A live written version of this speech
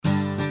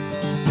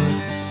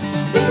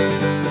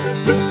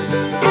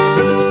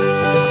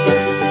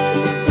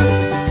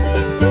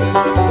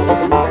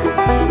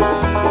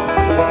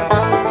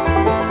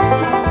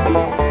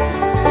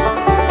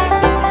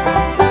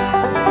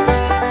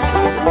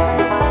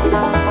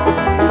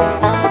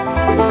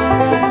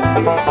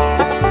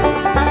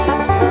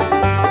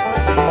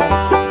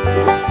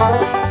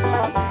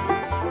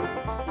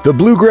The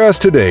Bluegrass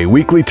Today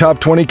Weekly Top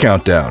 20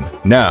 Countdown.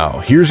 Now,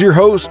 here's your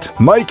host,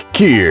 Mike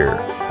Keir.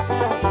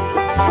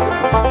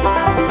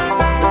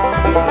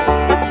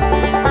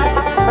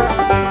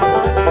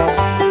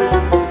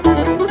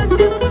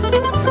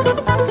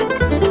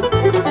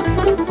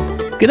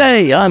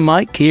 G'day, I'm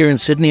Mike Keir in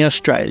Sydney,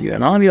 Australia,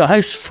 and I'm your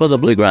host for the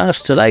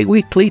Bluegrass Today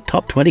Weekly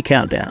Top 20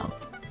 Countdown.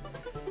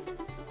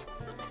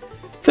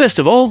 First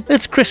of all,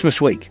 it's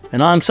Christmas week,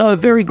 and I'm so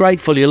very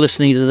grateful you're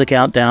listening to the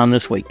countdown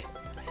this week.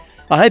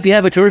 I hope you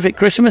have a terrific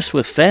Christmas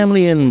with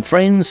family and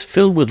friends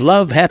filled with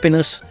love,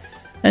 happiness,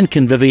 and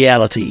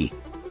conviviality.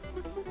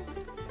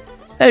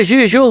 As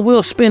usual,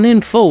 we'll spin in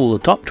full the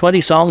top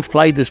 20 songs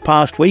played this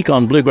past week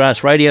on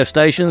Bluegrass radio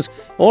stations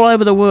all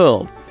over the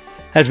world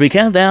as we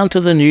count down to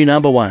the new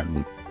number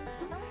one.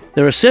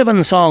 There are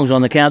 7 songs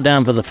on the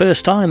countdown for the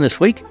first time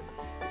this week,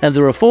 and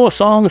there are 4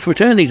 songs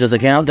returning to the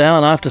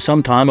countdown after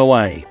some time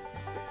away.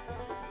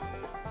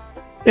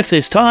 If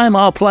there's time,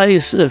 I'll play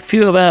a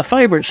few of our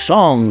favourite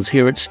songs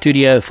here at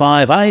Studio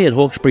 5A at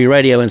Hawkesbury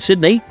Radio in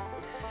Sydney.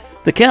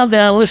 The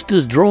countdown list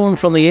is drawn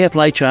from the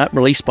airplay chart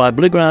released by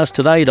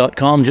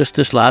BluegrassToday.com just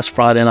this last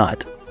Friday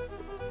night.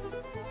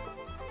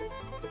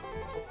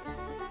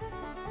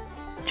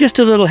 Just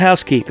a little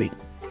housekeeping.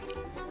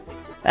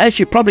 As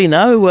you probably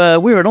know,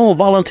 we're an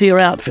all-volunteer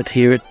outfit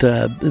here at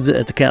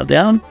the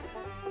countdown.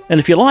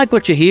 And if you like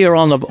what you hear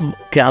on the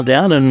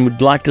countdown and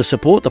would like to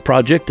support the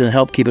project and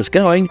help keep us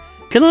going,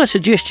 can I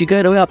suggest you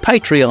go to our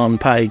Patreon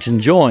page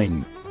and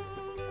join?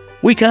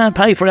 We can't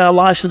pay for our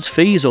license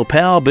fees or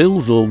power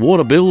bills or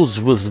water bills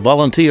with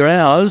volunteer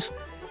hours.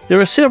 There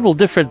are several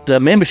different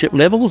membership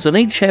levels and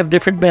each have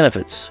different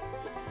benefits.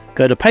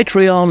 Go to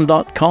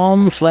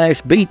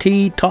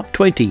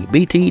patreon.com/BTTop20,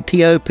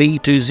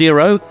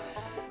 BTTOP20,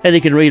 and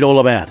you can read all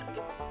about it.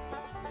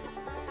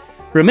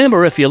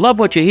 Remember, if you love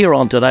what you hear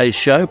on today's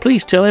show,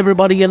 please tell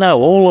everybody you know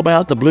all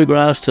about the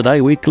Bluegrass Today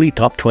Weekly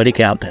Top 20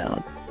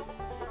 Countdown.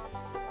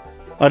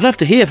 I'd love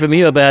to hear from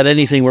you about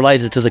anything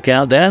related to the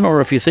countdown,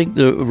 or if you think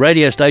the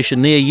radio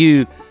station near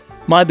you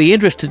might be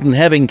interested in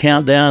having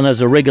Countdown as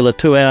a regular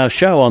 2-hour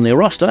show on their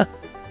roster,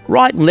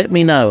 write and let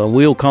me know and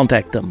we'll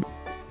contact them.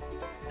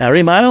 Our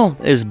email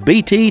is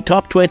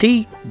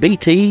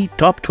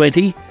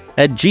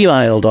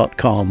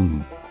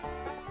bttop20@gmail.com.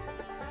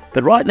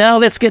 But right now,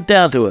 let's get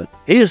down to it.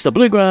 Here's the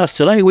Bluegrass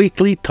Today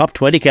Weekly Top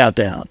 20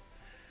 Countdown.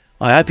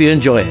 I hope you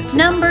enjoy it.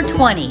 Number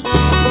 20.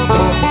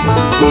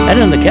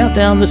 And in the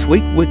countdown this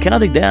week, we're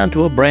counting down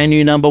to a brand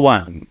new number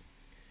one.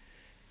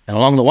 And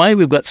along the way,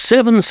 we've got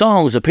 7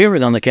 songs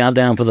appearing on the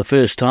countdown for the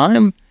first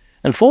time,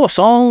 and 4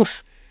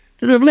 songs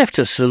that have left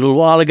us a little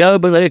while ago,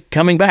 but they're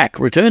coming back,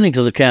 returning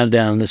to the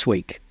countdown this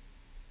week.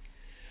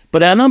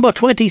 But our number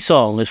 20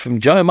 song is from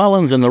Joe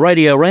Mullins and the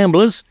Radio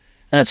Ramblers,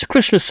 and it's a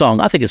Christmas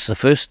song. I think it's the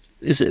first.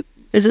 Is it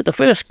the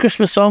first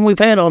Christmas song we've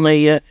had on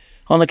the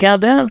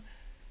countdown?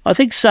 I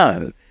think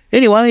so.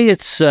 Anyway,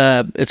 it's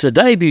a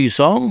debut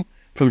song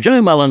from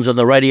Joe Mullins and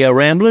the Radio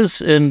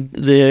Ramblers and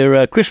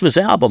their Christmas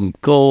album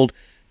called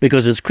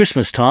Because It's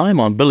Christmas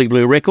Time on Billy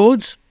Blue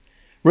Records,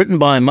 written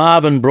by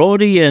Marvin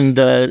Brody and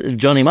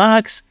Johnny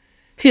Marks.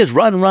 Here's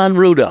Run, Run,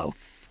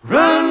 Rudolph.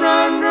 Run,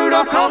 run,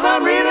 Rudolph, 'cause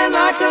I'm reeling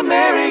like a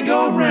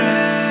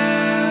merry-go-round.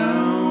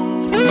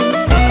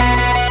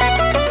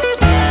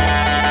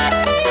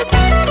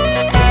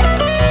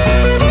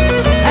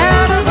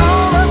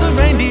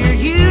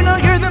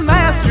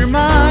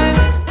 Mine.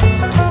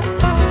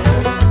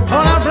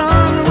 Oh, now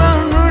run,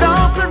 run,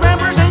 Rudolph, the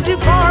ramblers ain't too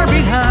far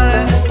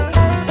behind.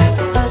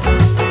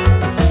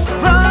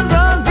 Run,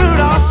 run,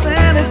 Rudolph,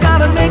 Santa's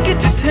gotta make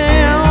it to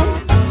town.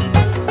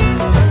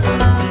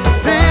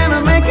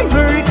 Santa, make him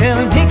hurry, tell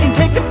him he can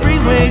take the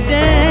freeway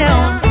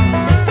down.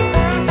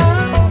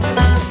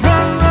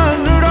 Run,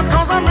 run, Rudolph,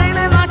 'cause I'm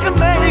reeling like a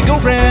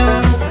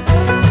merry-go-round.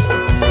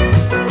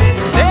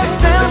 Said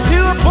Santa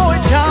to a boy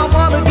child,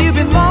 what have you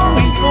been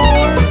longing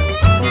for?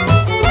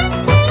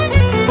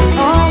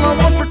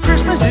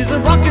 Christmas is a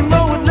rock and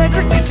roll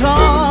electric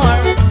guitar.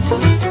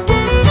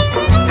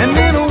 And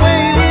then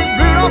away went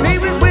Rudolph, he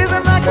was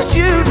whizzing like a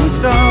shooting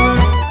star.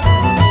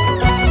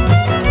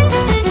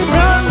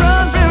 Run,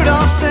 run,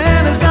 Rudolph,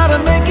 Santa's gotta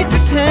make it to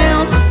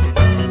town.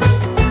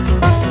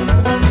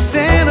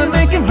 Santa,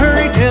 make him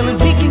hurry, tell him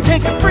he can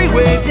take the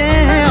freeway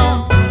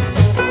down.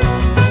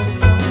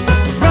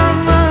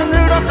 Run, run,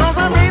 Rudolph, 'cause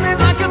I'm reeling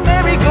like a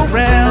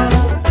merry-go-round.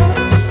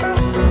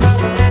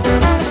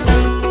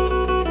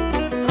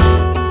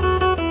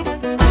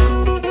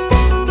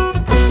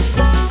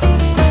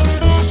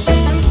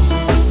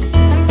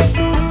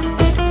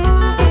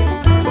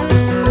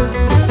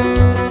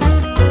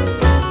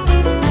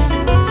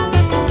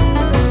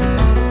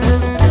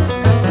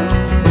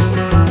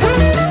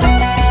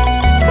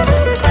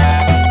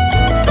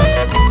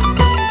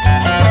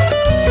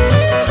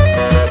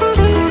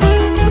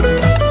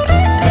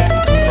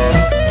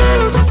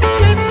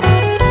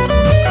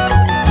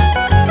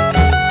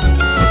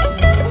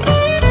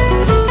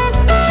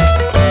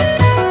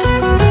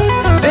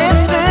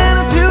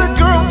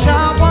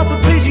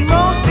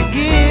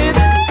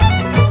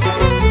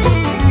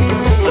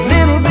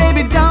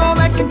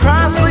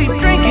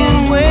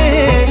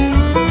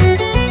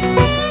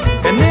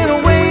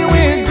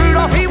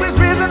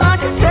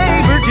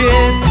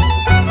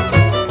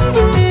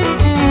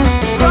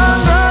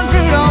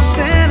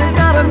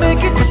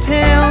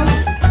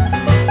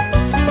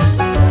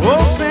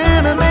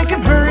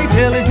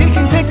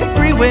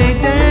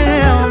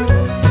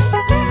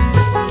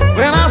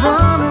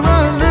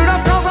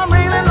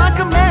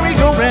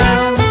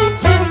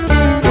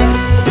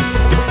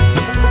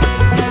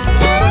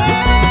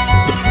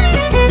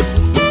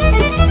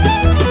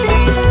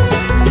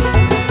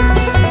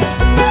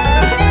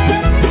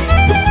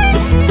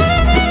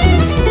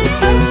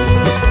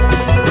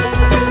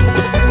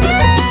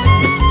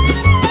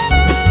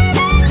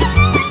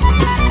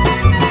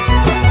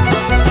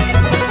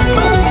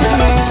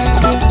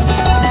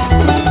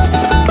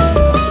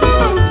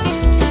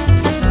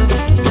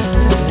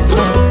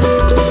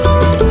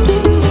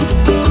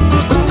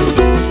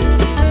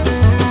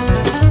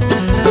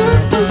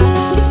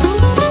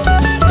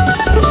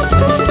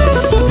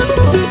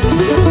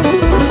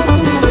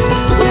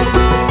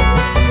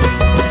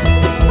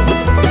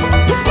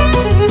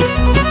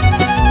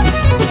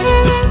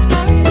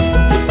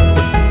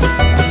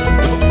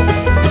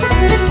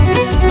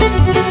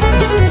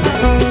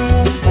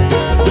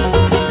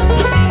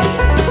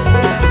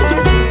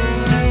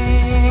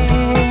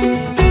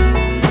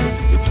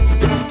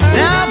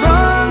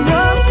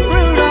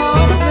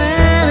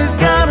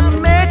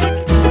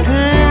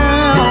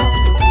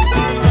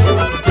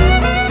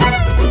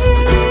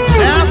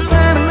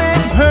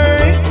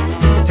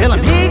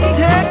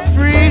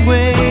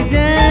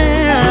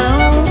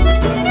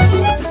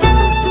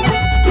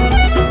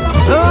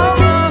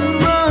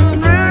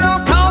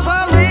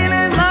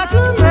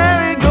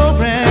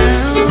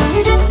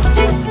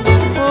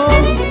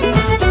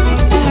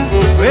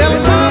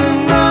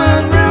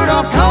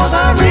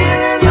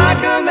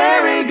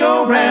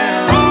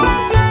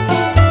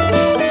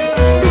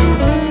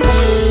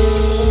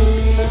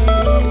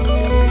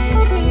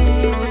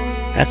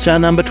 That's our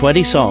number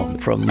 20 song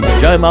from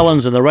Joe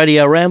Mullins and the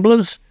Radio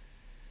Ramblers,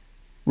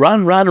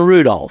 Run, Run,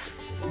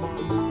 Rudolph.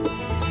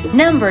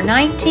 Number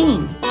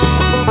 19.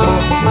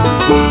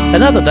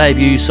 Another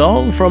debut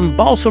song from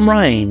Balsam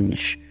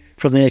Range,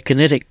 from their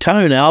Kinetic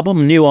Tone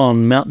album, new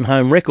on Mountain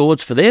Home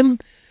Records for them,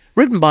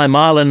 written by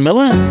Marlon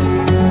Miller.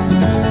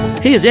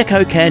 Here's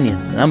Echo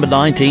Canyon, number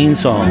 19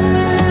 song.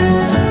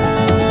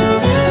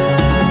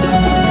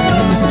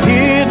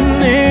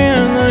 Hidden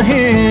in the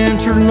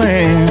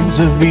hinterlands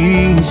of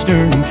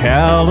Eastern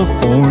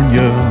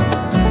California,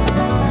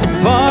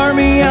 far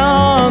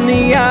beyond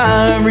the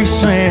ivory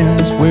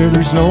sands, where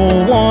there's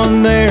no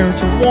one there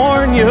to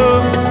warn you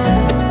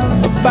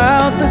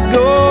about the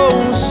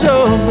ghosts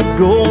of the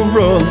gold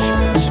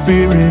rush,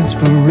 spirits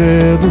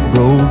forever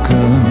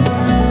broken,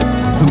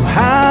 who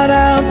hide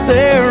out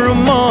there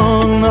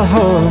among the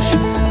hush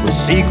with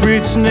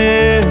secrets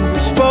never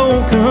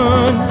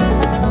spoken.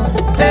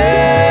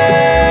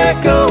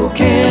 Echo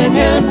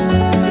Canyon,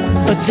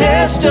 a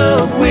test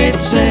of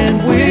wits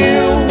and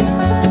will.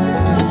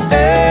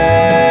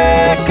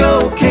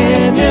 Echo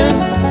Canyon,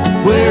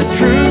 where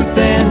truth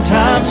and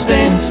time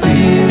stand still.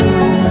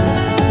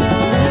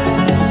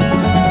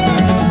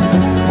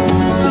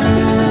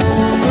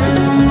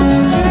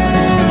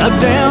 A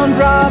down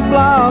dry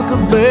block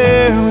of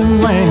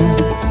barren land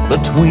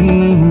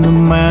between the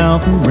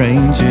mountain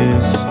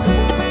ranges,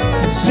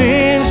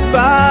 singed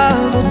by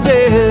the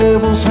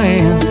devil's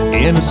hand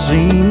in a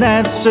scene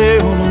that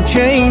seldom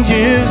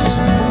changes.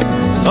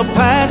 A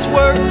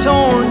patchwork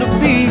torn to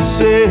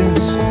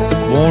pieces,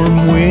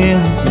 warm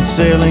winds and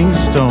sailing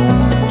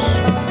stones,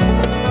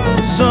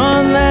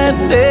 sun that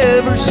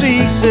never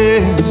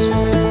ceases,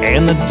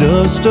 and the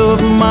dust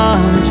of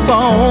miners'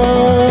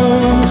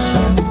 bones.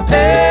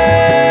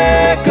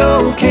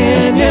 Echo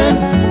Canyon,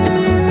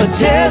 a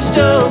test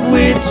of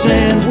wits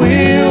and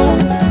will.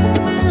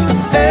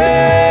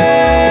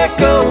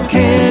 Echo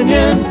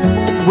Canyon,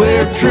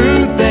 where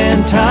truth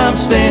and time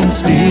stand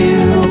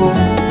still.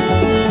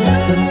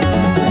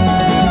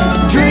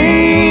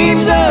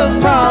 Dreams of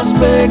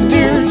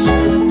prospectors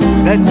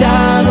that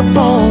died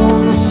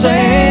upon the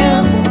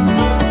sand,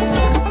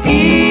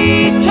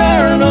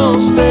 eternal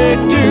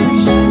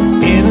specters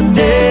in a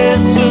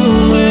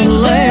desolate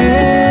land.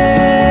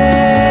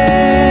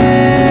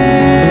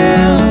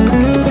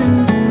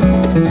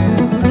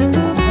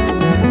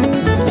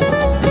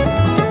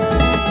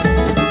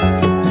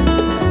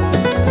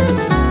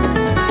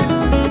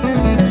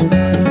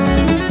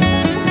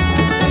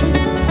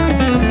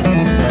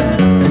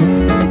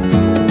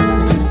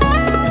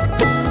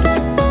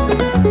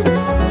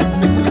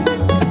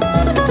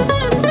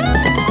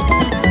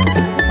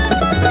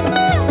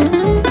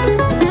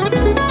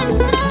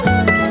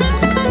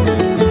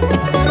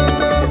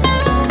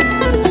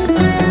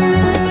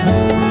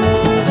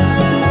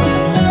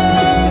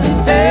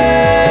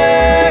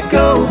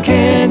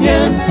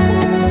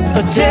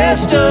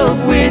 Test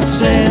of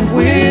wits and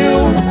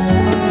will.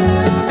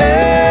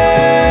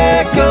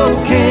 Echo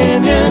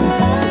Canyon,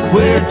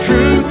 where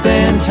truth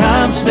and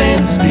time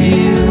stand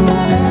still.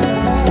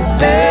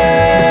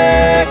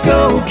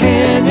 Echo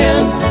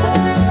Canyon,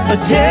 a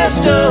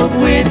test of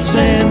wits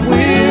and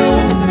will.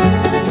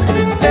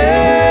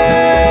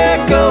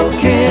 Echo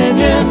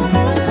Canyon,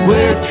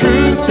 where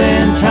truth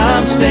and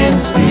time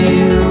stand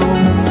still.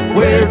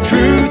 Where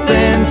truth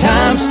and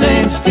time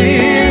stand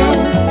still.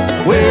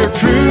 Where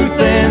truth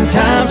and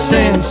time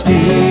stand still.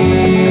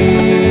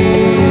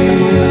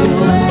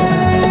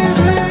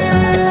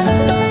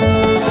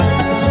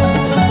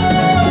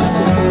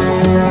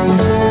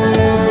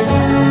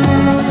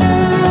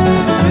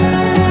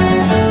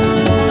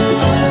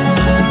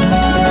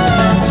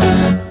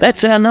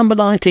 That's our number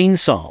 19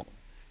 song.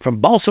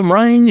 From Balsam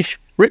Range,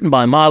 written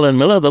by Marlon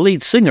Miller, the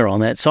lead singer on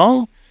that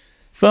song.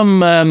 From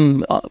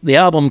the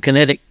album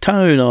Kinetic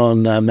Tone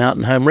on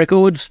Mountain Home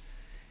Records,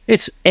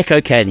 it's Echo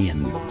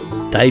Canyon.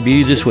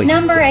 Debut this week.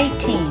 Number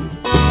 18.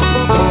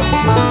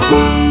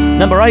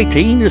 Number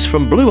 18 is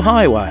from Blue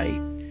Highway.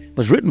 It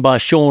was written by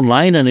Sean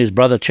Lane and his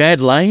brother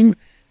Chad Lane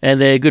and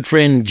their good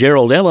friend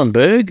Gerald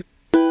Ellenberg.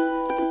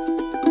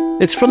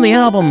 It's from the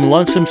album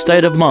Lonesome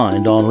State of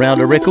Mind on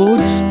Rounder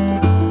Records.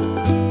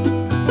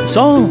 The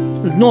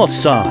song, North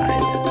Side.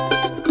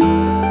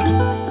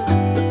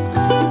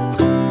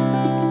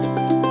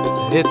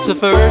 It's the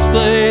first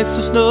place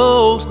the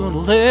snow's gonna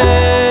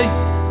lay,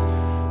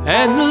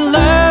 and the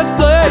last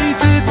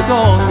place it's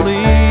gonna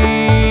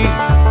leave.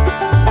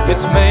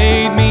 It's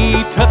made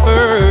me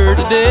tougher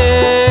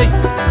today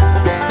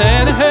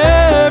than I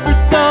ever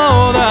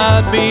thought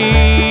I'd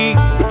be.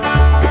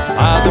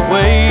 By the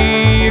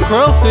way a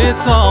crow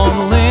sits on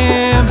a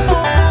limb,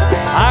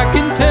 I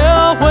can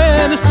tell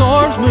when a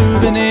storm's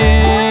moving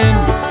in.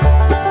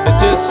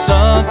 It's just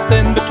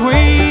something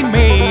between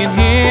me and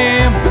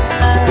him.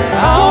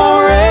 I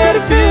already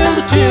feel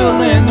the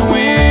chill in the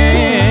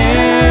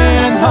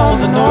wind on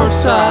the north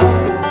side,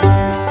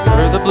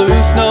 where the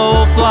blue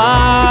snow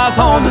flies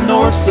on the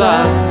north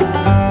side,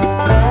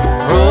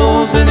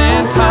 frozen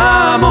in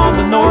time on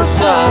the north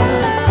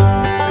side.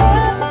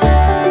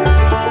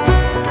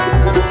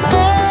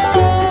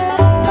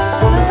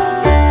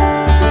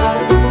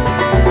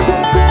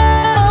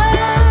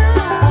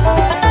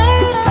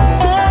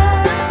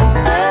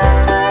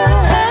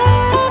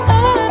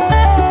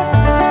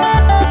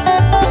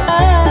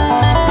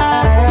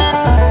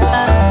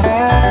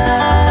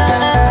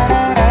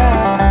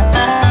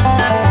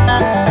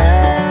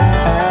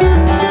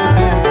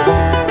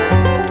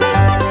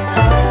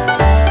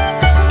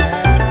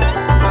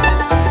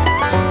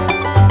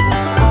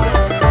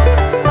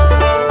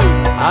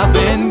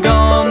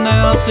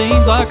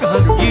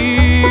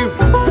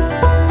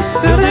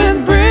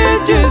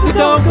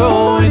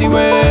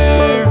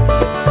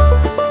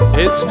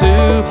 It's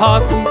too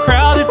hot and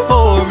crowded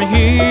for me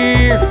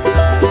here.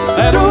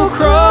 That old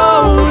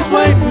crow is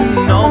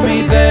waiting on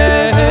me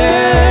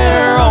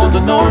there on the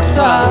north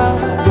side.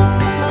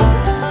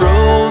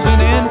 Frozen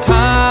in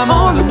time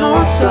on the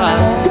north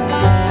side,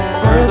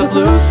 where the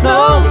blue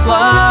snow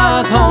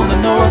flies on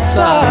the north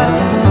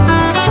side.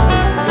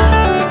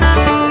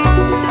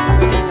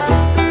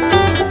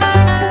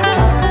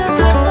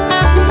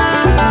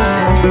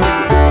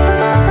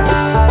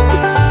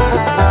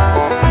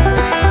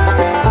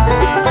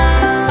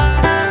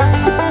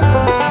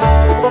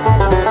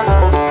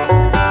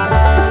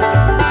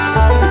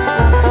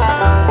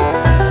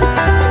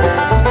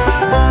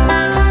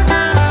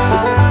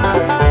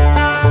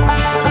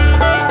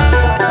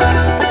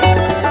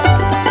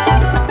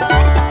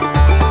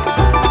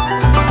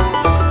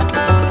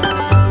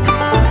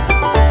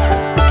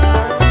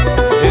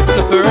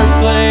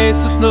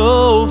 The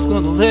snow's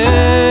gonna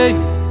lay,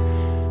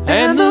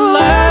 and the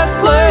last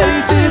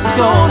place it's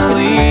gonna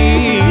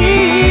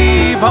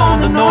leave on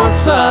the north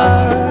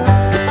side.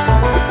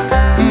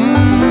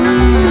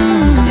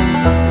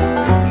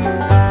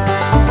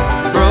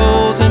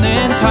 Frozen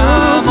in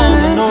time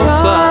on the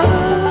north side,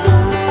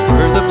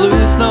 where the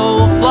blue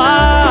snow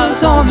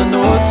flies on the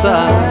north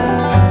side.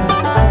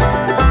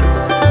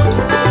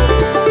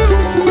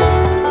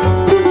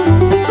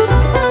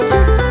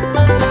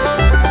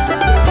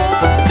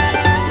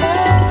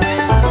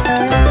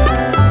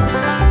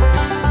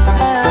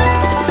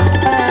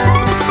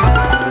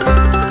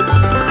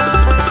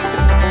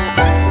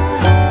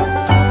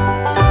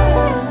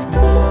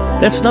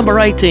 That's number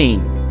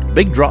 18.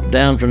 Big drop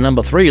down from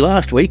number 3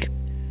 last week.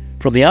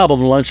 From the album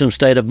Lonesome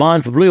State of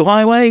Mind for Blue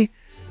Highway,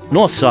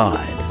 North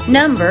Side.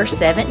 Number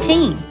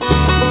 17.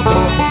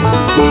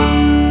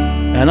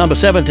 Our number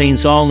 17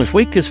 song this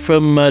week is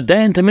from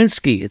Dan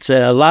Tyminski. It's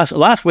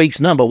last week's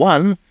number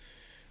 1.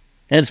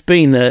 And it's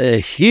been a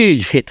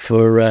huge hit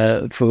for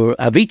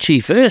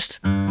Avicii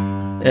first.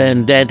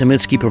 And Dan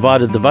Tyminski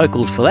provided the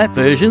vocals for that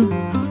version.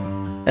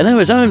 And now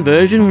his own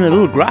version, a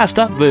little grassed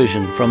up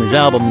version from his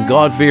album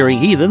God-Fearing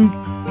Heathen.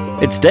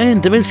 It's Dan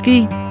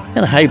Tyminski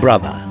and Hey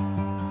Brother.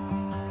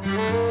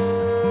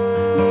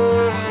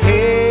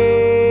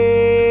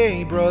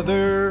 Hey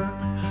brother,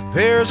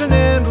 there's an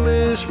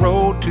endless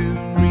road to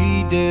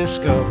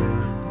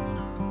rediscover.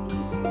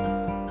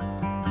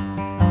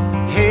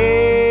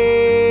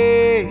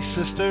 Hey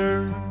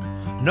sister,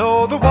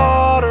 know the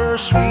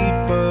water's sweet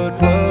but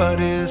blood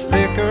is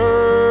thicker.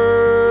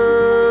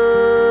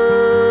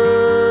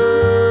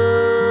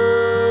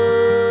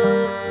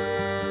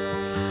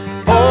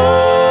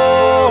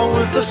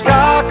 The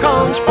sky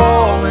comes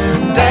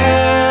falling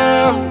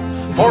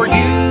down for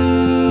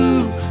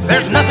you.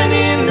 There's nothing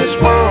in this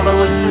world I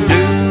wouldn't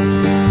do.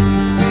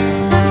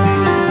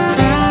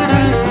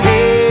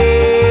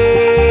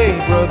 Hey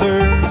brother,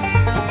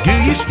 do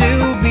you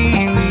still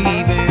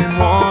believe in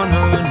one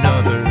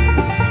another?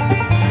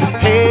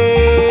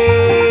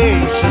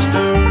 Hey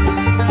sister,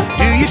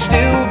 do you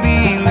still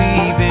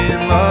believe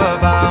in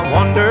love? I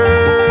wonder.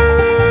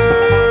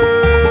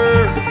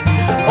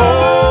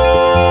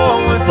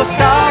 Oh, if the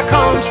sky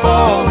comes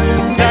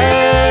falling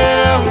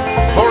down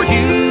for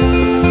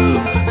you,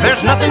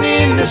 there's nothing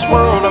in this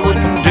world I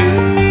wouldn't do.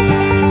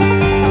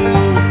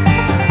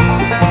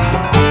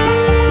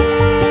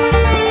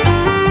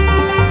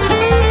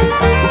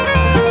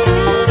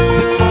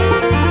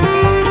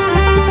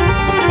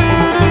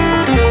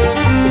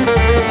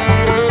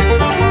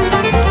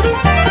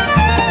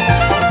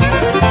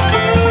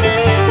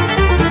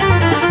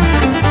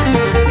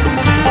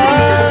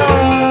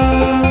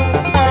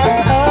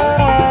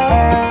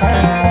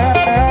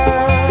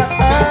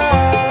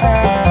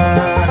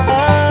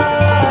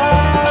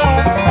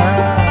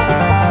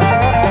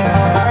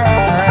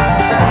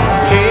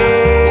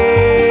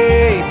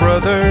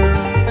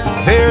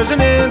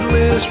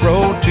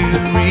 Road to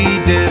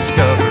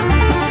rediscover.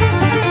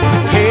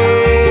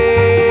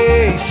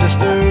 Hey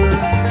sister,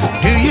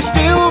 do you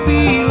still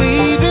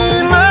believe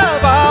in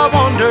love? I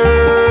wonder.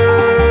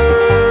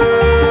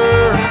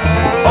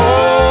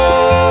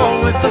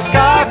 Oh, if the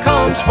sky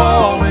comes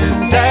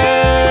falling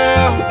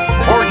down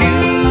for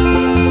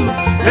you,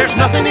 there's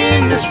nothing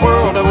in this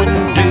world I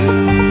wouldn't do.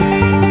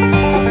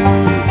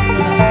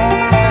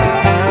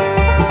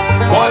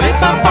 What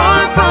if I'm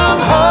far from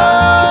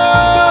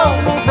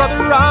home? Oh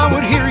brother, I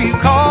would hear you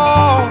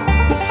call.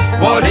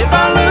 What if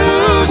I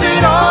lose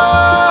it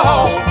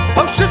all?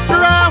 Oh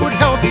sister, I would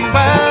help you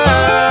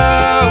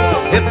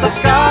out. If the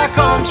sky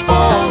comes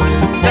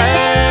falling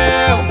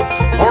down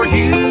for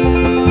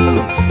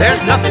you,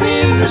 there's nothing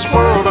in this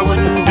world I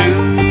wouldn't do.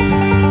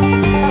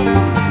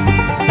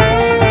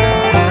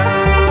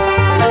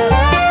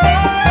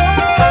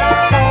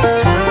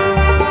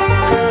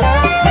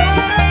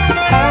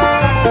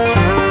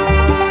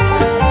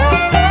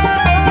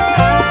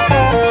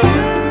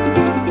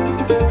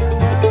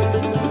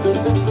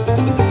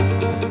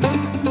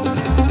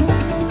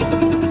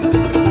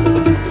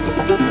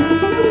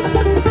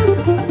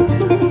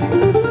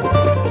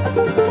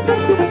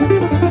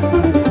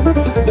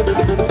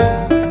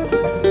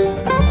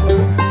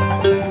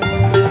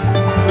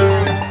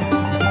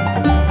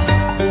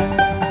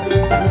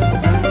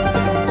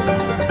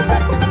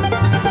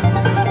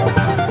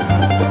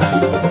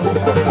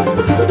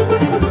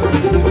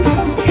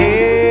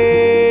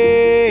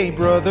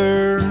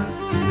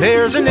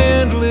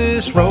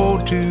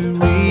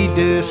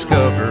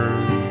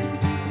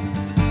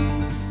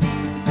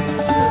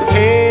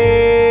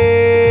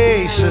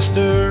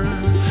 sister,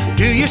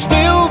 do you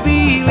still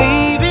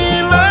believe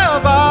in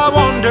love, I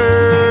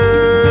wonder?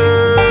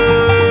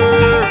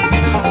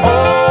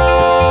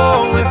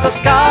 Oh, if the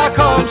sky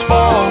comes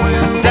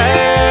falling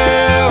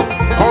down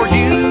for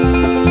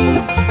you,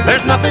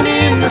 there's nothing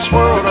in this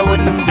world I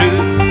wouldn't do.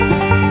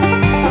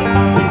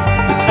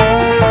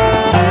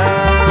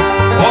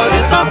 What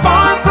if I'm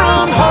far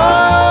from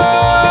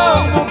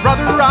home? Oh,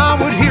 brother, I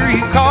would hear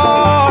you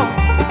call.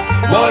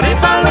 What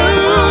if I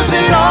lose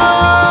it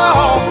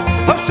all?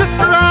 Oh,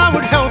 sister, I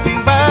would help you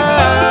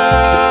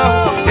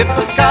out. If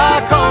the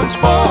sky comes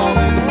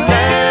falling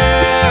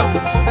down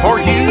for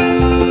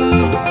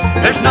you,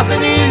 there's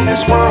nothing in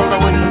this world I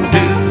wouldn't do.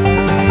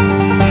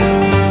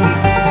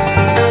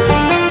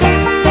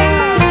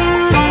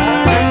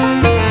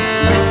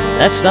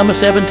 That's number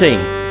 17,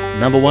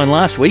 number 1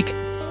 last week,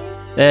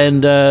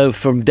 and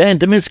from Dan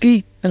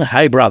Dominski and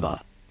Hey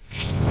Brother.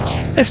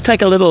 Let's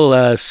take a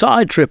little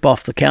side trip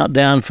off the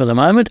countdown for the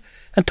moment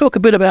and talk a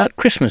bit about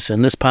Christmas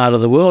in this part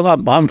of the world.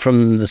 I'm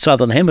from the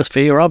Southern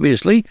Hemisphere,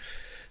 obviously,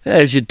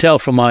 as you'd tell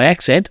from my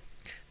accent.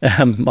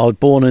 I was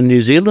born in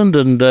New Zealand,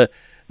 and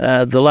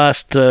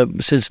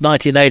since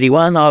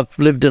 1981, I've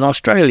lived in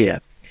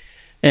Australia.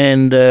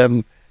 And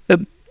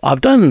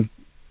I've done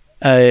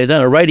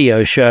a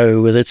radio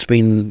show that's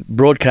been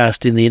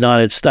broadcast in the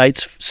United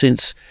States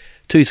since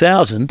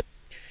 2000,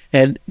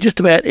 and just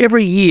about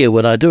every year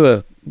when I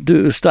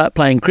start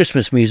playing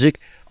Christmas music,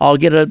 I'll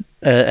get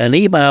an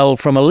email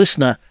from a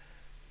listener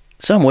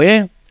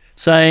somewhere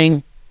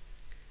saying,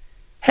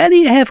 "How do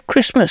you have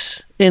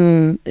Christmas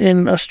in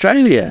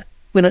Australia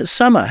when it's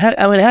summer?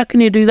 How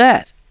can you do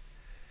that?"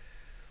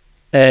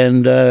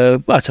 And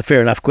well, it's a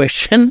fair enough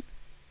question,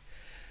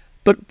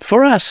 but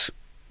for us,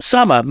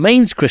 summer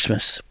means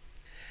Christmas.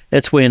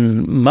 That's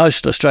when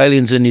most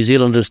Australians and New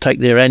Zealanders take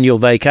their annual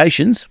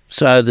vacations.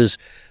 So there's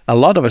a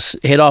lot of us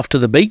head off to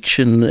the beach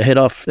and head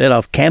off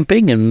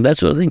camping and that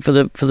sort of thing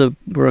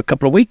for a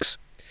couple of weeks.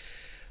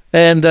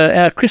 And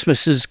our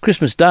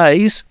Christmas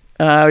days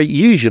are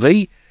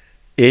usually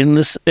in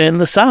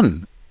the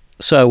sun.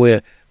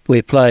 So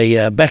we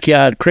play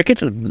backyard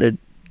cricket at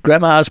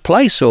Grandma's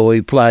place, or we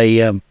play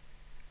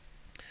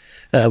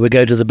we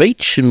go to the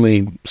beach and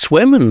we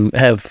swim and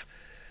have.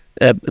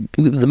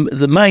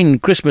 The main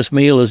Christmas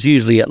meal is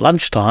usually at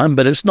lunchtime,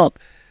 but it's not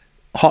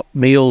hot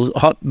meal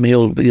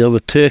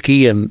with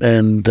turkey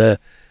and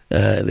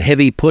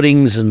heavy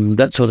puddings and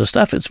that sort of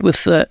stuff. It's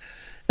with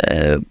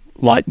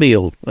light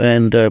meal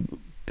and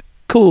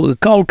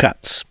cold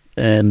cuts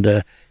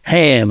and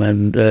ham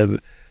and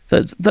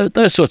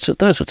those sorts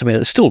of meals.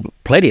 There's still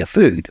plenty of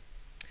food.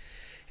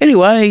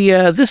 Anyway,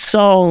 this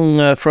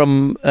song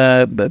from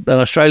an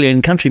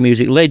Australian country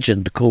music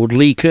legend called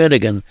Lee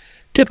Kernaghan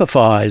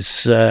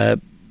typifies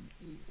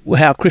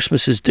how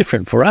Christmas is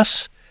different for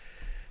us,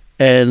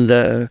 and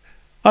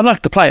I'd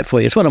like to play it for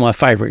you. It's one of my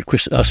favourite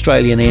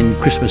Australian end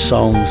Christmas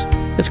songs.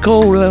 It's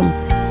called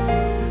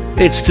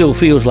It Still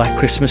Feels Like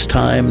Christmas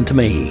Time to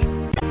Me.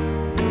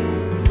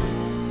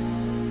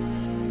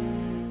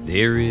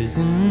 There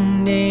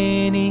isn't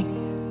any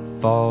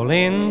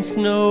falling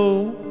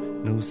snow,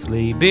 no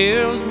sleigh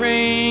bells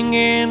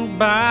ringing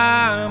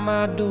by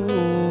my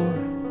door,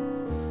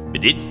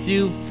 but it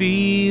still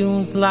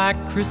feels like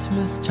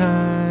Christmas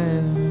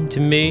time to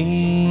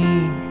me.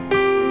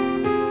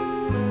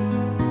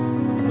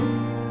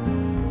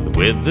 The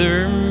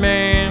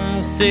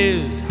weatherman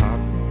says hot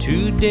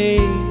today,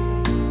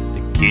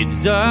 the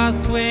kids are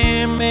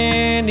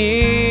swimming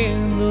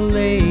in the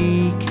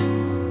lake,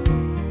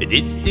 but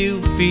it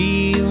still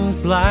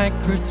feels like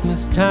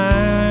Christmas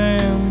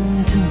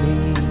time to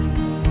me.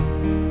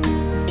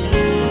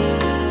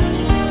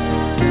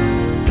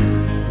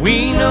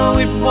 We know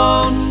it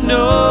won't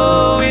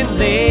snow in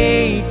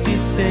late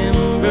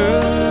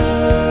December,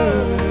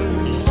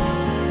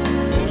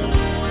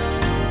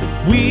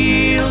 but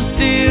we'll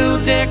still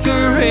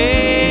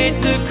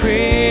decorate the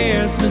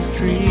Christmas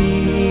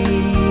tree.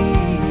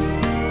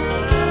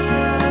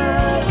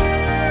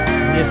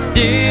 You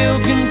still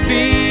can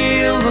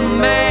feel the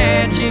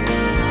magic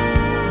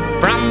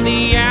from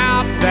the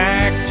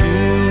outback to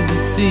the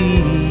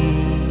sea,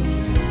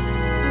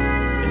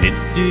 and it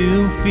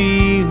still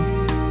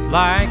feels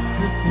like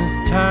Christmas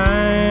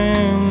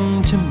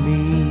time to me.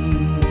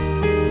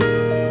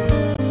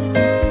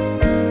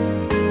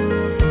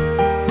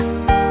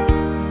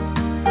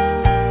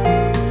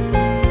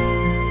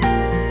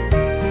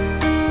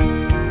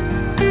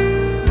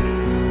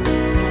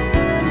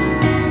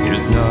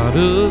 There's not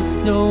a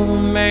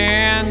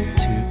snowman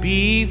to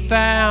be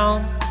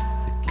found,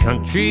 the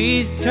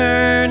country's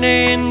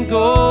turning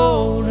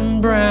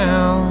golden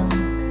brown,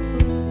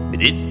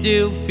 but it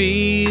still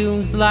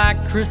feels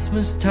like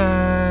Christmas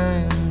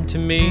time to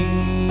me.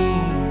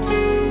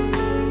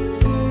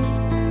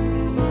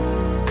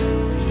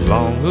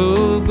 Long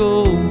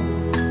ago,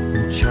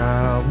 a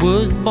child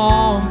was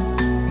born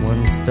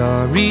one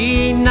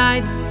starry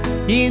night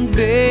in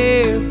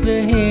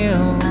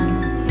Bethlehem.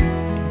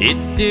 It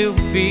still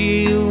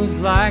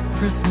feels like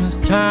Christmas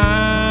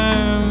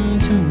time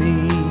to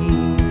me.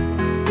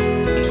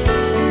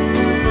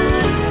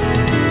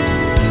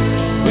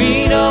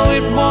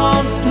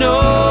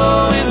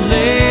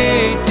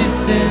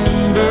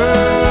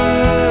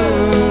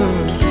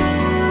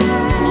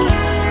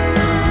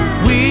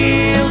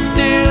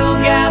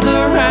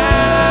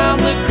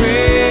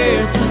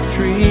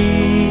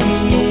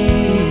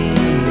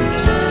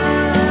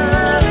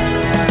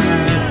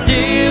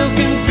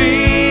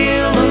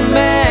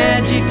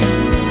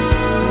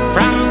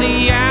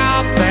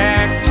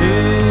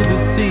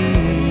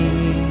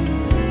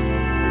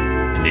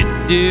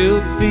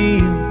 still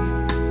feels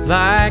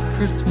like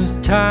Christmas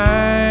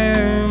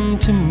time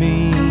to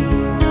me.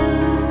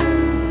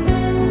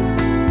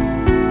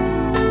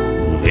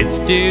 It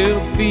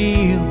still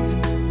feels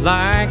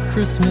like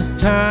Christmas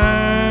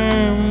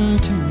time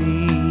to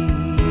me.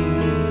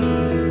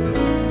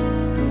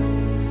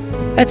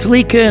 That's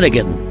Lee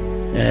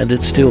Kernaghan, and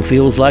it still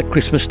feels like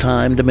Christmas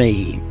time to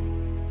me.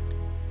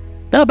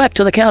 Now back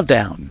to the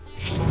countdown.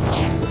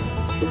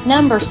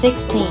 Number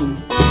 16.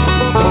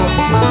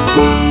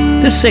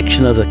 This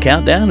section of the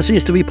countdown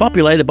seems to be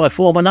populated by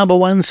former number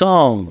one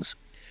songs.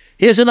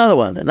 Here's another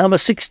one. At number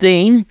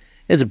 16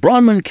 is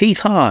Bronwyn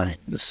Keith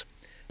Hines.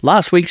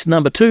 Last week's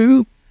number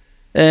 2,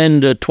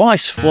 and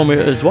twice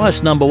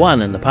number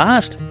 1 in the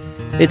past.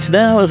 It's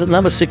now at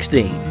number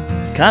 16.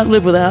 Can't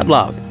Live Without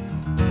Love.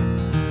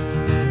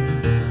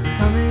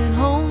 Coming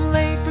home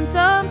late from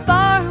some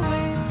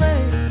faraway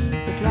place,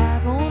 I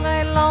drive all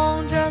night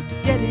long just to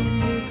get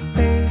in his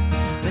space.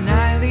 When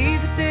I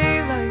leave at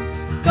daylight,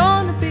 it's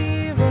gonna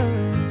be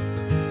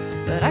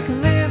rough, but I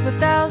can live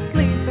without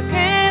sleep, I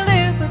can't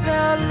live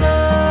without love.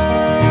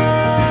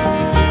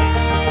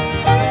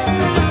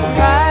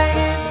 Pride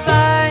is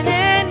fine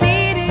and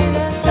needed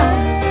at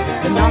times,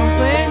 but not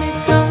when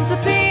it comes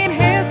between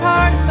his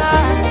heart and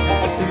mine.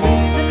 The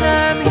reason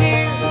I'm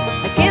here,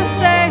 I can't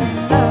say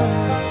enough,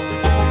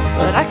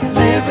 but I can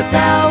live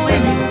without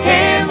winning,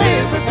 can't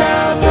live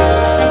without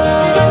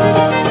love.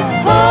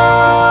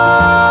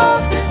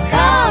 Hope is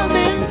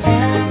coming to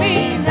me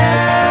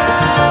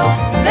now.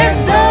 There's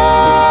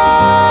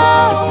nowhere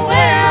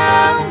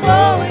I'm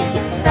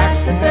going back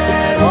to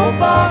that old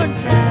barn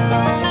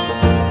town.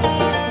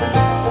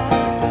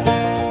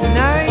 And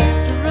I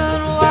used to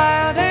run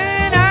wild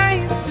and I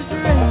used to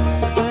drink,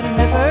 but I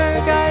never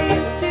got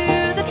used to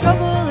the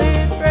trouble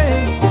it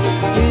brings.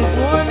 His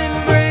warm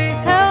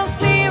embrace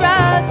helped me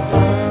rise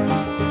above,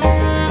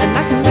 and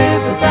I can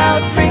live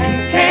without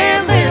drinking,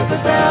 can't live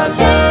without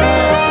love.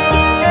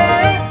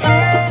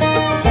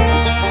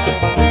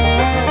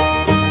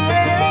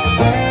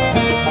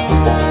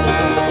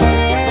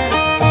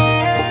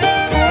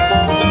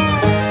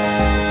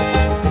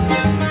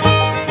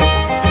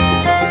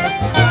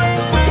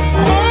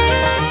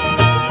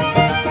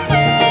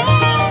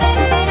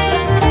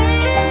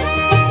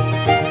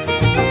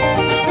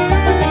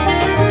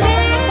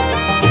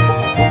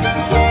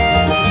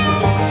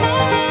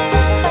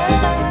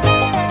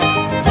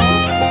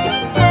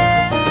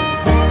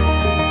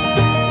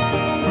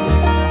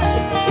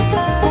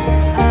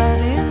 Out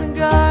in the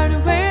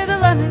garden where the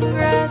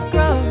lemongrass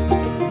grows,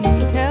 he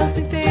tells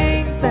me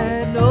things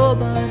that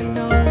nobody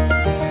knows.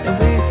 And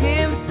with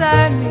him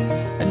beside me,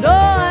 I know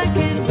I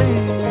can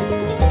win,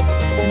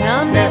 and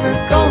I'm never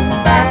going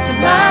back to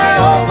my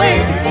old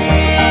ways again.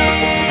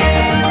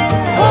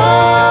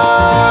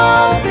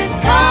 Hope is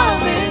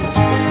coming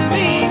to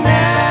me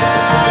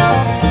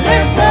now.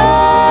 There's no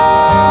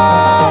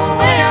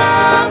way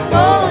I'm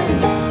going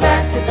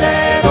back to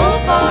that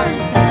old barn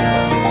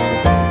town.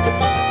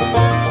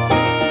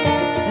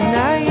 And I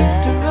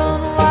used to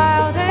run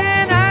wild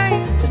and I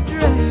used to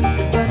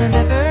drink, but I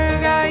never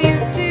got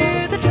used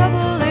to the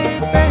trouble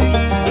it brings.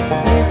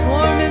 His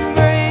warm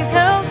embrace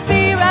helps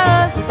me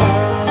rise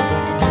above,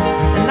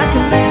 and I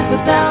can live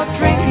without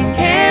drinking,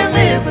 can't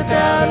live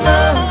without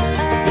love.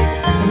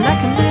 And I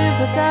can live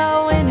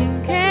without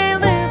winning,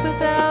 can't live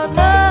without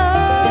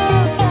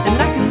love.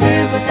 And I can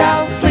live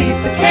without sleep,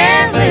 but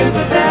can't live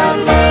without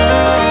love.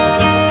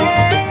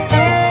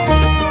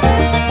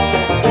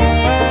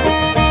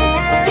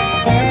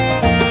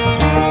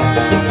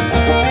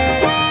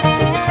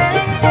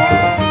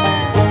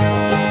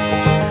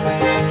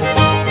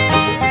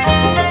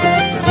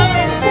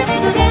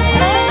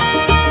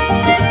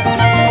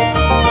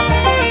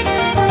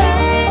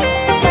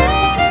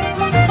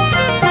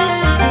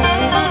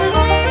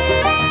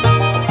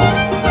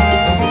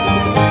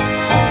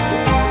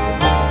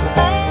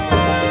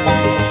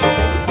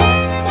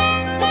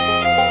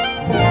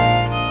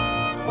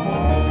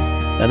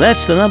 And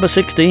that's the number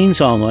 16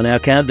 song on our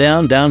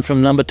countdown, down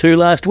from number 2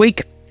 last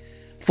week.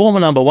 Former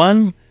number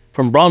 1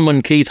 from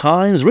Bronwyn Keith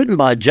Hines, written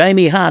by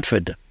Jamie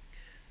Hartford.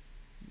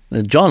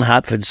 John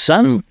Hartford's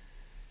son,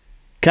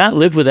 Can't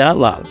Live Without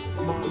Love.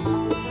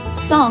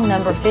 Song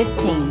number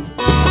 15.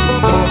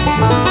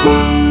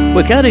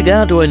 We're counting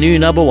down to a new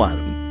number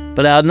 1,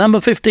 but our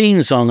number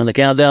 15 song on the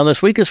countdown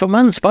this week is from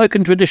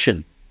Unspoken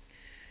Tradition.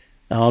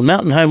 On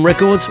Mountain Home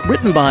Records,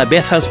 written by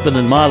Beth Husband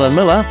and Marlon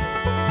Miller,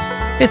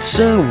 it's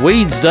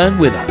Weeds Don't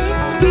Wither.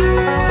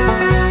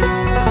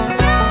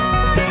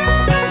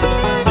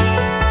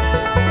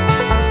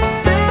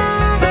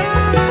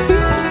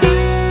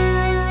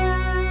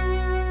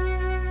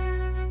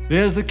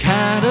 There's the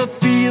kind of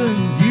feeling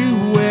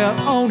you wear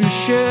on your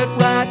shirt,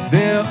 right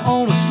there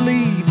on the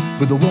sleeve.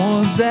 But the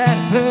ones that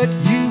hurt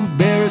you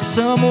bury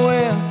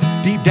somewhere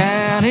deep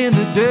down in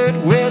the dirt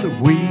where the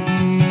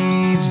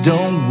weeds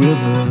don't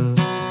wither.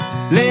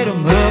 Let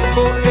them up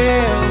for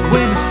air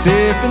when you're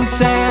safe and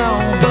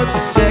sound, but the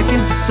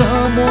second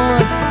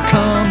someone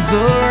comes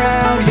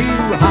around, you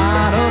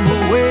hide them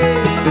away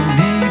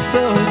beneath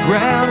the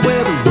ground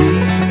where the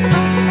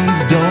weeds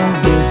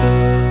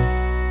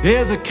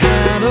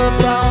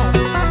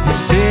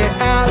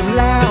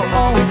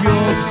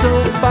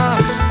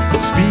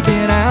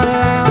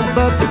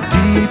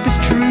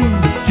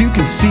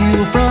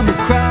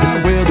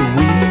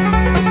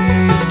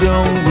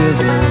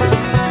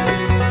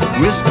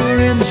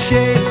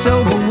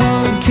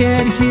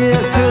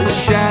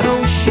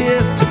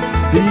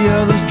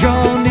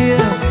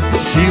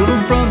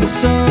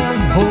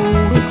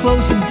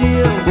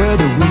where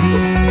the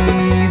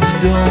weeds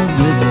don't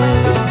wither.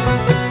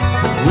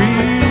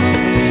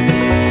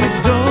 Weeds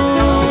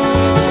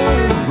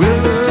don't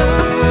wither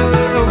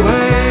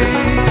away.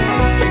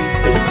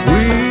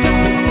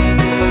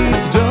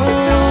 Weeds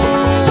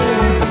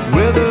don't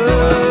wither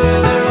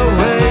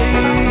away.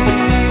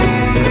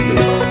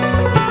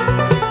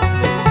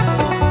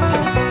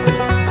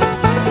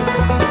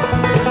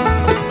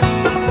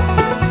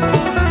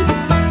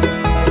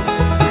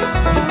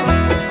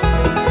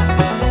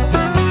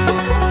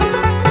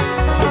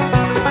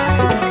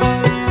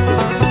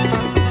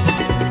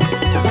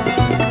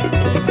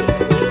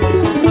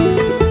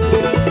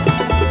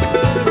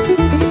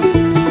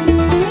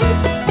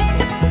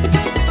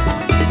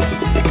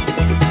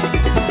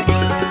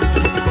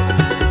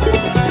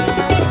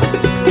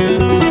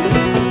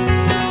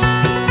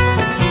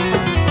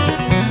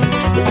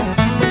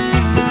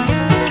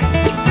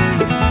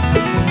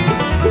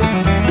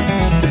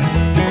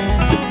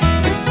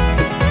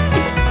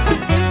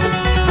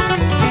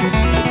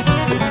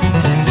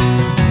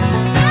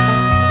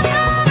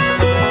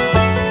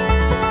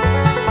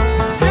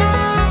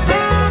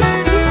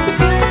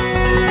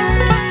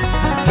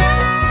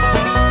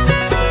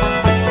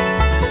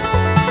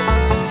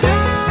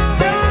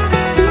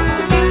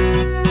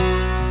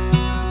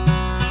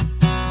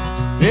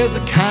 There's a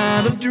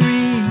kind of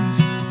dreams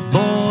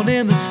born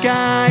in the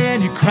sky,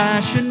 and you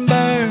crash and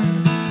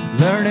burn,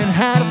 learning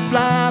how to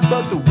fly.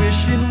 But the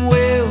wishing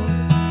well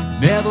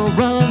never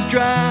runs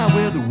dry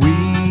where the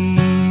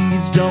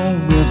weeds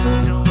don't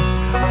wither.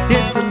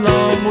 It's a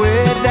long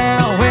way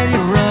down when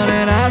you're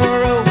running out of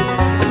rope,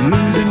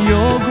 losing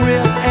your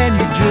grip and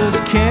you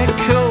just can't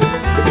cope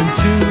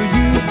until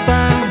you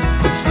find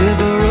a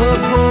sliver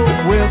of hope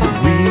where the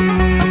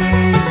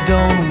weeds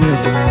don't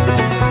wither.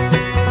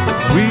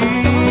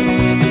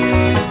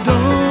 Weeds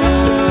don't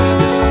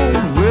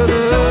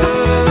wither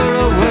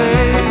away.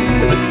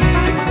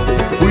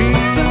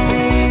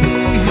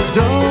 Weeds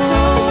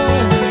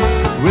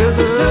don't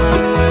wither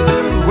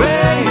away.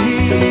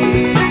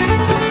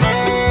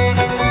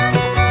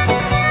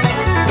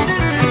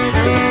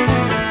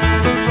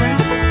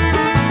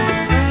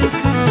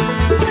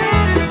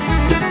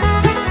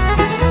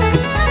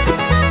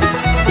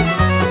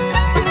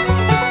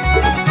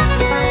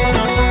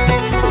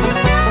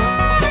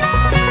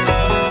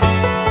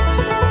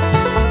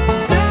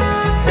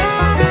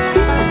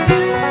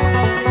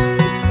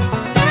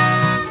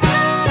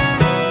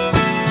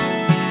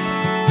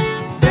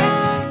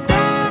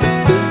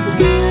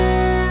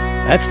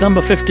 That's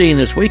number 15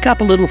 this week,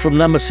 up a little from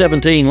number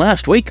 17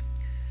 last week.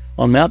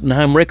 On Mountain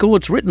Home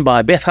Records, written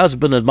by Beth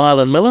Husband and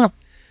Mylan Miller.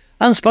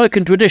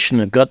 Unspoken Tradition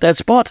have got that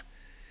spot.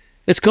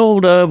 It's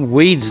called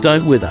Weeds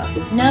Don't Wither.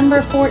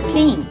 Number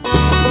 14.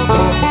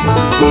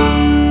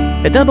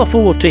 At number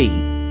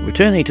 14,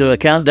 returning to a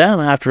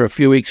countdown after a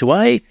few weeks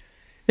away,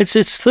 it's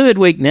its third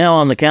week now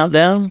on the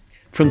countdown,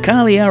 from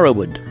Carly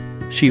Arrowwood.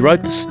 She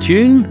wrote this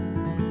tune.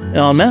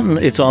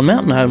 It's on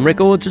Mountain Home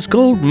Records. It's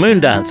called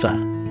Moon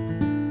Dancer.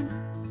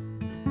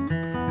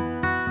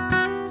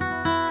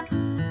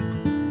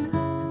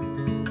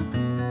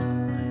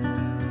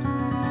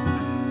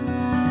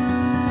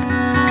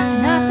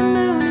 Tonight the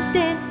moon is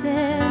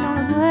dancing on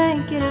a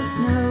blanket of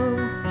snow,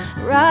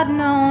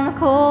 riding on a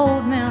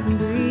cold mountain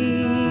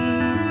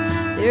breeze.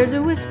 There's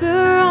a whisper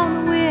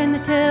on the wind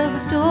that tells the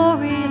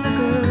story of a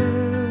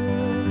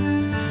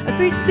girl, a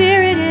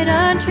free-spirited,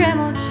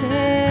 untrammeled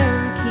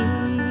Cherokee.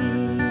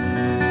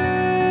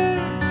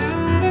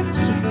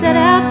 She set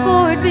out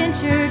for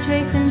adventure,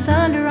 chasing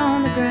thunder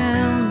on the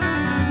ground,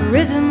 a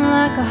rhythm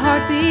like a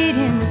heartbeat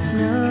in the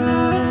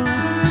snow.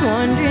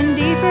 Wandering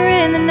deeper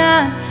in the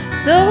night,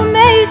 so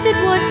amazed at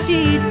what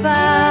she'd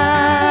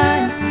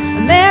find,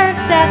 a mare of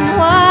satin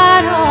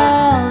white,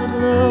 all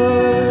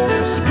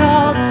aglow. She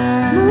called,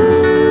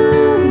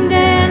 Moon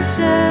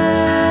Dancer,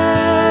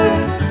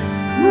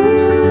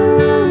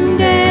 Moon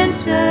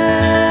Dancer,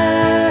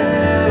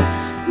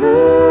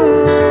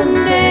 Moon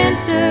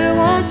Dancer,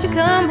 won't you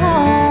come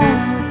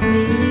home with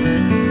me?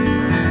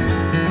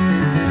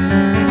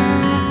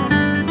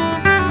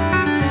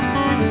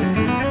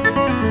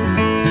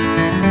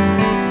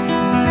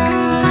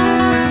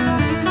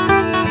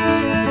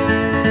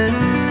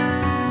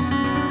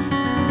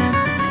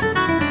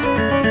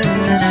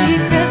 She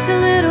crept a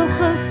little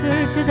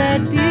closer to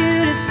that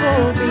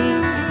beautiful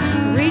beast,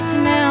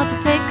 reaching out to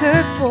take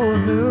her for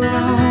her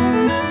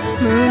own.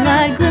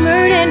 Moonlight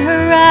glimmered in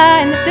her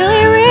eye, and the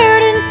filly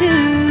reared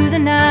into the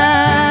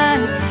night.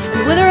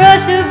 And with a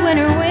rush of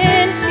winter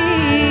wind,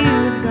 she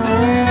was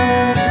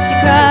gone. She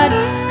cried,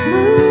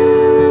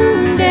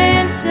 Moon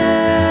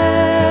Dancer,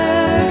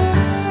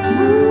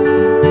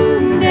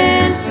 Moon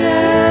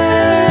Dancer,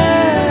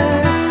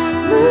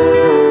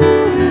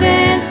 Moon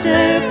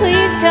Dancer,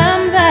 please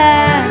come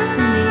back to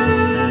me.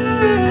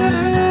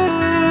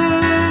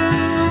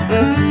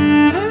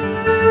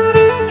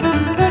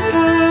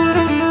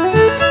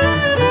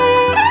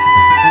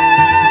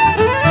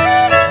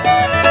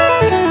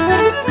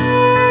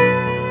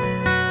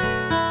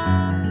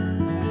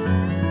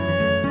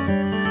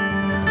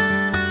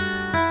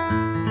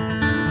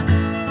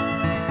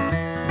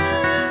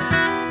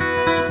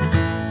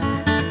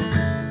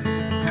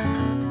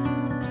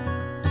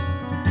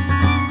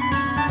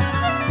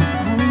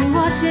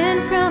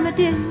 watching from a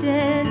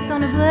distance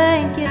on a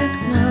blanket of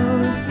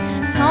snow,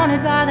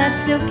 taunted by that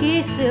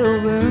silky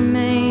silver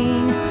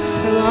mane.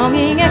 Her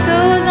longing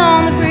echoes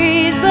on the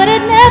breeze, but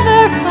it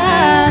never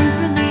finds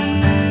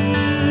relief.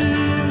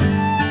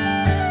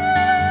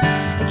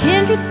 A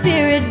kindred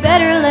spirit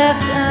better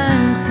left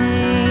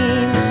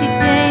untamed. She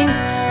sings,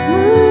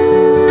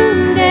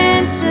 moon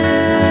dancer,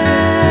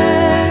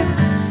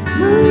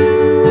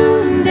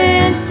 moon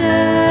dancer,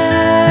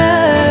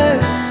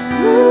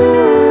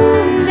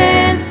 moon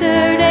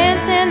dancer,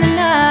 dance in the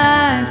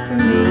night for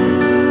me.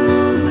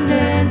 Moon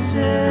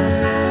dancer,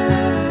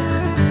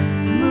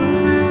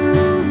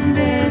 moon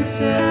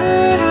dancer,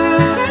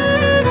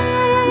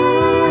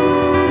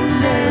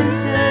 moon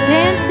dancer,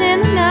 dance in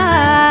the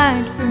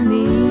night for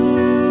me.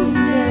 Moon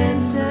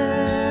dancer,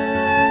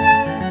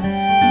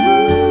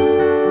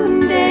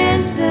 moon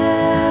dancer,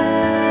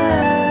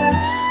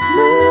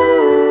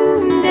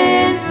 moon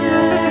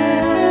dancer.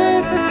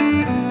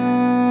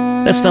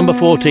 That's number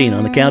 14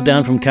 on the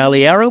countdown from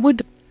Carly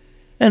Arrowwood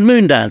and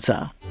Moon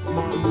Dancer.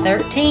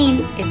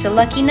 13. It's a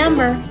lucky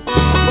number.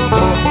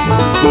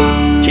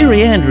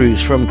 Jerry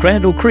Andrews from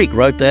Crandall Creek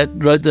wrote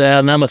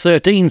our number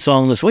 13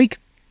 song this week.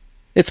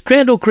 It's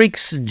Crandall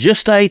Creek's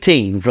Just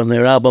 18 from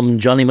their album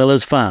Johnny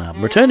Miller's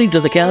Farm. Returning to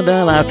the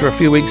countdown after a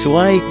few weeks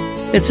away,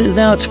 it's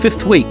now its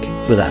 5th week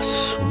with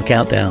us on the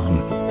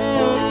countdown.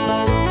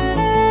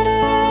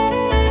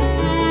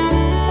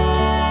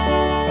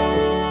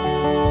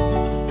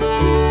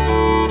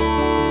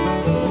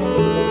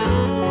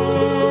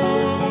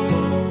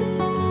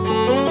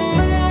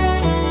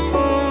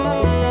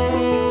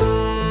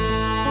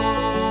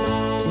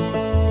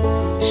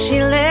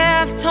 She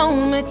left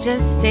home at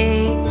just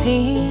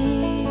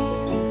 18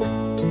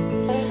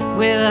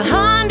 with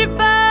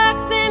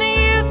 $100 and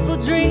a youthful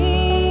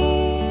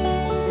dream.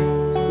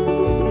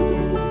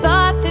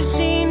 Thought that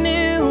she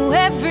knew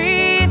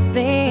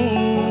everything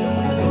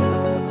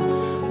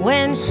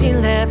when she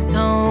left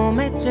home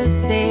at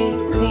just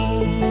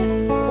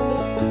 18.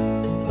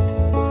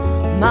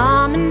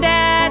 Mom and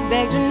Dad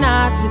begged her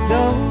not to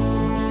go.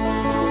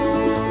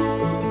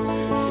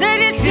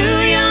 Said you're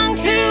too young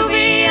to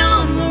be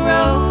on the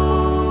road.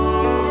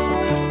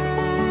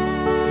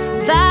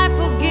 Life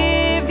will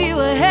give you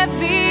a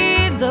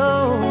heavy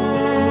load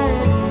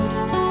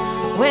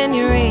when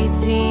you're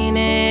 18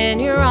 and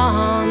you're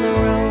on the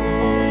road.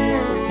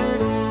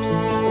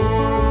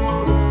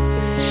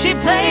 She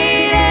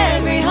played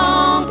every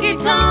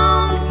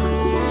honky-tonk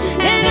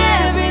and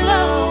every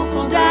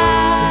local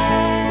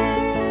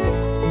dive.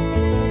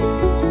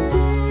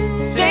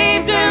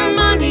 Saved her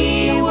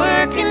money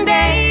working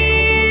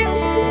days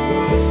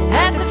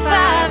at the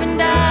Five and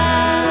Dime.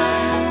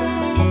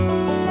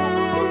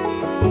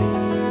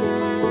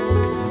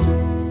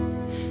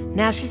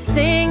 Now she's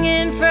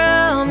singing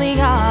from the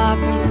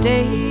Opry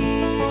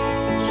stage.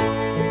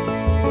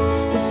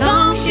 The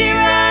songs she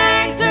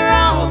writes are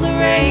all the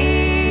rage.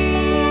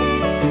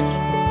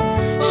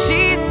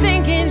 She's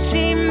thinking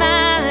she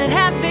might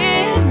have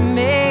it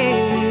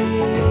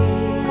made,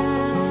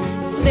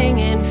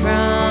 singing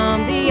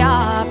from the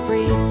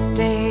Opry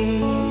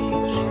stage.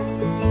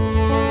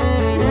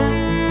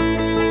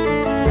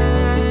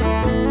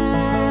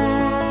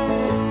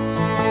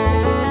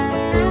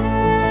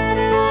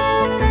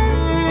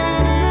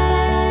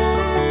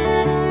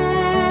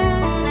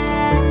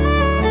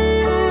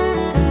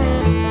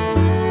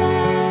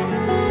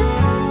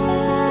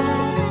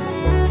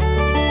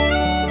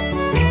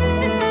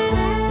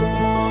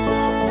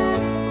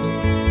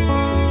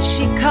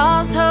 She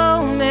calls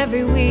home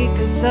every week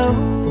or so.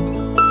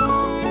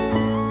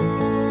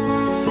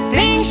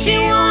 Things she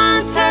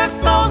wants her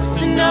folks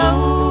to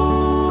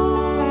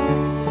know.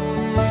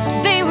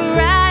 They were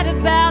right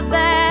about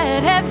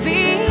that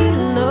heavy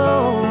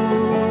load.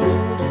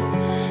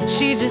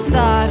 She just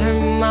thought her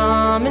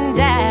mom and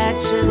dad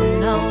should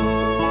know.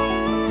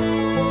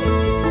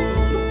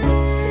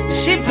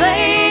 She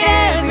played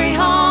every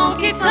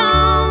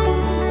honky-tonk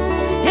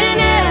and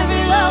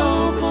every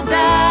local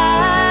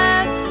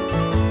dive.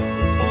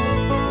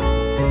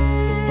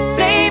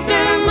 Saved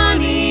her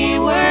money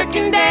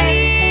working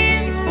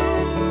days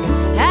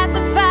at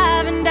the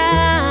Five and Dime.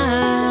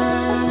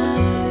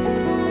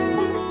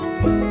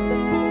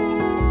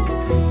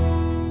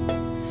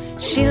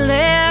 She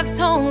left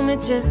home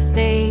at just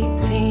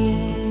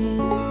 18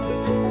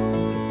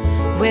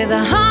 with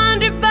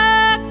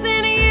 $100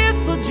 and a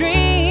youthful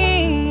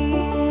dream.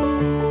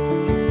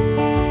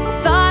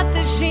 Thought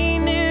that she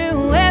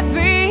knew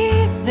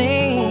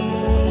everything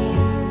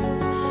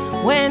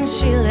when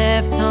she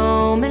left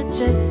home at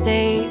just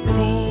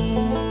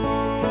 18.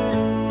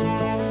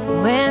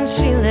 When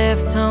she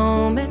left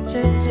home at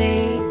just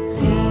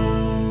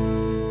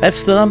 18.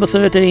 That's the number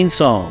 13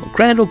 song,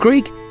 Crandall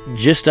Creek,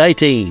 Just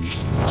 18.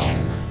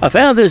 I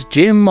found this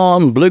gem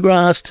on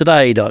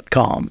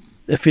bluegrasstoday.com.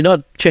 If you're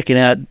not checking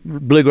out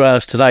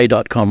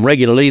bluegrasstoday.com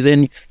regularly,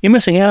 then you're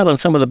missing out on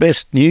some of the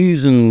best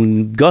news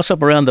and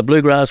gossip around the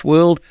bluegrass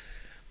world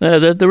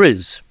that there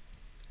is.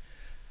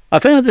 I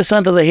found this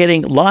under the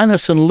heading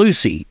Linus and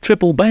Lucy,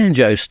 Triple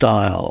Banjo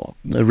Style,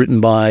 written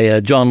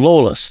by John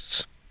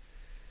Lawless.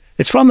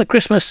 It's from the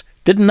Christmas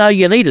Didn't Know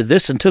You Needed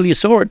This Until You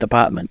Saw It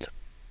department.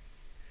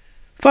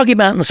 Foggy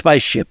Mountain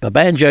Spaceship, a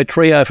banjo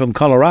trio from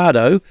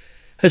Colorado,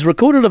 has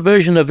recorded a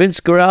version of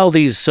Vince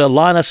Guaraldi's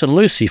Linus and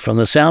Lucy from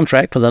the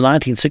soundtrack for the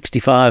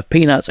 1965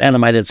 Peanuts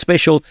animated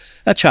special,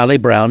 A Charlie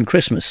Brown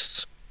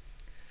Christmas.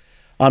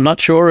 I'm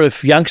not sure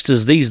if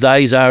youngsters these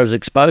days are as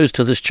exposed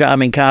to this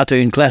charming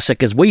cartoon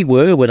classic as we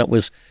were when it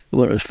was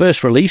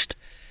first released,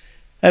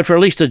 and for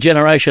at least a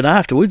generation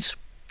afterwards,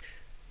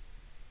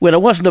 when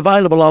it wasn't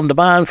available on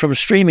demand from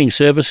streaming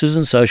services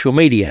and social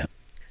media.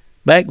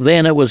 Back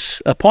then it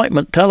was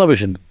appointment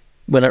television,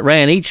 when it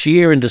ran each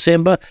year in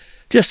December,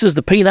 just as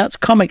the Peanuts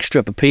comic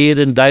strip appeared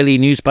in daily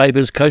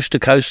newspapers coast to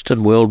coast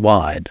and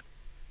worldwide.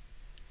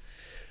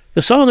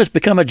 The song has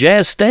become a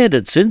jazz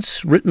standard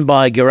since, written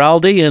by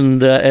Guaraldi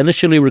and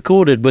initially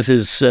recorded with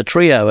his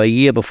trio a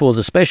year before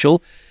the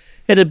special.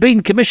 It had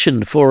been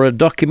commissioned for a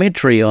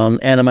documentary on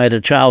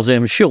animator Charles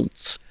M.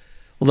 Schulz,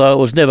 although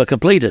it was never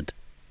completed.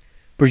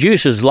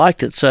 Producers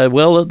liked it so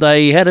well that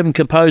they had him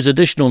compose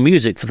additional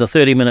music for the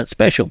 30-minute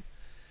special,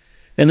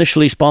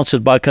 initially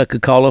sponsored by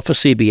Coca-Cola for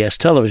CBS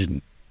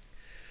television.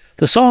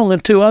 The song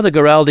and two other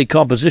Guaraldi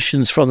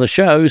compositions from the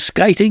show,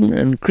 Skating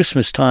and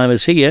Christmas Time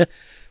Is Here,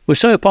 were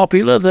so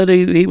popular that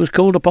he was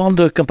called upon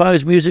to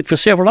compose music for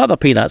several other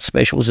Peanuts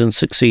specials in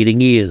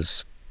succeeding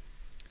years.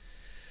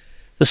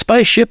 The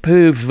Spaceship,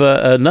 who've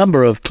a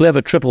number of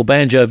clever triple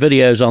banjo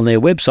videos on their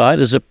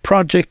website, is a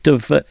project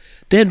of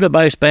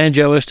Denver-based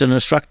banjoist and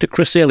instructor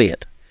Chris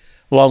Elliott,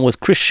 along with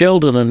Chris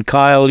Sheldon and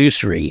Kyle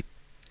Ussery.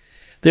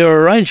 Their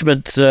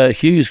arrangement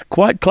hews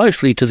quite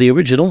closely to the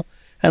original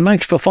and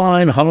makes for a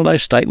fine holiday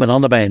statement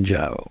on the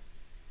banjo.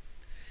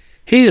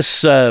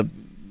 Here's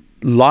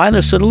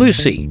Linus and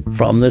Lucy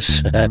from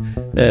this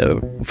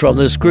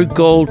group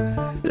called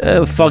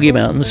Foggy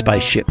Mountain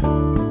Spaceship.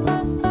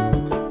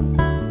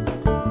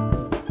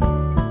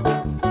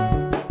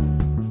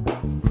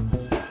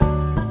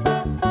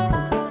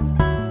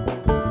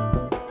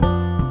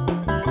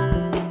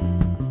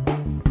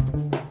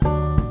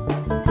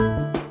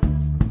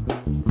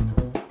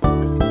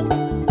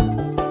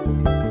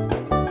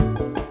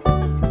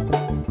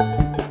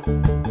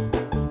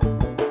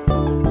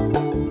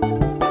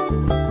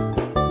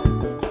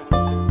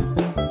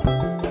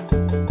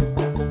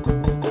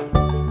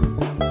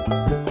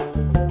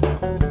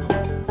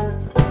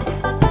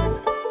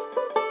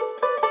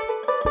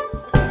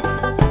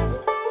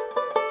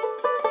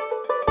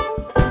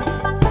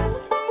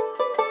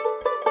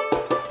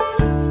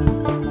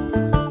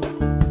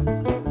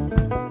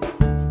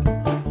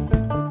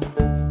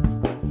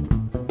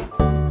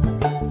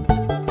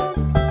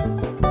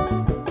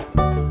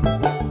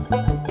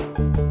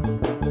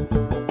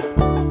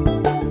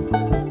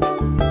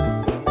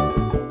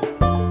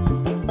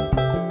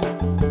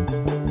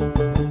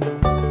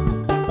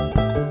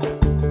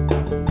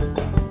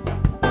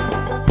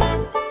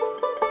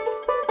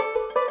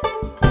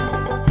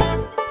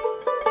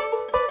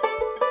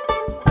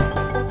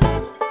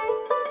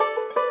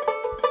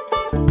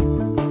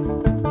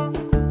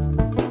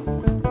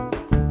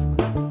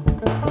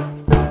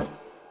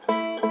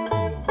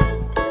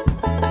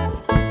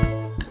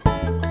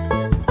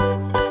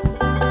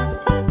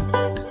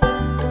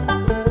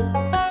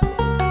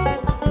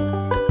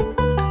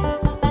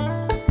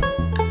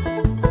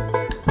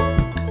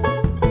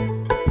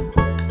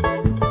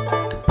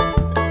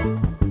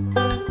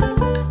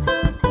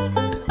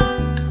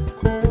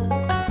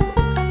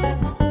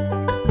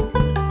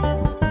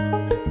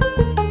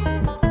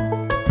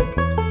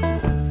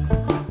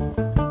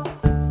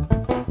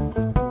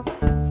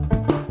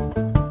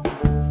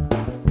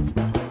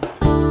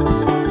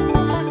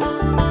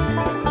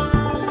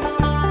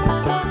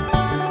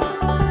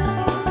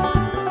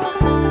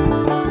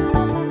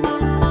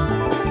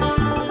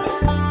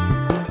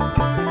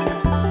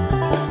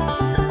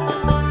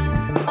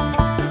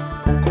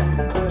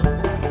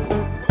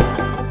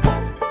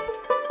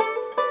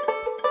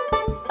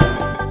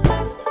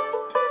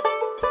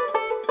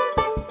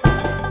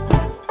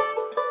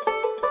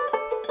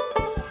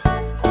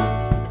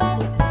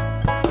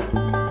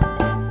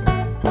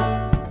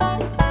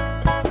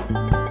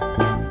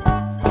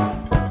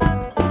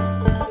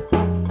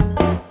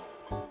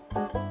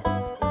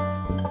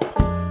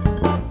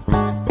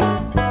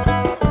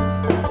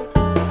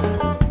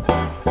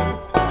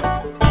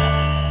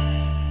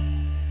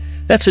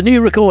 That's a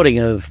new recording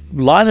of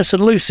Linus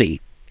and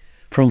Lucy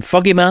from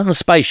Foggy Mountain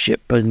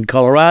Spaceship in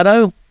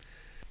Colorado.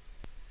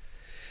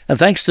 And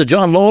thanks to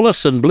John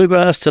Lawless and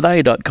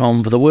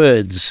BluegrassToday.com for the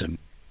words.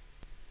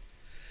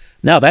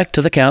 Now back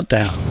to the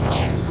countdown.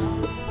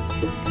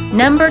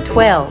 Number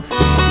 12.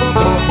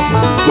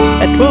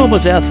 At 12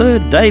 was our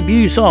third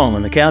debut song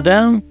in the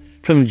countdown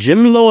from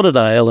Jim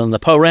Lauderdale and the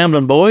Po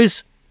Ramblin'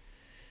 Boys,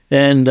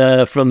 and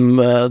from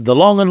the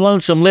Long and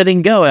Lonesome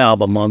Letting Go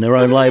album on their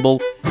own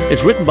label.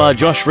 It's written by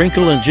Josh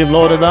Wrinkle and Jim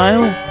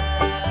Lauderdale.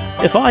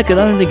 If I Could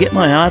Only Get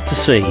My Heart to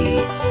See.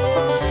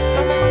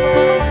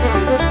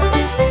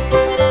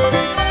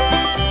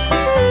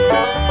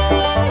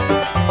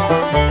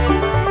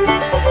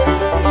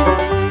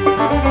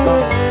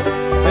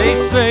 They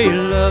say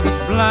love is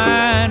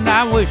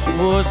wish it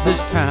was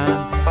this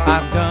time.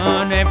 I've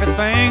done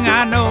everything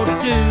I know to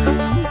do.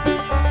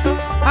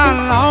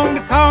 I long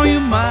to call you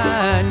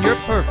mine. You're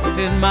perfect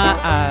in my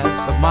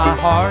eyes, but my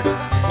heart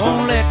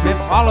won't let me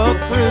follow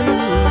through.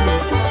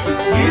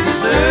 You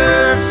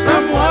deserve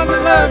someone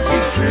that loves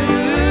you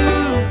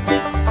true.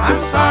 I'm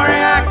sorry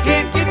I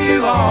can't give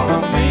you all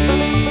of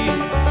me.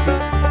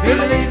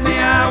 Believe me,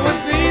 I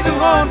would be the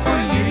one for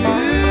you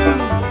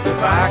if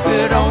I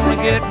could only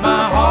get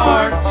my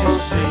heart to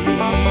see.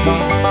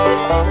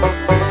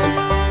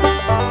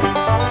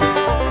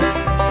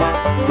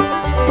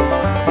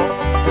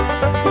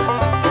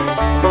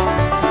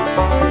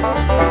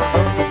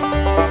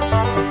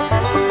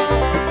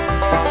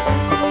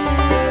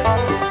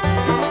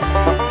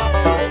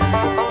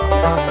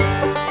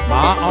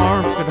 My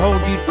arms could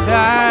hold you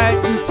tight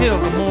until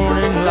the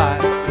morning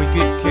light. We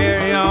could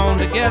carry on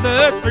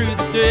together through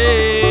the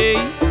day.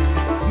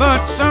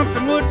 But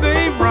something would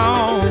be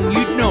wrong,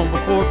 you'd know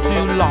before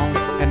too long,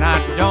 and I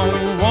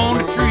don't want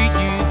to treat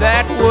you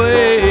that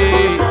way.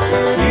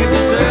 You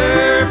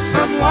deserve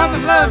someone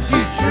that loves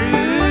you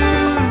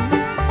true.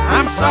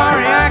 I'm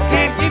sorry I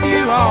can't give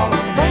you all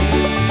of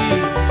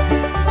me.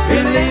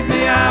 Believe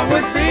me, I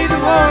would be the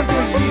one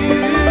for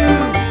you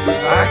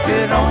if I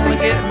could only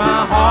get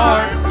my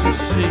heart to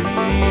see.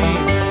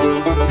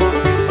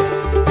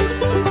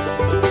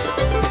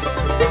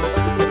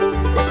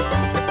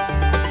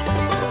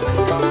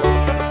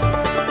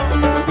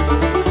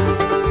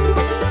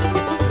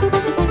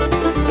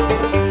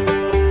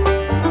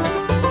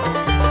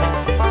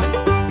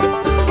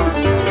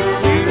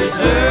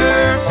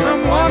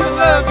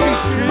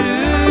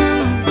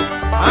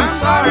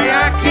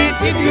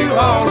 You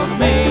all of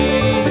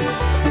me.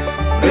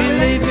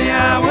 Believe me,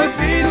 I would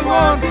be the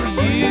one for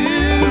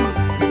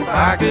you if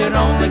I could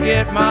only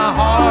get my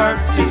heart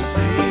to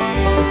see.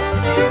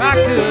 If I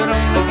could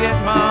only get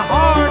my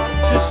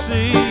heart to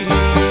see.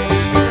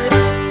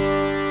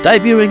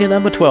 Debuting at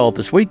number 12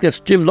 this week, that's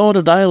Jim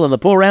Lauderdale and the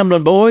Poor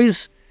Ramblin'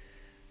 Boys.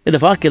 And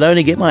If I Could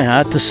Only Get My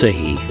Heart to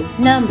See.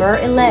 Number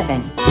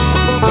 11.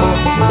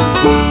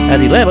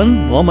 At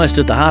 11, almost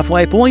at the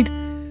halfway point,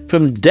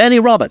 from Danny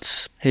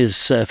Roberts,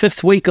 his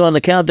fifth week on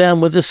the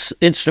countdown with this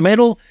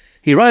instrumental.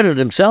 He wrote it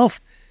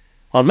himself.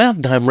 On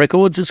Mountain Home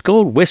Records, it's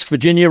called West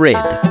Virginia Red.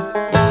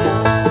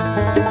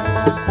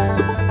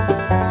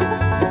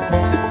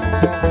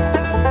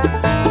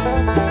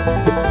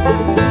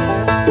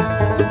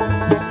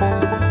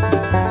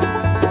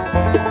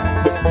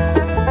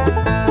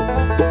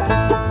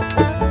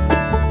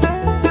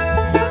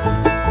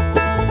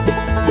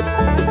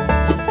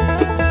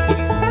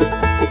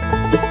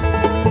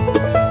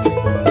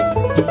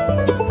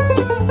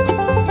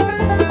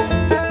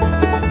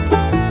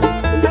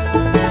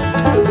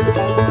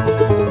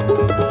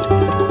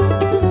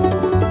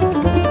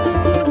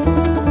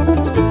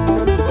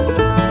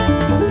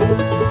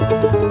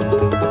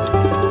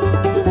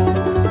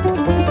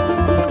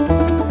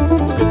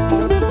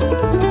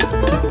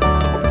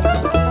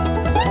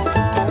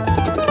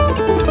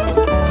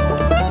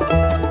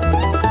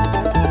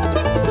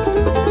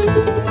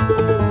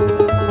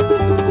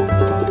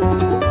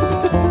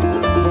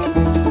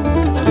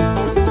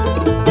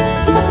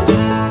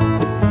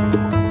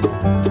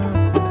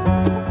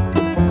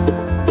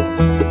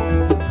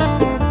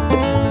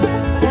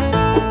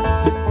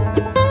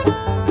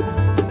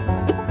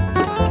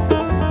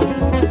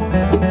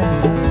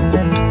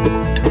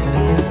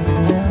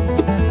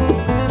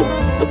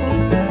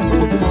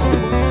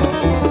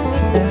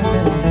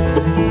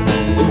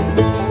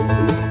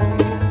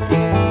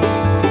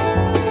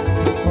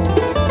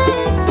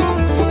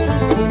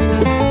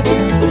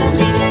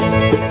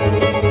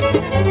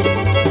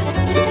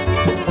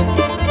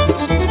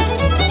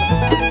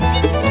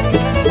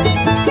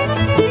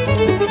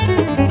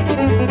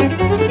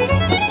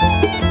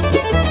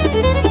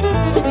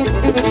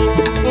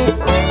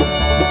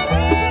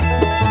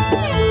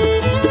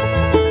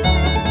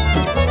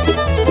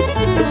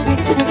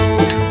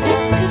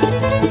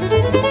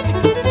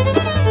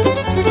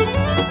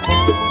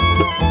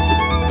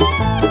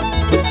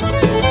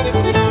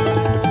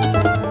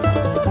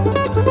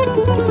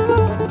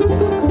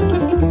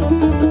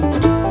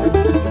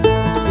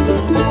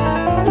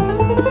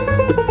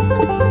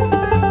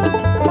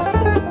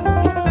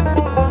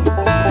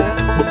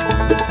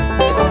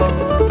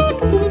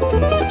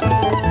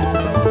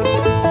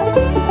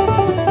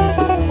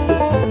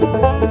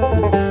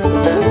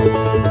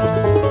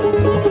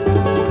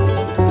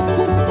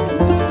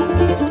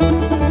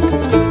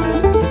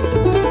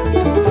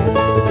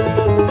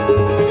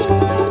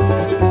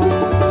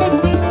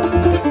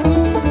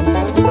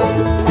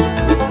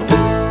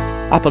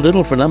 Up a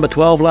little for number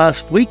 12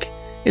 last week.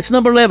 It's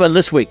number 11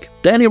 this week.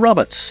 Danny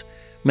Roberts,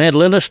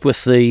 mandolinist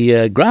with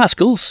the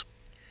Grascals.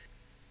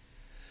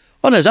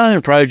 On his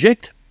own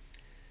project,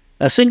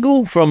 a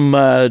single from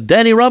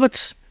Danny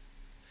Roberts,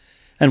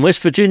 and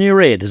West Virginia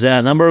Red is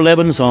our number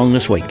 11 song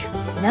this week.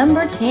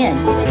 Number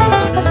 10.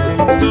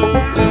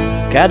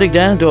 Counting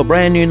down to a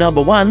brand new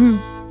number 1.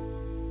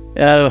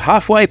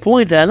 Halfway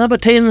point, our number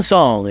 10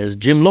 song is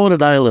Jim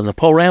Lauderdale and the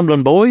Poor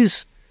Ramblin'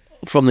 Boys.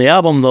 from the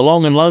album The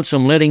Long and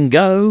Lonesome Letting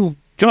Go.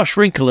 Josh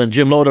Wrinkle and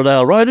Jim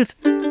Lauderdale wrote it.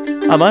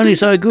 I'm only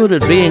so good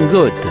at being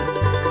good.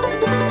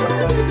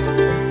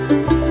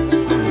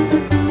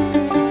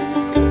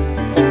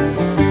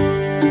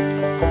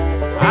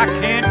 I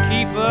can't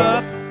keep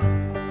up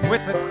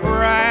with the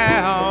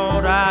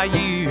crowd I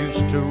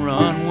used to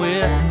run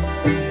with.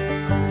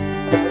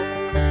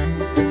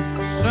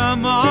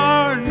 Some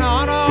are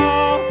not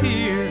all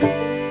here,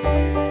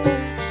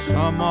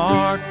 some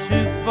are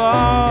too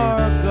far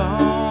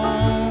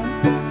gone.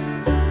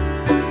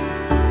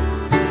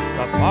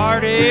 The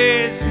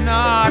party's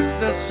not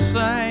the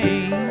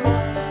same,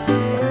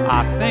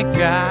 I think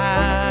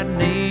I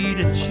need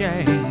a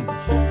change.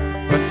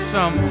 But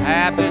some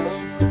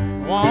habits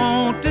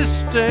want to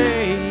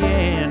stay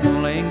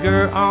and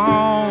linger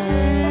on.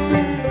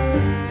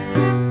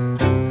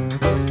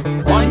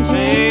 One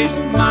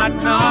taste might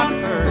not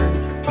hurt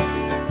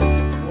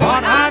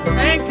what I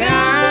think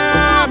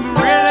I'm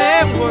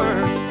really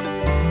worth.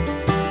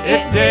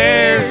 It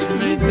dares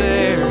me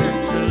there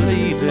to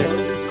leave it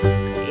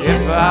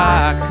if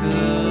I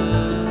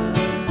could.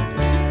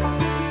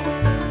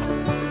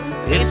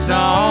 It's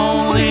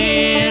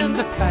only in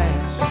the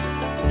past,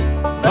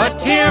 but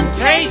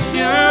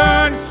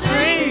temptation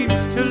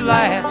seems to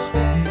last.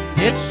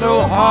 It's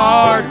so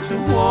hard to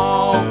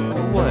walk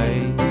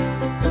away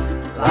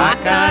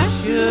like I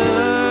should.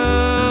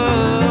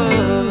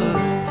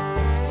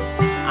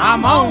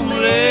 I'm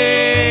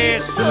only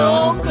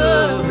so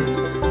good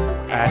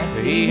at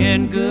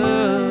being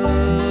good.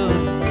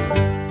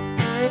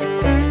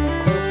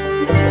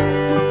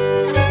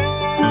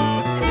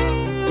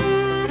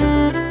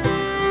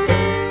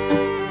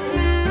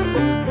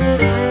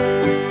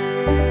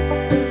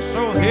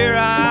 So here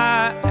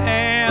I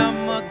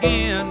am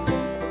again,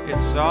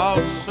 it's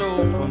all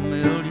so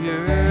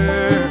familiar.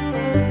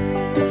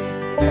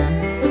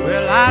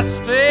 Well, I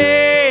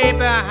stay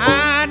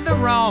behind the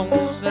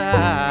wrong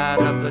side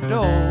of the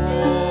door.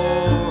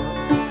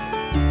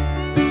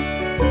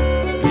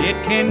 It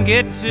can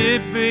get to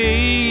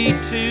be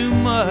too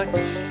much,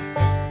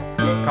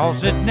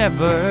 'cause it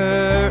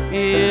never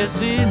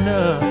is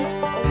enough.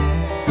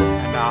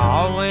 And I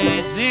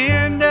always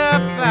end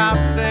up out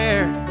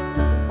there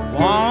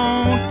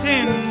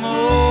wanting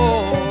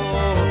more.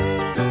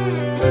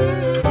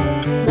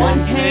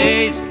 One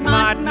taste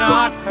might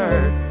not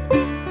hurt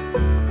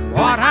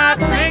what I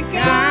think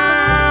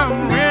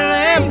I'm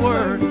really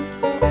worth.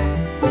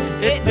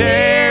 It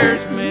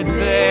dares me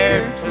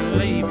there to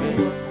leave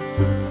it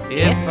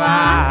if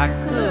I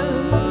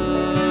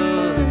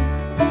could.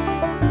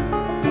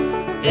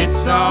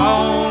 It's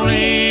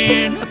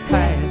only in the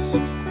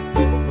past,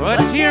 but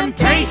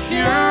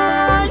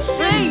temptation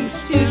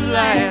seems to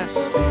last.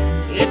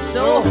 It's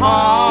so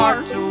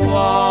hard to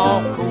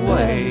walk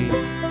away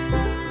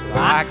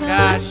like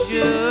I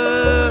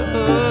should.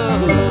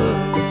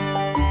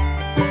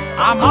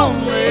 I'm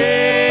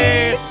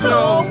only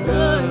so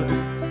good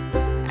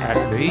at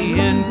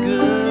being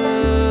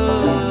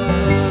good.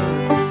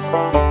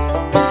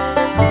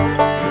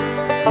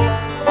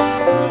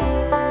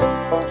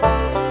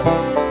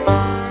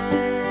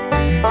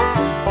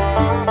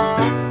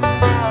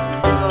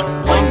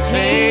 One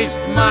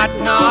taste might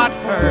not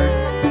hurt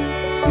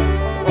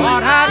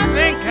what I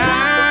think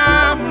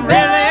I'm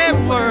really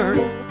worth.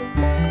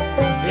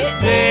 It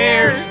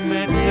dares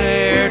me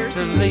there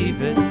to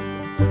leave it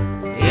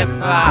if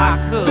I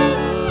could.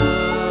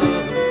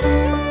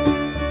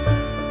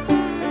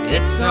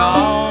 It's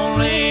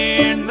only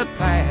in the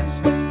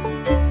past,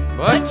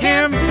 but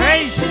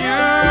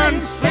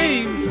temptation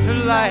seems to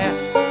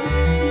last.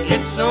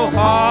 It's so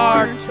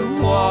hard to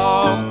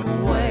walk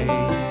away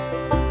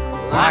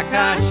like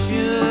I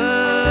should.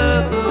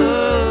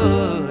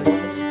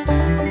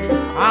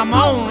 I'm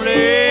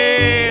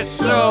only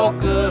so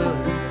good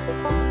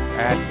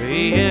at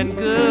being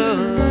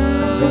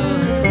good.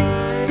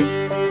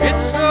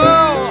 It's so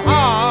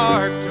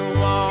hard to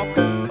walk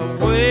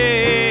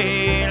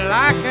away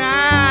like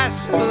I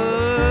should.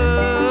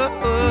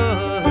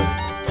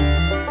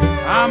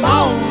 I'm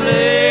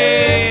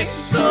only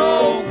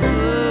so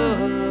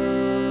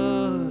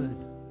good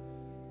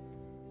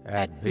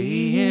at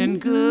being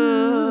good.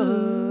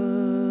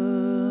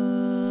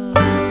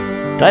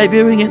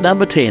 Debuting at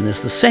number 10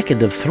 is the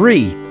second of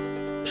 3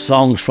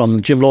 songs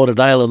from Jim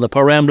Lauderdale and the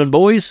Perambulin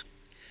Boys.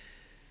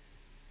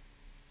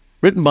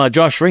 Written by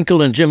Josh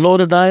Wrinkle and Jim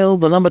Lauderdale,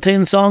 the number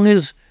 10 song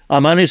is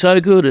I'm Only So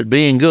Good at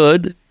Being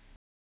Good.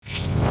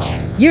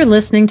 You're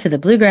listening to the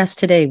Bluegrass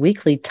Today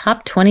Weekly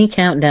Top 20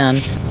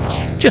 Countdown.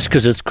 Just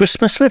because it's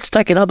Christmas, let's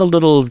take another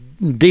little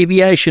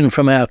deviation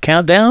from our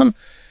countdown.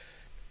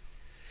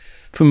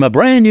 From a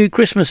brand new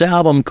Christmas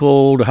album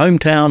called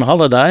Hometown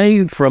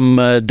Holiday from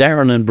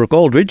Darren and Brooke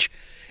Aldridge.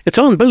 It's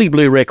on Billy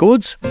Blue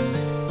Records.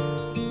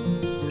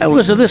 Have a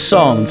listen to this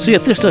song. See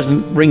if this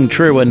doesn't ring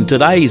true in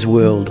today's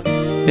world.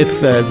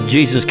 If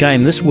Jesus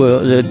came this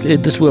world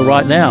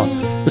right now.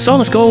 The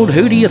song is called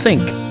Who Do You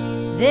Think?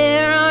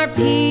 There are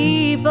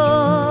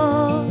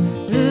people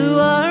who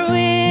are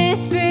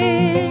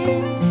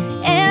whispering,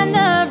 and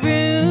the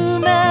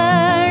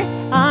rumors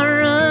are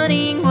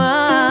running wild.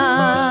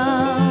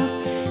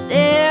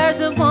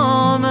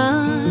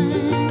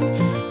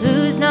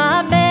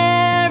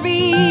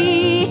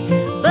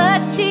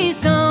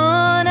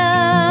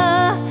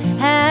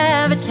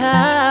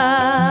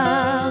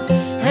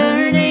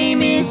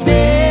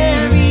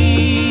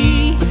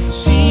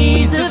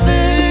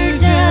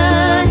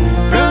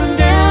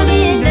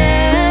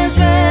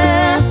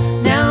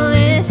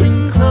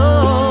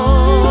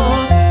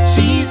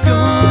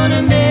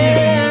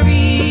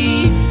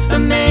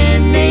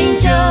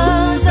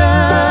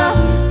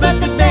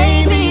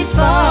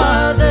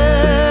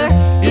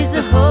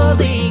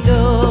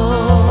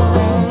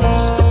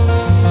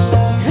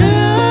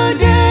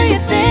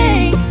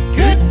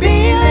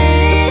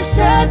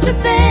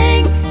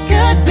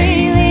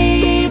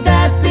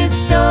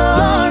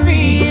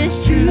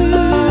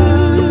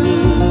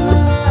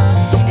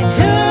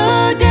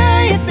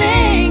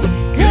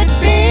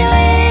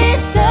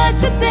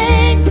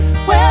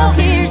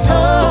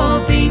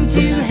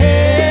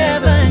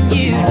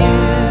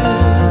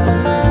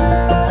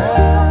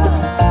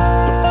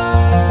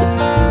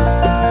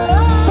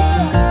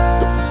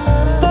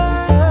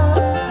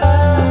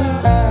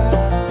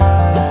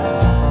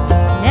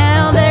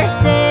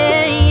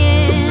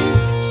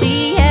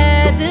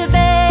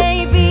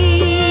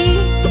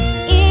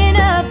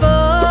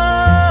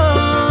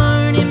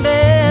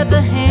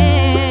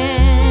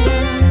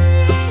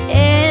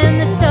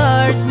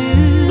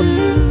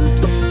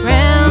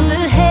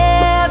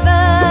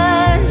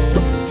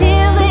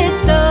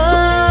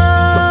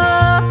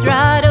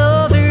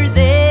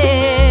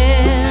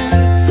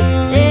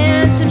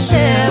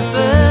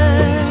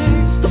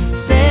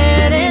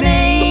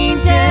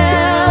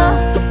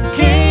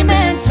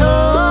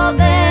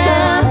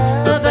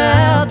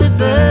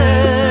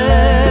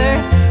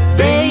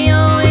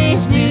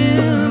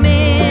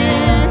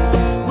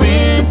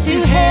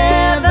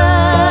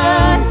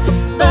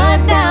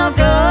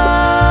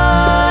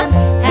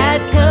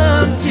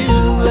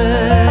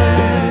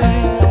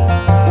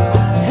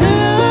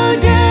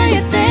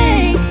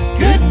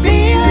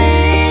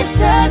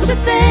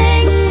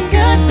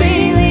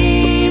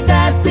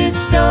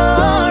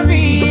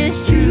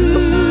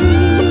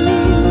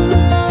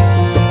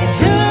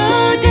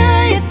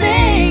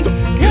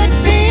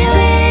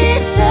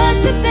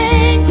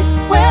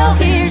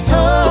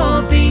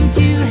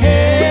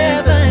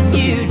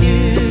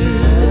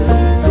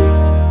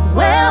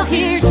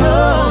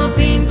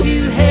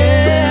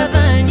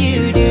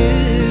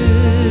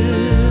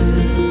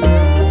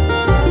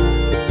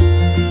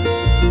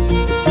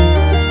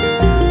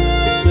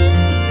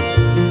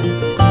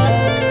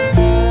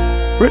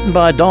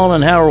 written by Don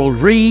and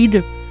Harold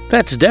Reed.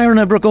 That's Darren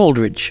and Brooke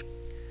Aldridge.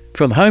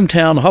 From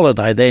Hometown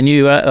Holiday, their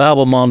new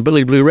album on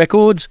Billy Blue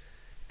Records,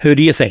 Who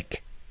Do You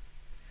Think?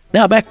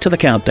 Now back to the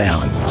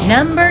countdown.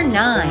 Number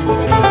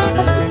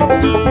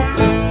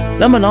 9.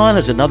 Number 9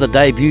 is another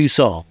debut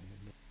song.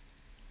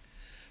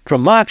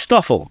 From Mark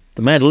Stoffel,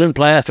 the mandolin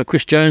player for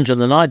Chris Jones and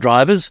the Night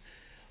Drivers,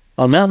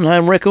 on Mountain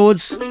Home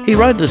Records, he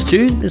wrote this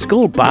tune. It's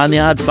called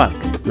Barnyard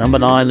Funk. Number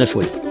 9 this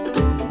week.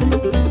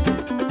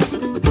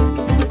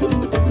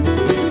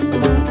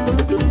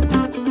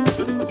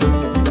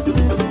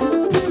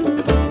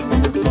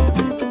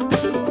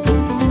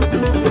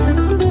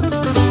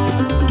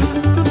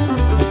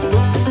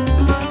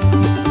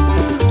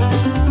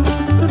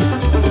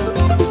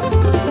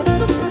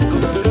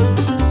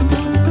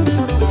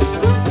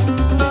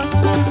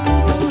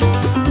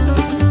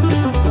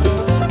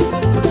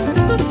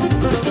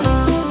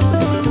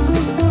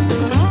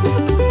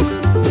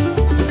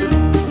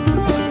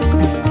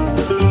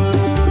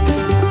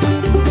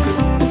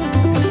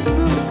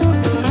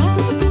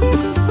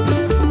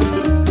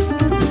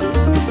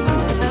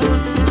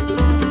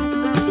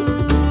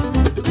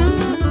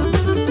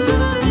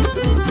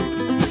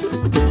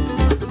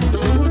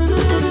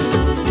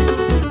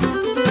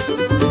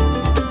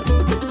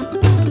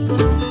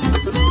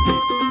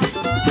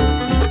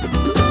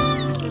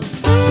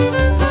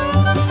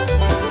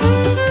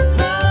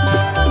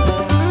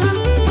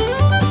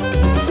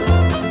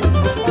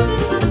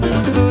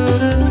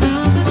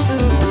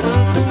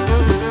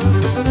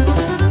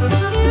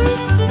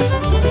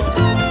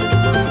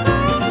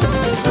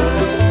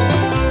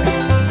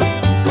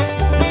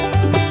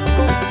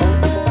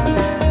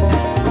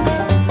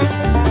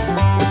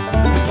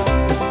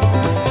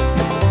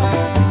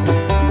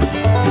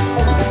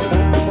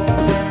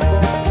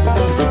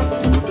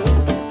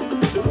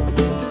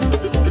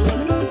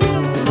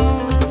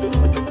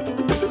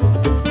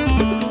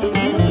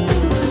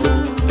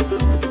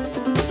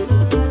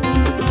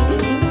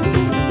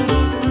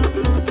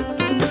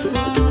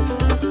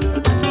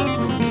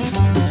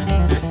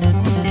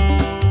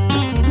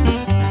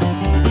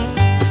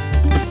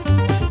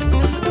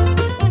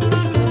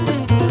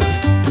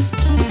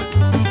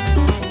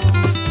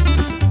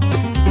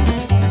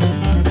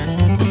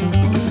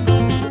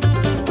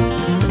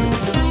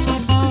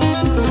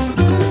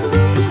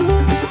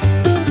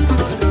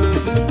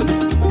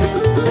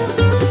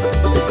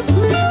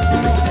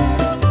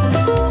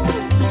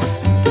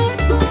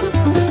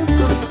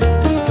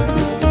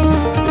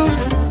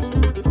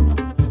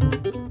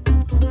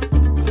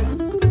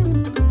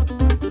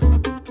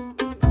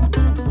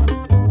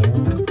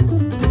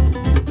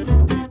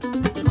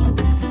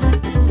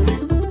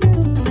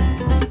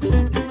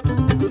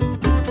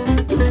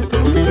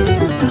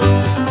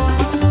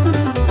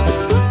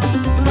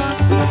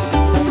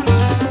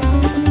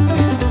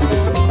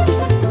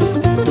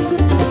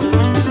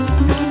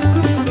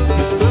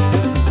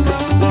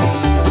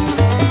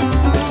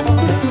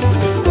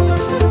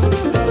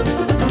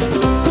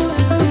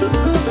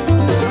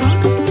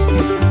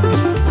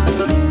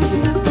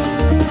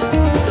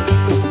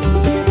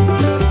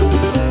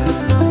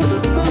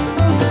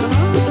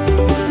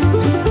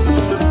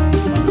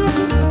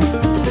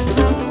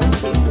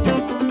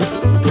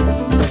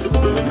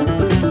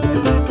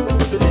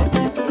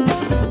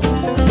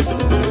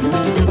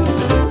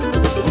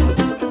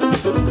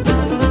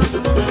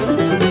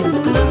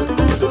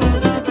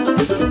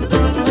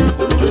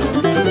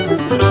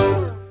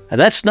 And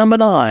that's number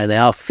 9,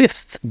 our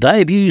 5th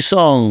debut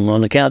song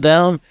on the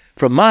countdown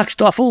from Mark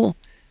Stoffel,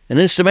 an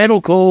instrumental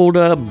called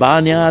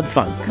Barnyard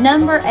Funk.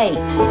 Number 8.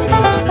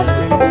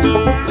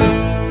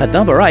 At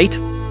number 8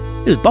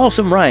 is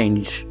Balsam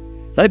Range.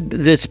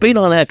 It's been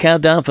on our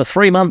countdown for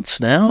 3 months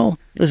now.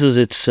 This is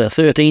its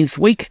 13th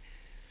week.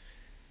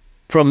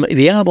 From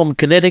the album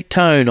Kinetic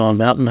Tone on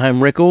Mountain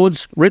Home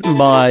Records, written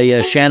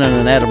by Shannon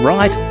and Adam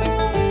Wright.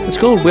 It's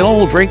called We'll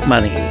All Drink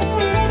Money.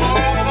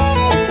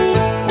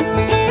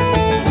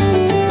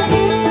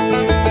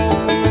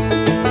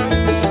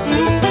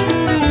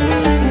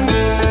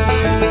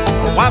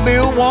 Why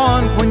build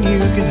one when you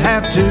can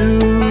have two?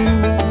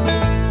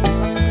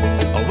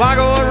 Why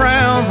go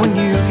around when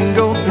you can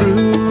go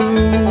through?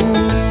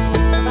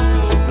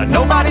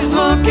 Nobody's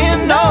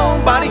looking,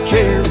 nobody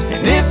cares,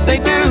 and if they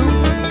do,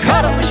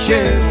 cut them a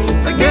share.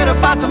 Forget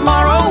about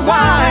tomorrow,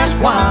 why ask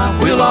why?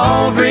 We'll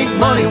all drink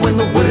money when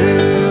the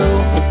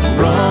well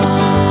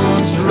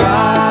runs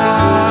dry.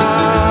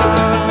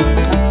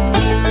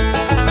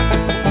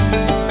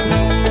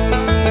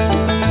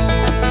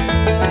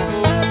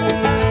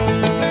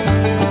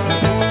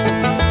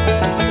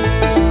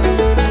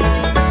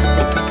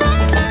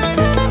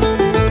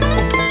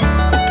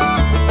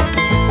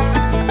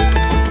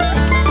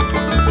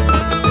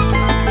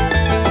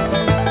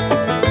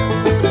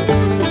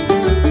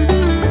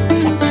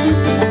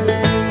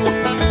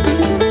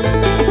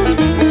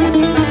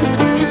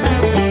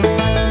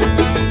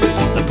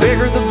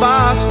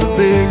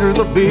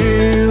 The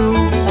bill.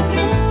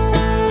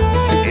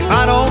 If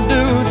I don't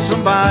do it,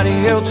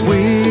 somebody else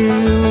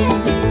will.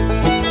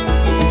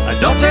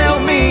 Don't tell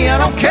me I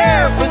don't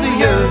care for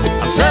the earth.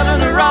 I'm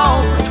selling her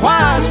all for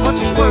twice what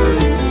she's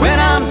worth. When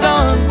I'm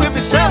done, we'll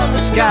be selling the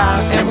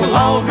sky, and we'll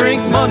all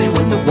drink money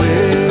when the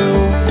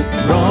well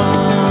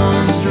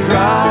runs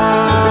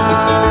dry.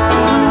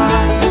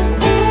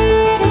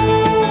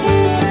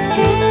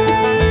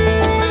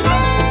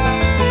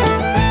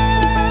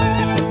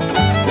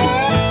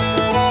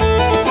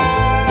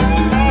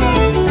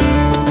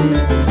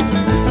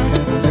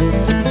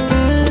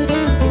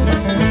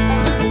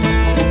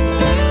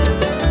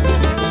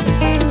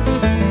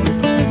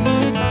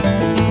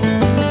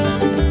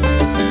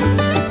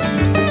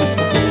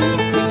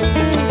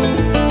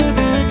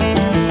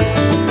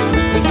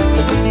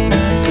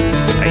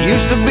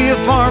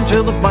 Farm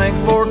till the bank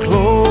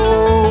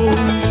foreclosed.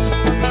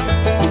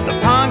 The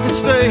pond can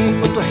stay,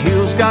 but the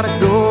hill's gotta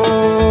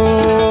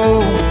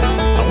go.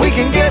 We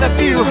can get a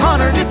few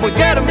hundred if we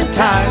get them in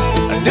time,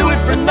 and do it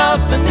for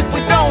nothing if we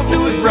don't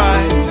do it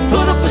right.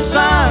 Put up a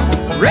sign,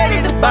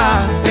 ready to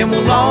buy, and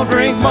we'll all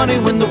drink money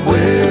when the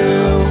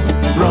well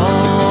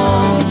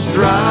runs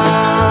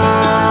dry.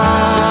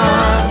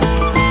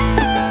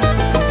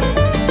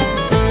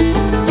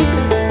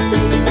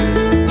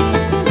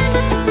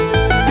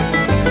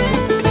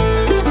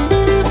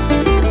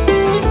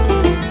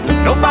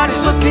 Nobody's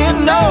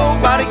looking,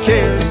 nobody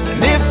cares,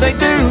 and if they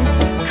do,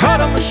 cut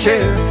them a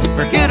share.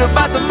 Forget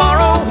about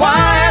tomorrow, why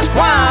ask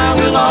why?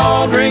 We'll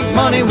all drink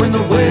money when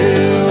the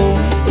well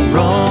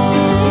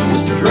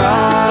runs dry.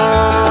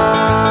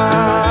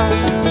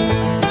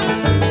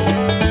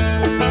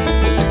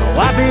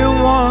 Why be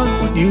one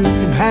when you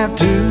can have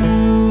two?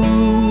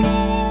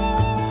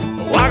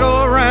 Why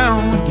go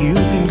around when you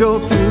can go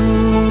through?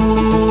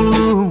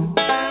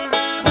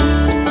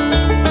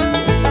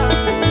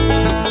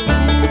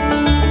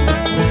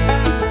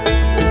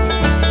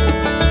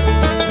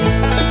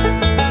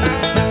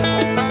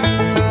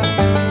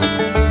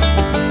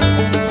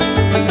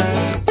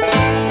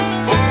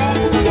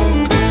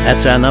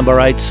 That's our number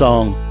 8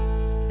 song.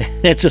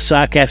 It's a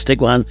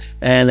sarcastic one,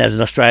 and as an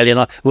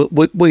Australian,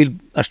 we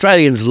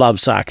Australians love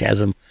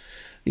sarcasm.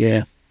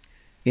 Yeah.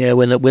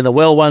 When the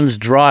well runs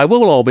dry,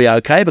 we'll all be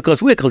okay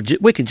because we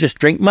can just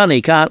drink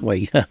money, can't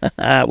we?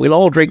 We'll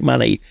all drink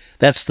money.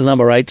 That's the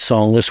number 8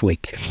 song this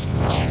week.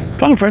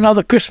 Time for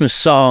another Christmas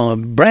song, a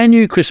brand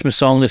new Christmas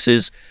song. This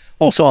is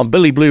also on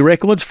Billy Blue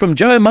Records from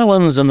Joe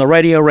Mullins and the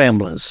Radio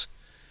Ramblers.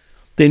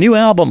 Their new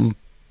album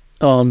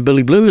on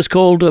Billy Blue is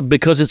called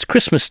Because It's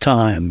Christmas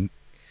Time.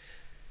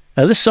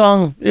 This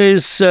song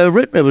is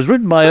it was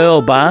written by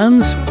Earl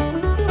Barnes,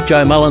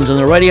 Joe Mullins and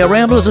the Radio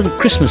Ramblers, and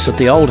Christmas at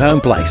the Old Home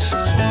Place.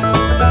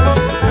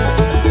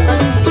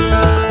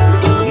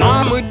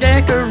 Mom would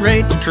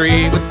decorate the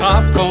tree with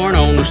popcorn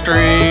on the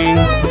string,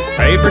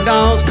 paper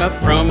dolls cut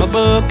from a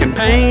book and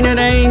painted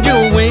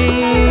angel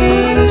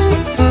wings.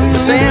 The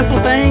simple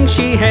things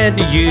she had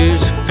to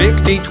use,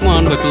 fixed each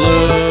one with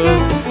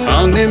love,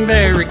 hung them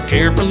very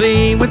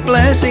carefully with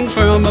blessings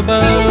from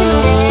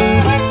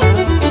above.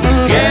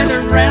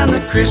 Gathered round the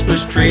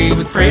Christmas tree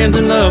with friends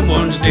and loved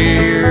ones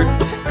dear.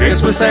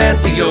 Christmas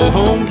at the old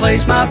home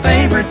place, my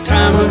favorite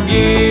time of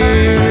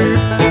year.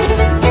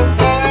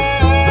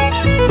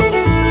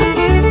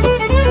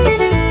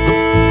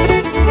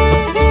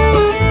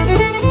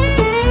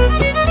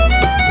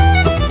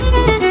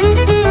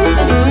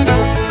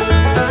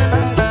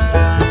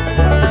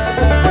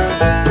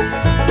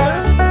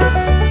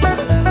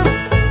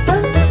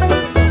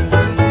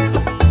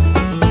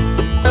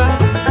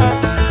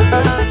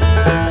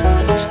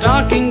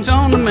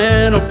 On the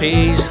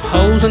mantelpiece,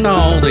 holes in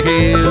all the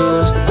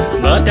hills,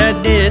 but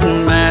that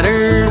didn't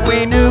matter,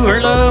 we knew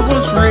her love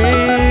was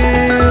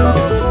real.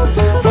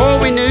 For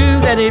we knew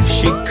that if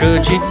she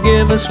could, she'd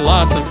give us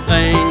lots of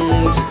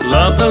things.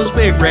 Love those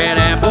big red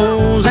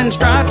apples and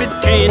striped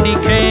candy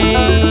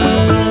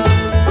canes.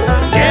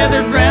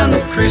 Gathered round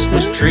the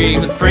Christmas tree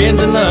with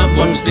friends and loved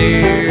ones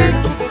dear.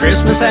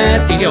 Christmas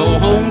at the old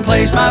home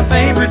place, my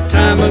favorite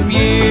time of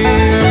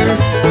year.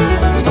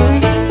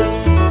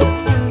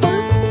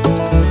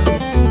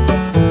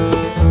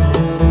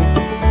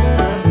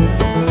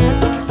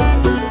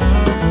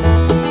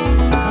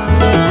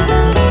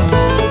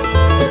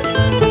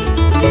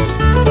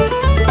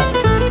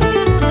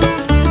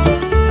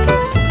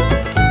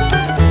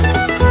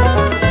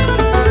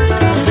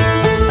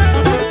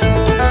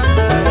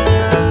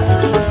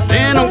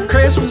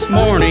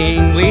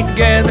 Morning we'd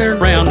gather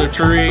round the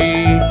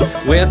tree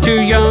with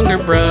 2 younger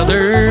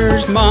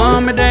brothers,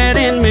 Mom and Dad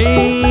and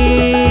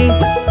me.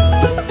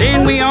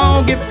 Then we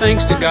all give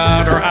thanks to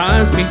God, our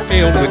eyes be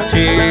filled with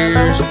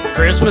tears.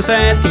 Christmas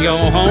at the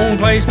old home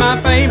place, my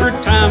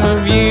favorite time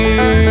of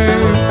year.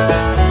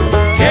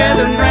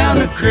 Gathered round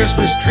the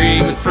Christmas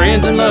tree with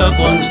friends and loved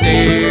ones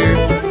dear.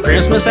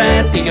 Christmas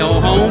at the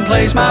old home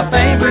place, my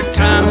favorite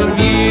time of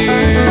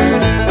year.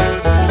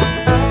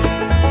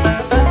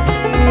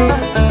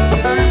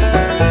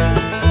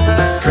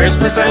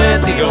 Christmas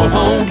at the old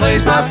home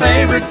place, my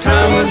favorite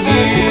time of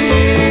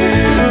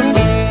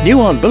year. New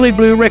on Billy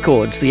Blue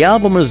Records, the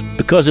album is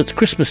Because It's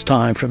Christmas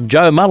Time from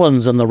Joe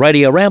Mullins and the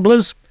Radio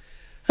Ramblers.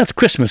 That's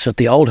Christmas at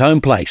the Old Home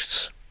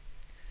Place.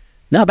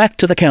 Now back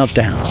to the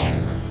countdown.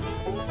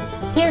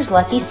 Here's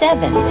Lucky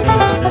 7.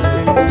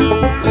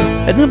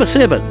 At number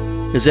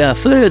 7 is our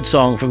third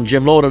song from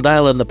Jim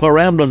Lauderdale and the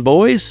Peramblin'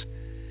 Boys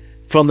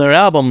from their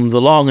album The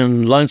Long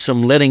and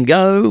Lonesome Letting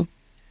Go.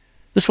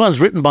 This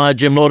one's written by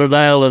Jim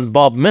Lauderdale and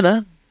Bob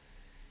Minner.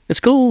 It's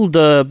called,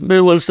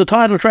 it's the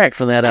title track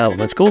from that album.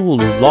 It's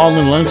called Long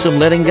and Lonesome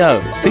Letting Go.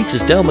 It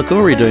features Del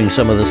McCoury doing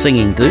some of the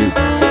singing too.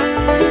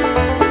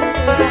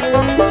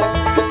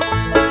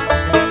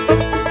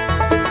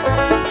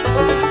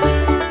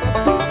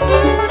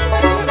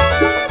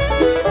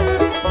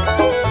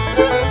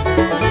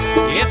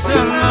 It's a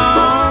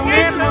long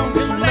and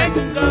lonesome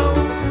letting go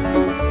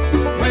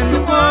when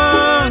the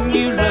one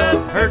you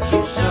love hurts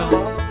you so,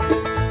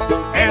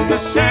 and the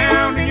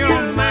sound in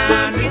your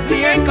mind is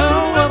the echo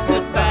of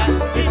goodbye.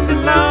 It's a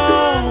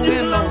long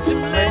and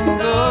lonesome letting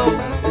go.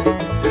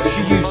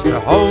 She used to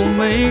hold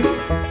me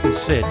and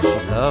said she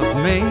loved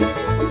me,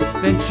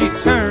 then she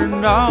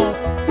turned off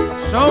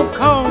so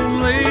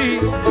coldly.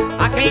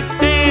 I can't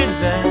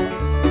stand that,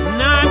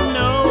 not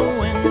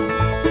knowing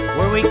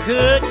where we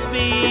could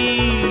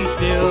be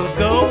still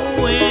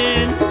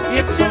going.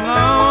 It's a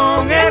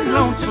long and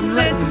lonesome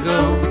letting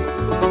go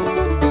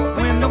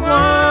when the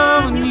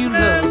one you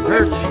love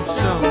hurts you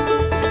so,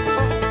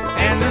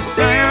 and the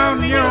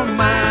sound in your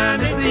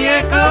mind is the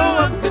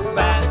echo of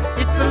goodbye.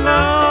 It's a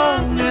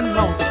long and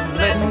lonesome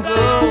letting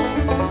go.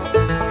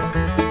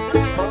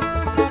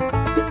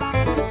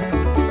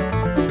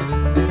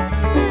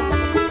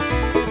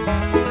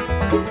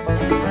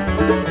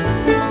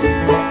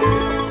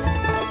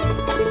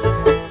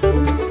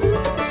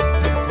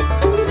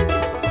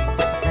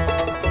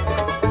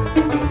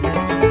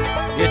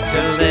 It's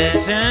a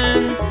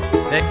lesson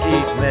that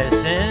keep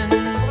messing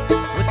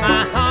with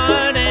my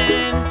heart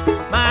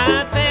and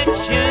my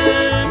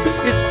affection.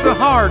 It's the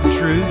hard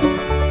truth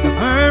of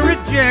her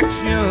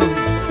rejection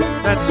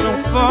that so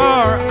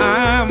far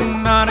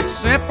I'm not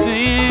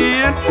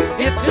accepting.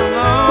 It's a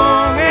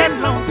long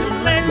and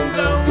lonesome letting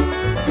go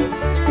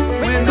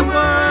when the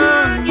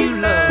one you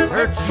love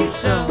hurts you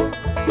so,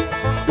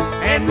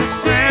 and the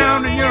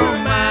sound in your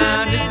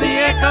mind is the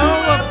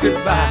echo of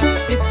goodbye.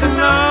 It's a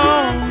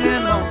long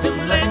and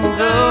lonesome letting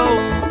go.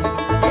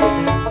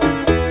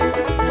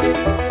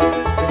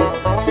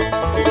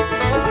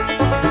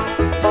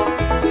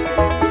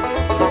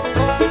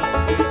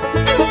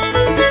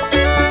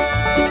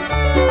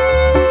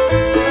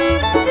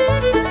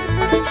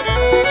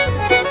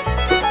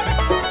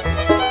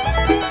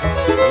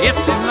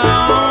 It's a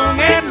long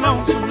and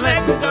lonesome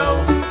letting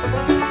go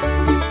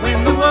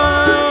when the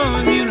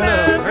one you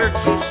love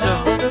hurts you so,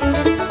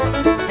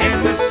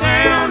 and the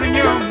sound in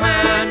your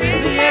mind is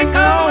the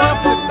echo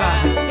of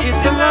goodbye.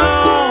 It's a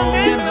long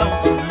and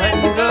lonesome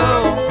letting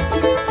go.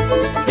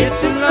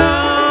 It's a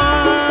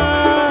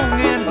long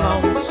and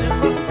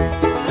lonesome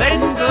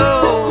letting go.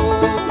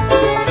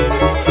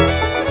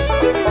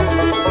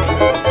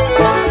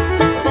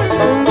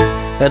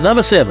 At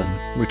number 7,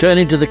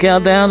 returning to the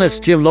countdown, it's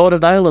Jim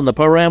Lauderdale and the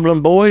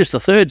Peramblin' Boys,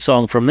 the third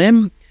song from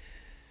them.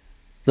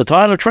 The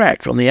title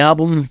track from the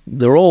album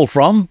they're all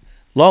from,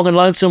 Long and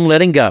Lonesome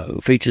Letting Go,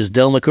 features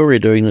Del McCoury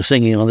doing the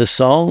singing on this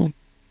song.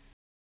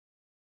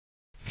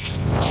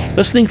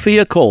 Listening for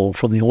Your Call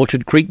from the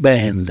Orchard Creek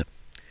Band.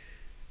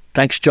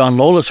 Thanks John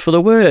Lawless for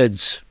the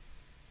words.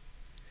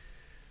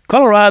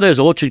 Colorado's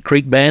Orchard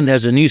Creek Band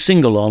has a new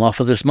single on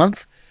offer this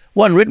month,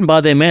 one written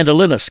by their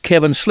mandolinist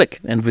Kevin Slick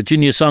and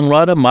Virginia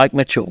songwriter Mike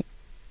Mitchell.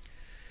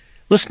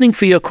 Listening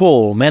for Your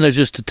Call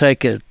manages to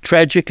take a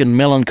tragic and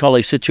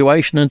melancholy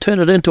situation and turn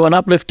it into an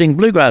uplifting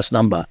bluegrass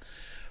number,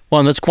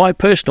 one that's quite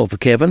personal for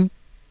Kevin.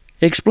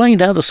 He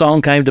explained how the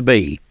song came to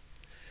be.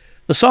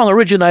 The song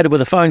originated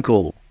with a phone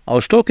call. I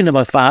was talking to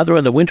my father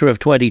in the winter of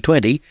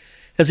 2020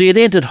 as he had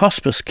entered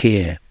hospice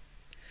care.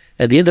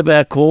 At the end of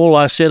our call,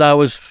 I said I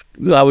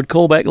would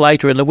call back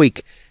later in the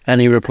week,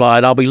 and he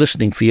replied, "I'll be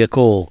listening for your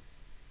call."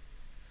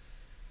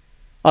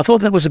 I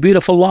thought that was a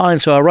beautiful line,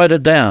 so I wrote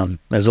it down,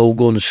 as all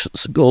good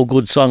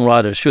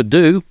songwriters should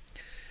do.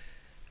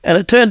 And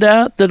it turned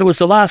out that it was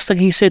the last thing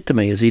he said to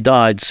me as he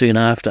died soon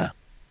after.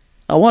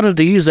 I wanted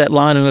to use that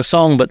line in a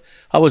song, but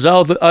I was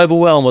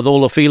overwhelmed with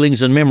all the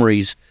feelings and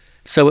memories,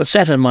 so it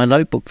sat in my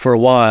notebook for a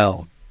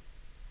while.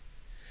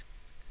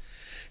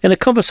 In a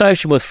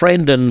conversation with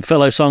friend and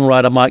fellow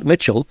songwriter Mike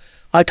Mitchell,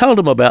 I told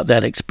him about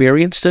that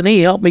experience, and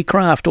he helped me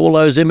craft all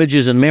those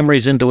images and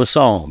memories into a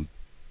song.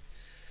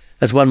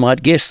 As one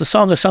might guess, the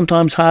song is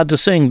sometimes hard to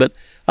sing, but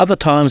other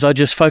times I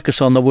just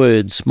focus on the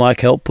words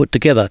Mike helped put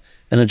together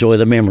and enjoy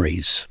the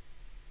memories.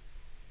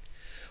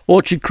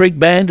 Orchard Creek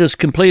Band is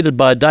completed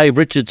by Dave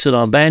Richardson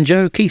on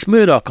banjo, Keith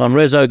Murdoch on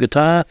rezo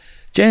guitar,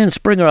 Jan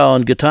Springer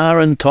on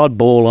guitar and Todd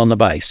Ball on the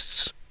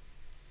bass.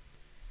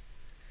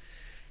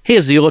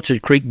 Here's the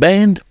Orchard Creek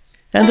Band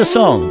and a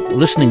song,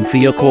 Listening for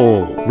Your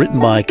Call,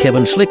 written by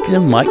Kevin Slick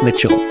and Mike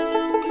Mitchell.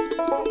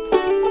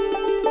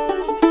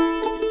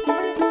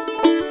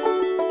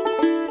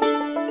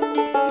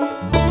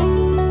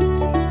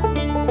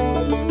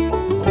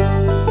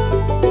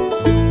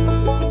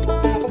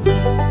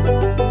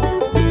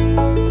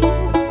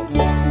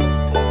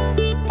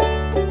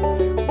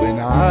 When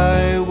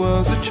I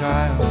was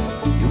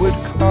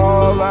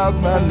out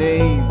my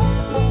name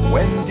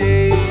when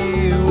day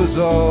was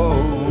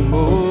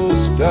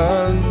almost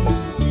done.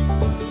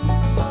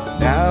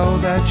 Now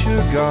that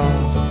you're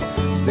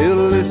gone, still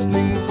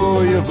listening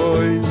for your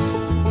voice,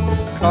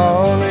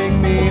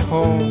 calling me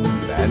home,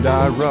 and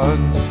I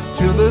run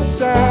to the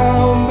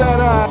sound that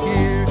I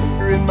hear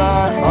in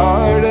my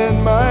heart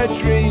and my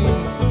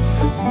dreams,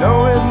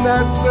 knowing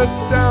that's the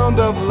sound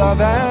of love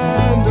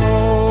and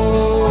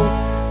hope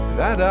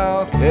that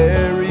I'll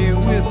carry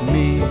with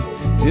me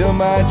till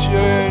my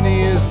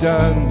journey is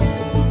done.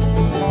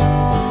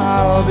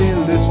 I'll be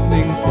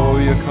listening for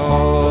your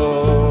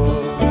call.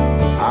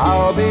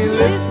 I'll be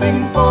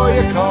listening for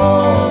your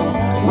call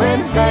when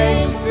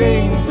Hank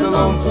sings the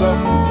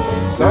lonesome,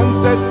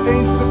 sunset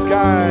paints the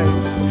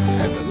skies,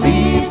 and the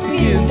leaves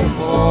begin to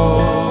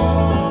fall.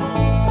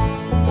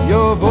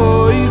 Your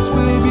voice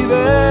will be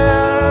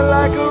there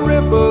like a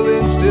ripple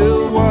in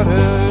still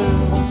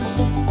waters,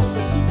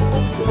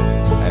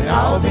 and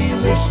I'll be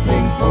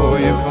listening for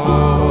your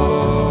call.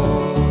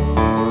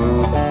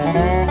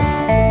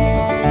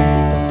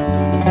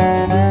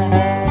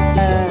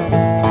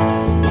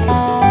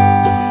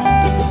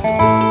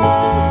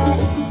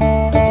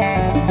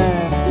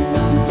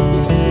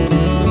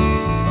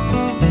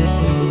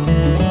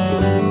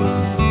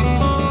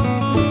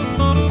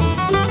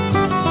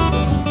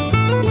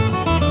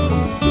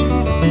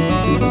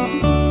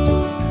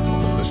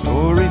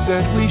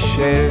 That we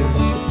share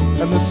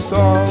and the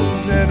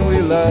songs that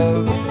we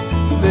love,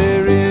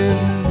 they're in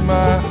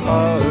my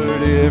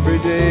heart every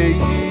day.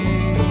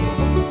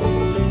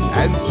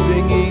 And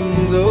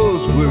singing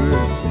those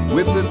words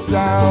with the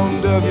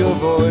sound of your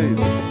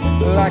voice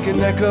like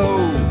an echo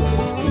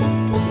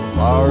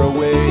far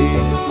away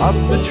up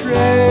the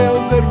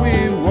trails that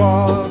we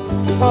walk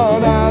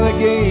on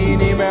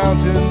Allegheny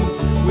Mountains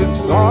with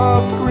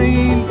soft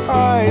green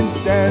pines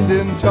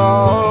standing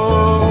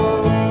tall.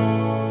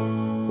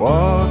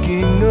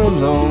 Walking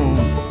alone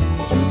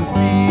through the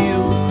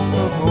fields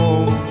of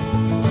home,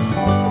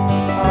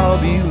 I'll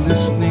be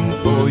listening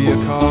for your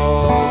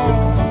call.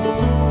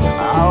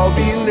 I'll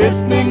be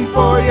listening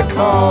for your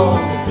call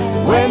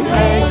when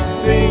Hank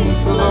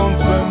sings the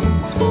lonesome,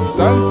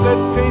 sunset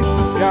paints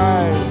the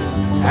skies,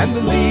 and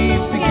the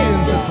leaves begin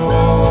to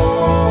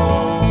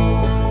fall.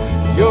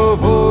 Your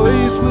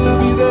voice will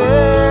be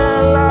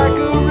there like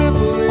a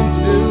ripple in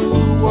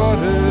still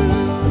water,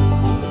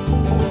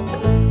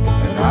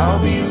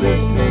 I'll be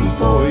listening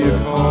for your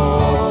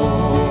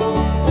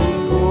call.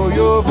 Oh,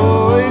 your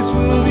voice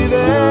will be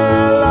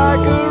there like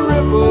a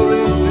ripple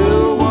in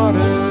still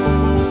water,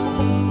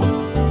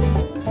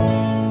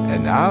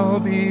 and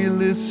I'll be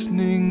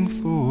listening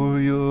for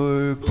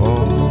your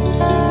call.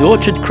 The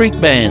Orchard Creek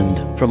Band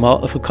from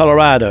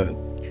Colorado,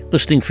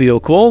 listening for your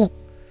call.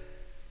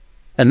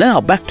 And now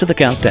back to the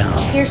countdown.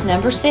 Here's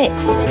number 6.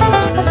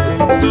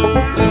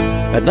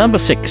 At number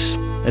 6,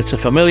 it's a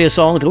familiar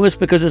song to us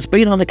because it's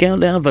been on the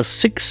countdown for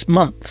 6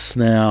 months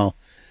now.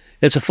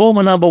 It's a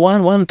former number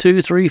 1,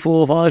 2, 3,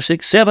 4, 5,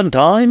 6, 7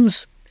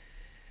 times.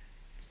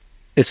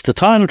 It's the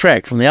title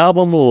track from the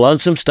album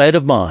Lonesome State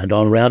of Mind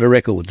on Rounder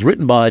Records,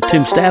 written by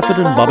Tim Stafford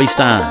and Bobby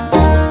Stein.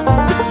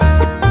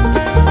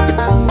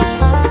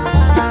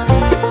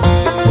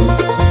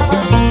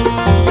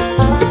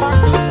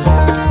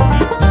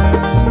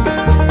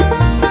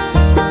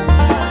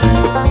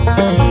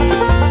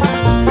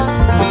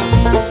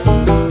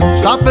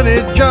 Stopping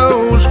at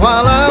Joe's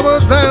while I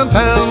was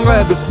downtown,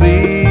 glad to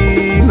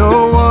see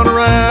no one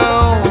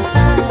around.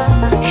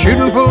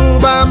 Shooting pool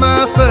by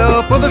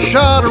myself with a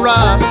shot of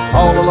rye,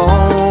 all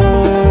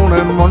alone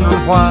and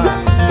wondering why.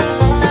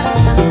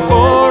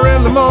 4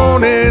 in the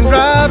morning,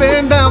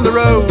 driving down the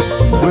road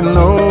with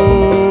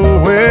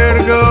nowhere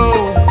to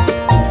go.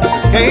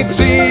 Can't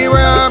see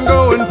where I'm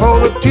going for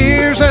the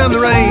tears and the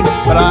rain,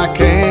 but I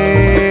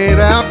can't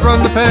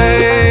outrun the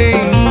pain.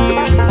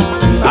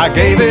 I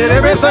gave it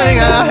everything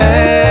I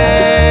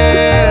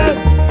had,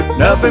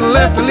 nothing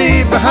left to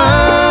leave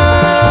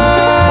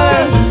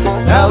behind.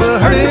 Now the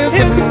hurt is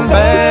hitting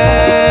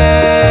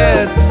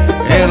bad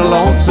in a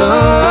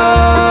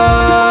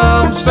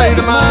lonesome state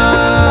of mind.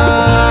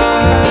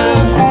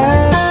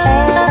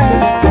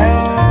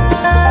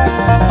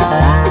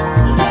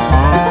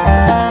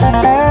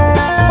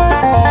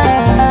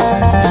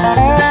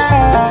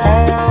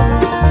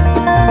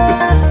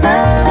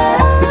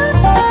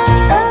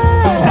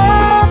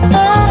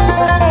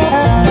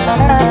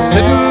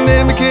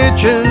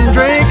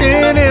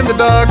 Drinking in the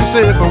dark, a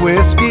sip of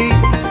whiskey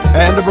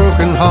and a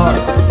broken heart.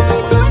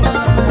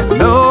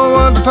 No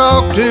one to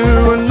talk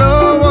to and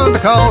no one to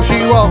call.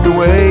 She walked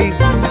away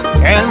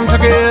and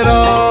took it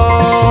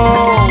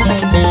all.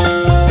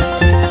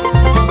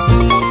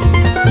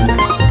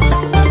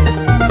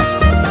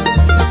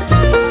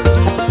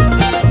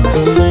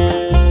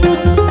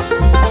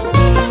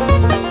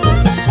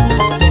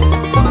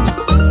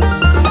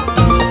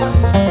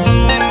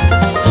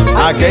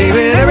 I gave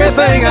it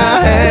everything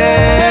I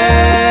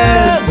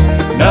had,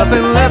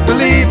 nothing left to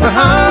leave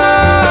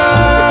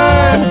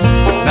behind.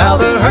 Now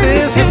the hurt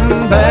is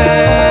hitting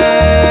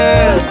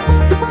bad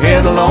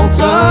in a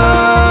lonesome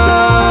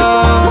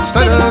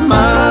state of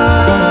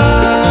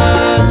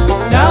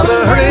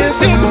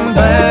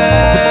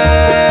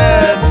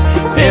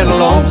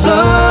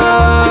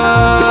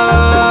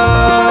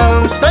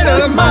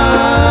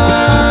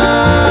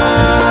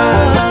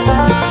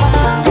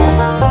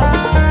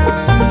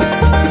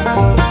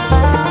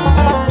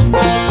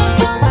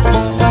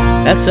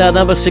That's our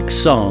number 6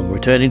 song,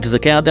 returning to the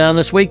countdown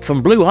this week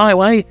from Blue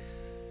Highway.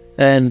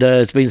 And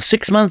it's been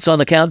 6 months on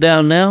the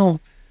countdown now.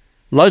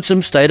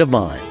 Lonesome State of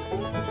Mind.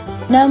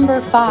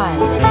 Number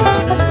 5.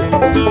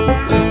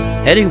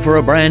 Heading for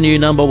a brand new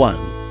number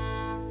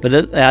 1.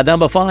 But our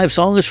number 5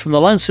 song is from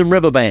the Lonesome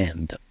River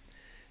Band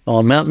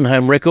on Mountain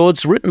Home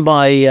Records, written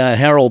by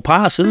Harold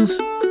Parsons.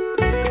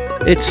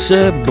 It's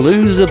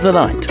Blues of the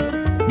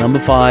Night, number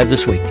 5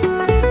 this week.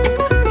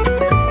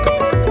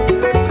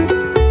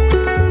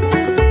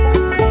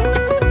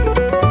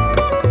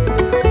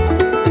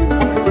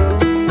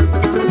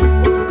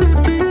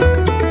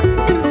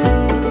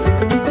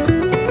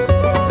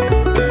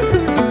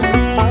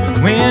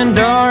 When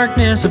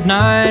darkness of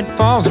night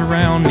falls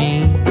around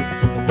me,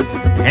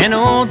 and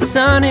old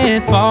sun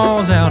it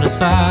falls out of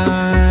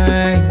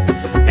sight,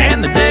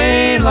 and the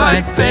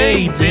daylight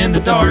fades into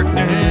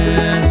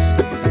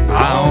darkness,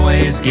 I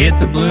always get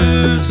the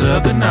blues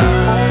of the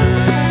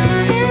night.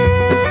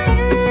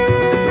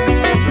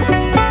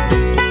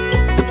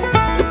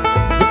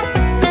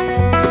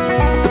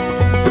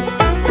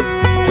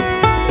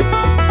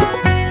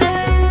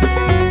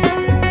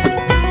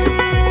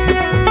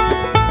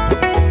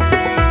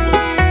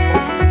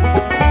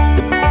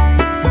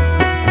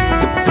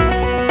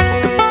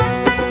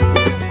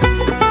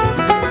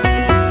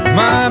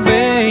 My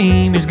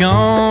baby's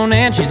gone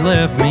and she's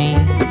left me.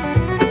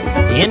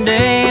 In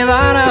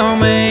daylight I'll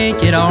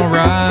make it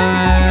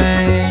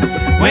alright.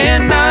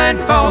 When night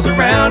falls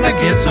around I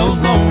get so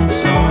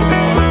lonesome,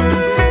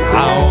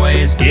 I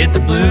always get the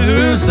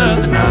blues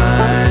of the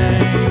night.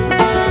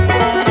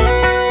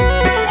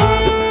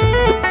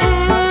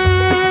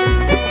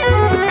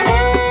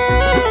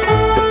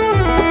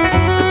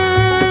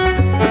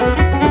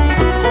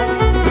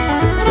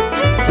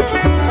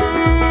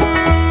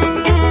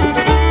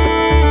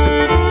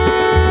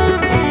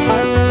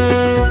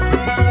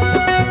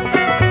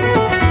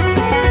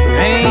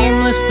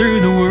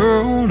 Through the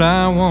world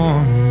I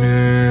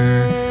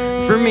wander,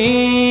 for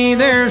me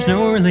there's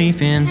no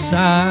relief in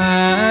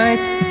sight.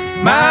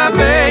 My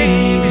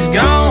baby's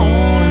gone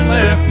and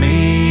left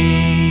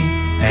me,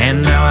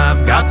 and now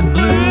I've got the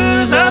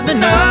blues of the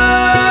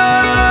night.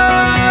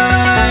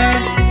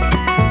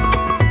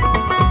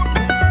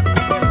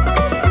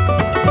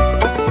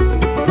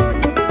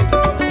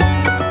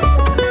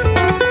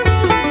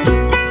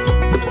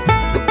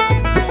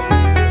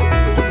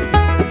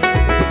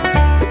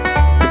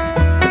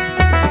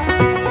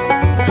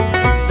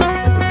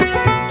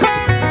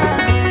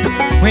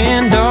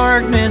 When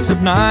darkness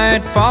of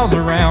night falls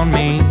around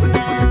me,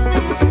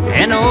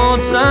 and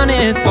old sun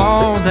it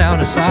falls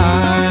out of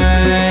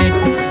sight,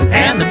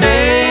 and the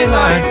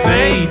daylight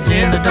fades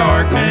in the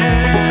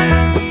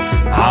darkness,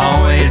 I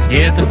always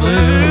get the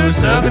blues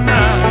of the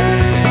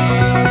night.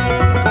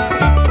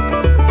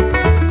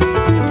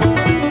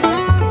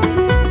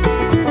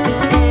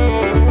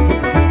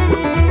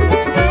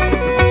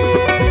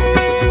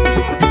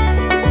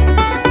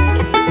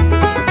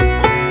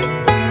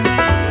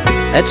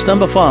 That's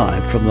number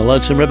 5 from the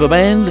Lonesome River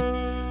Band,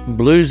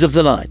 Blues of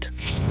the Night.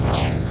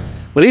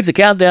 We'll leave the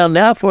countdown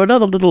now for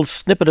another little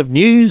snippet of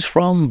news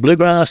from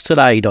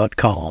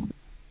bluegrasstoday.com.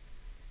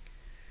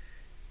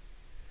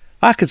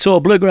 Arkansas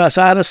bluegrass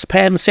artist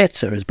Pam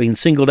Setzer has been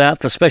singled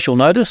out for special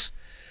notice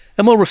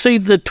and will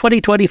receive the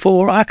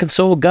 2024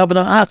 Arkansas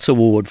Governor Arts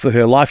Award for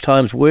her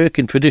lifetime's work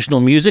in traditional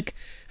music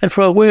and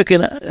for her work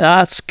in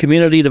arts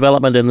community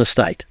development in the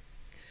state.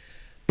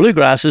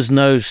 Bluegrassers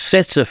know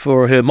Setzer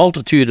for her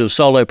multitude of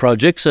solo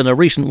projects and a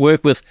recent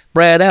work with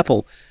Brad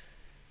Apple,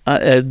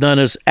 known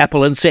as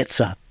Apple and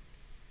Setzer.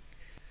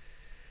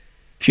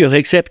 She'll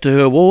accept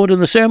her award in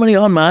the ceremony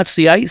on March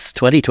the 8th,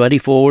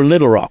 2024 in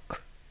Little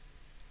Rock.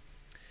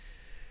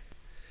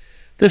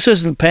 This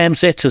isn't Pam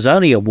Setzer's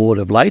only award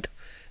of late,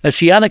 as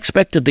she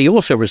unexpectedly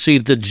also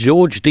received the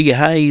George D.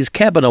 Hayes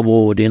Cabin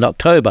Award in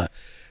October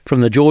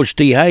from the George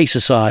D. Hayes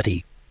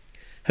Society.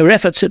 Her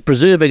efforts at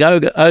preserving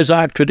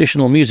Ozark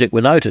traditional music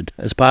were noted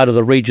as part of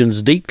the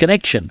region's deep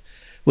connection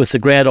with the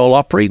Grand Ole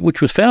Opry,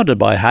 which was founded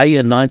by Hay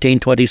in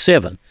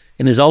 1927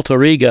 in his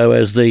alter ego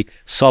as the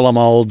solemn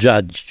old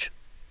judge.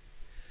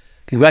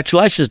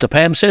 Congratulations to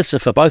Pam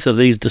Setzer for both of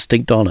these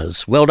distinct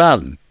honours. Well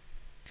done.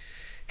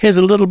 Here's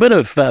a little bit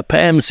of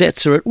Pam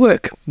Setzer at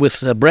work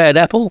with Brad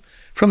Apple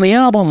from the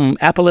album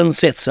Apple and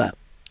Setzer.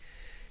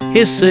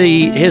 Here's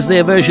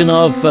their version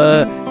of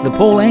the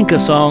Paul Anka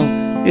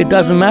song, It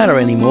Doesn't Matter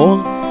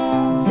Anymore.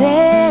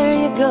 There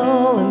you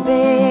go, and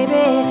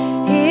baby,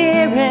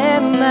 here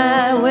am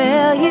I.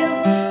 Well, you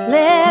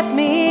left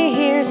me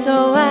here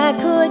so I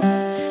could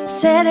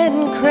sit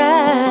and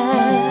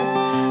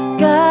cry.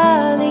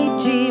 Golly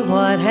gee,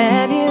 what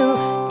have you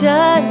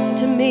done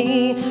to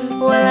me?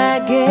 Well,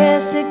 I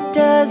guess it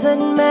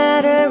doesn't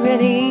matter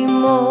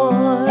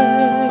anymore.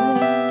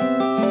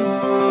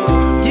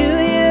 Do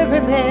you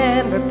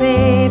remember,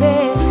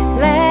 baby,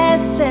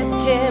 last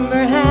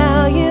September,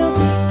 how you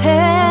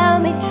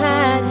held me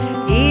tight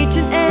each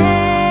and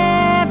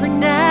every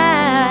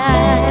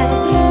night?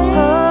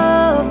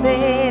 Oh,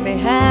 baby,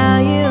 how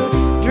you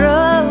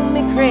drove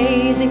me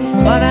crazy,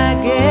 but I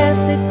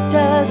guess it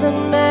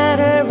doesn't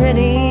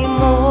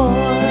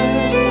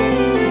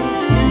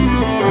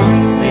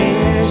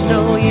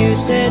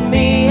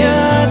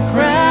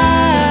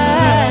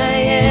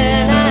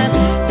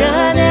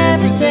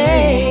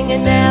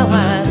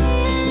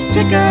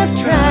sick of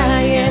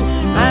trying.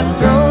 I've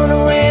thrown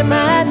away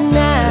my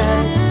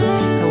nights.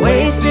 I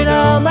wasted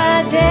all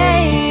my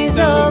days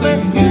over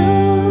you.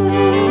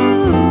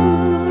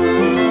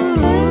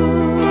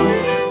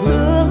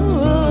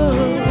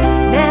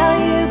 Now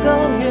you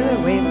go your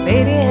way,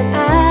 baby, and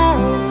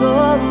I'll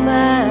go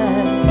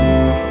mine.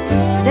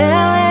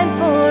 Now and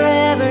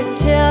forever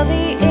till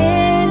the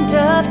end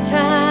of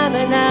time,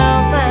 and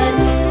I'll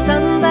find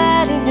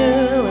somebody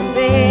new, and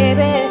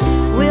baby,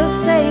 we'll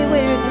say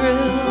we're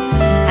through,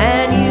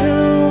 and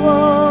you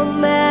won't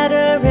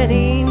matter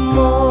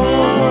anymore.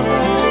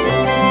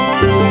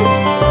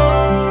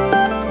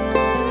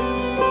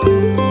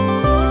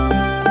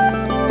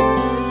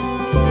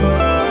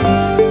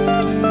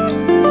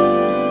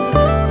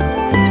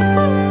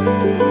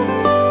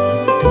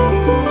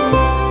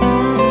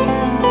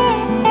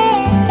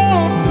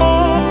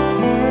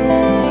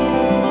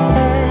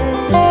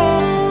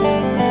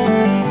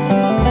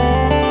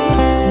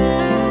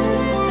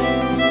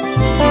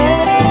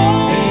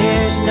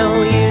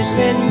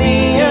 Send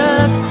me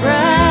up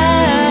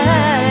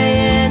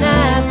crying.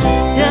 I've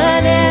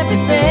done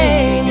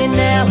everything, and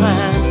now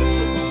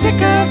I'm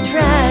sick of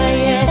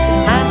trying.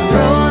 I've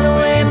thrown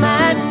away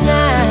my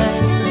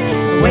nights,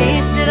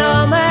 wasted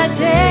all my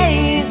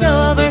days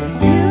over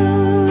you.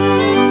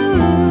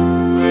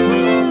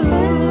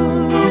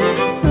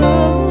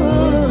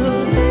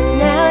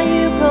 Now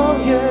you go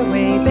your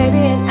way, baby,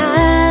 and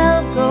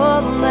I'll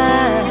go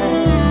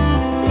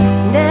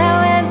mine.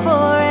 Now and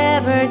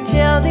forever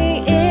till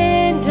the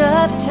end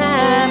of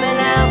time, and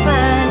I'll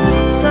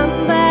find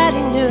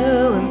somebody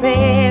new, and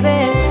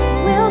baby,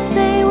 we'll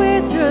say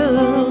we're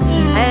through,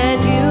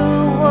 and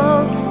you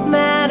won't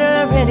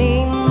matter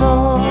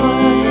anymore.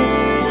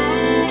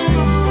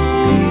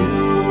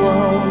 You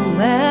won't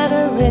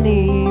matter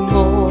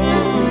anymore.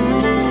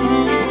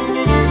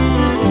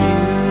 You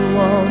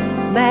won't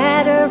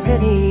matter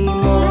anymore.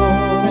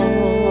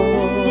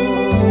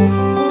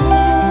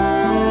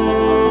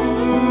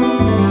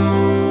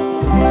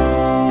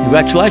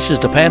 Congratulations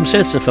to Pam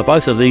Setzer for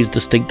both of these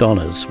distinct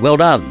honours. Well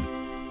done.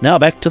 Now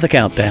back to the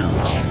countdown.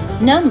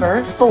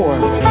 Number 4.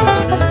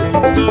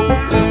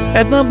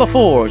 At number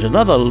 4 is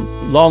another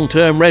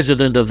long-term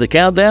resident of the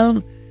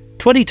countdown.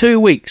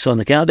 22 weeks on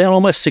the countdown,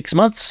 almost 6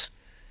 months.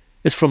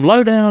 It's from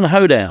Lowdown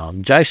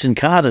Hoedown, Jason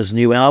Carter's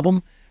new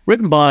album,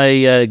 written by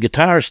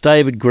guitarist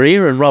David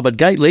Greer and Robert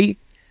Gately,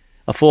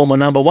 a former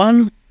number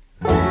 1.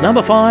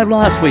 Number 5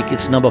 last week,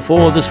 it's number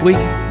 4 this week.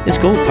 It's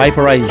called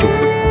Paper Angel.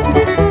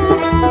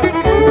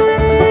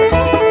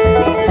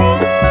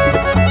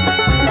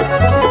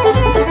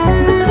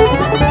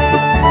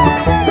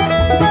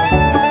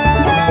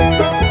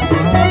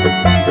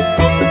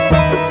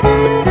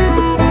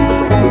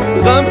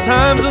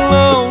 Sometimes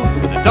alone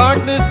in the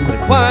darkness and the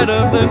quiet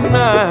of the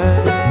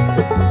night,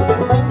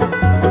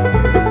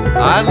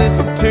 I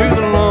listen to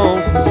the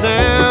lonesome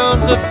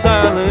sounds of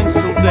silence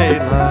till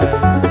daylight,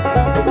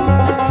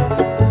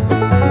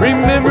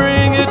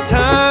 remembering a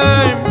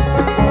time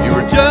you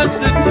were just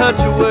a touch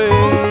away.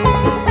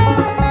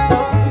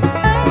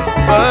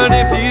 But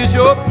empty is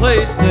your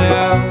place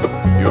now,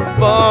 you're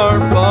far,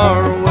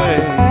 far away.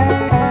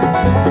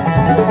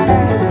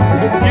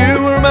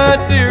 You were my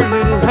dear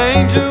little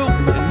angel,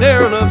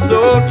 their love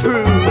so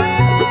true,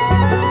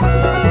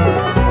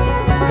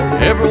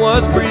 ever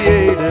was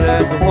created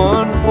as the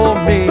one for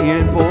me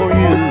and for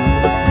you.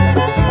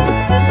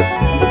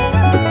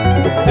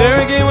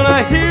 There again when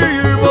I hear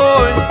your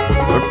voice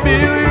or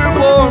feel your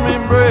warm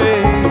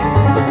embrace,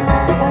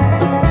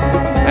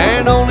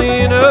 and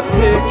only in a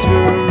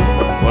picture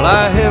will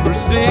I ever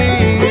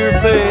see your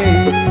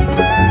face.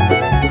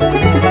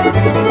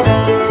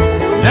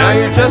 Now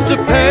you're just a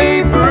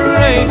paper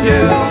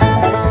angel,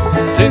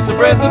 since the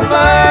breath of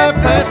life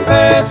has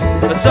passed,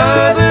 a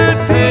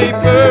silent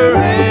paper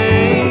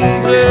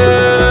angel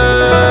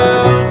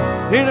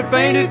in a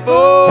faded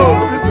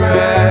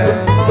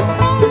photograph,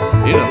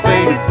 in a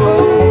faded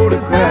photograph.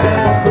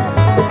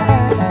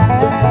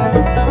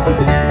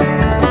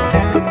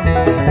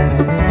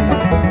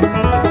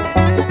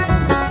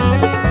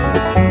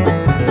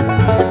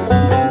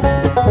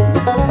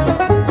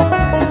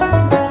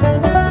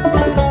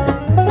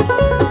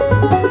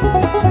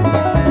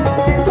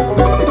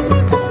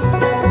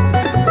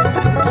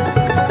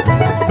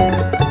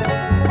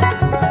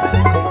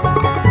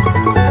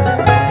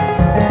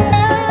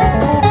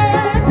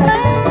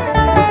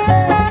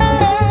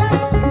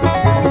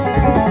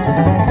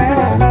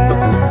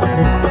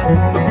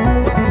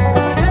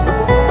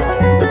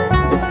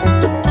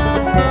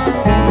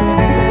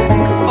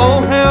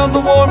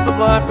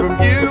 From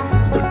you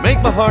would make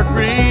my heart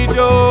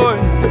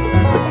rejoice,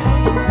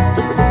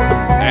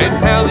 and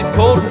how these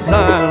cold and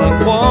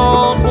silent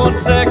walls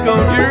once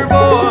echoed your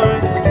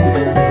voice.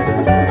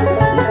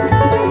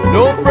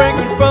 No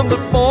fragrance from the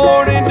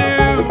morning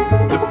dew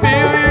to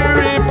fill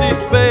your empty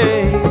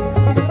space,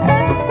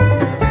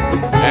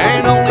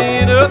 and only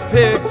in a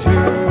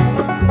picture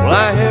will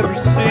I ever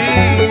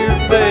see your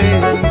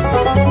face.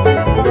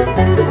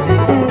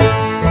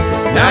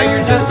 Now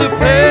you're just a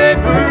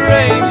paper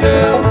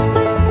angel,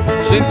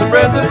 since the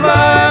breath of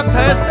life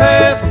has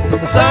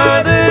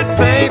beside that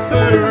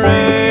paper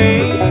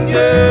angel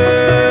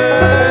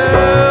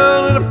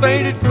in a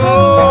faded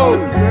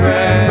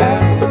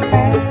photograph,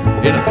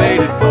 in a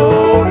faded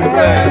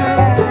photograph.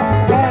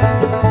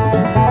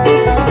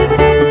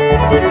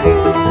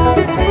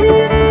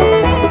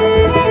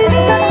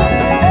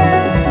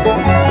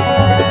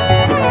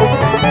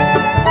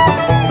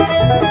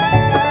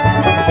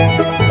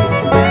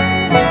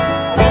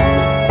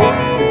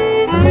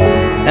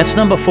 That's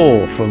number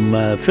 4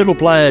 from fiddle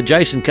player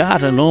Jason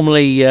Carter,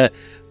 normally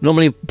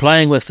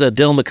playing with the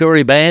Del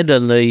McCoury Band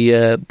and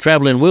the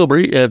Travelling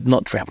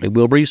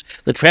Wilburys,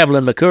 the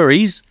Travelling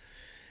McCourys.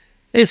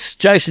 It's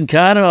Jason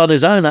Carter on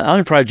his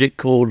own project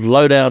called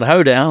Lowdown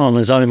Hoedown on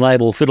his own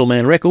label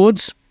Fiddleman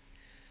Records.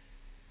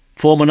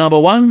 Former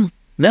number 1,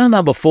 now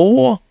number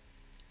 4,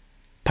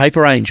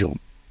 Paper Angel.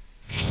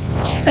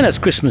 And it's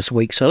Christmas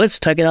week, so let's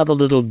take another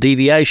little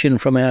deviation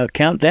from our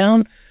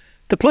countdown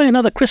to play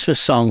another Christmas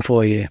song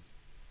for you.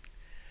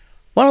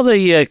 One of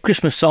the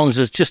Christmas songs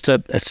is just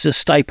it's a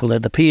staple.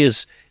 It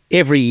appears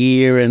every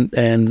year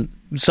and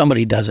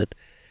somebody does it.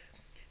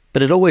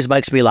 But it always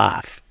makes me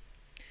laugh.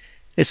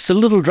 It's The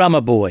Little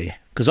Drummer Boy,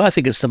 because I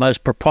think it's the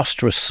most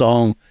preposterous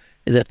song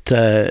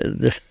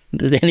that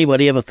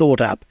anybody ever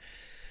thought up.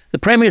 The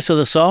premise of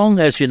the song,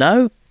 as you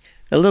know,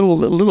 a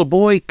little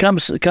boy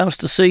comes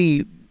to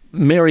see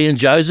Mary and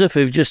Joseph,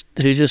 who's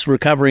just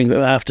recovering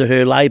after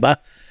her labour.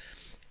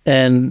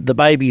 And the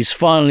baby's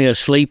finally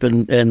asleep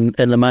in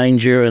the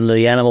manger, and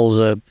the animals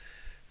are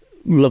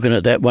looking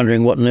at that,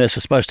 wondering what on earth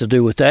they're supposed to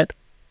do with that.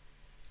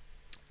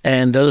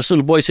 And this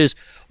little boy says,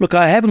 "Look,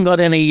 I haven't got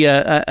any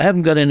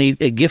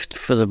gift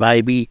for the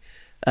baby,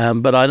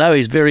 but I know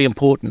he's very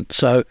important.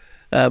 So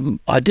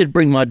I did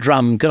bring my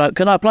drum.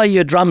 Can I play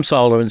you a drum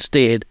solo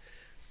instead?"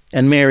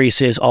 And Mary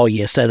says, "Oh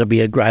yes, that'll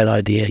be a great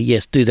idea.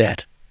 Yes, do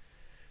that."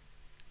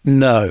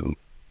 No.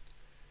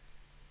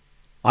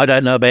 I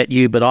don't know about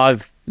you, but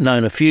I've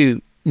known a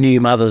few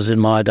new mothers in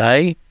my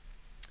day.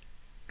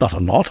 Not a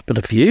lot, but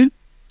a few.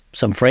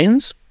 Some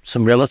friends,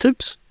 some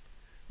relatives,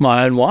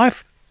 my own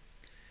wife.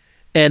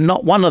 And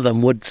not one of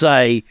them would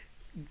say,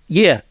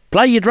 "Yeah,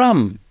 play your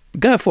drum.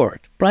 Go for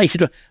it. Play your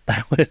drum."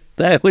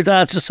 They would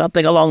answer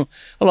something along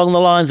the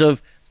lines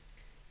of,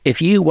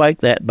 "If you wake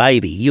that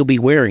baby, you'll be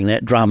wearing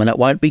that drum and it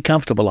won't be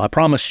comfortable, I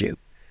promise you.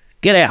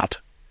 Get out."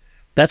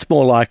 That's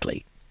more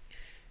likely.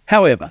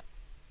 However,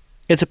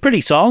 it's a pretty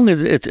song.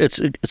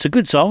 It's a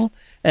good song.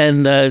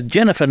 And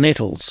Jennifer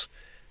Nettles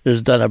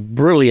has done a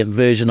brilliant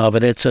version of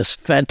it. It's a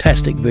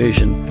fantastic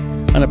version.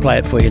 I'm going to play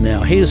it for you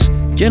now. Here's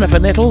Jennifer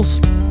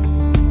Nettles,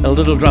 A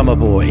Little Drummer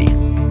Boy.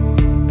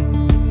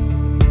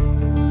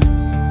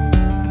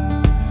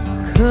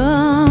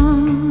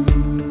 Come,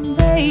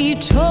 they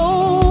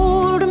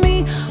told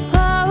me,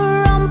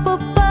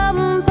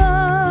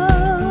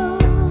 pa-rum-pa-bum-bum,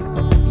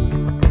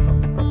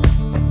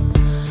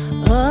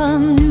 a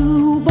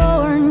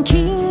newborn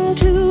king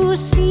to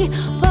see,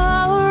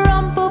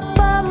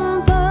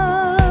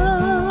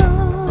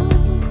 pa-rum-pa-bum-bum.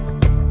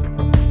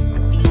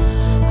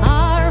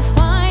 Our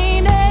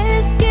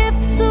finest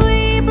gifts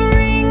we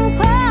bring,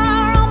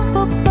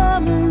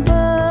 pa-rum-pa-bum-bum,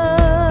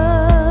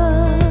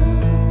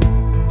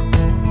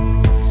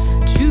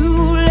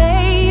 to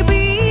lay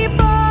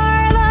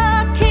before the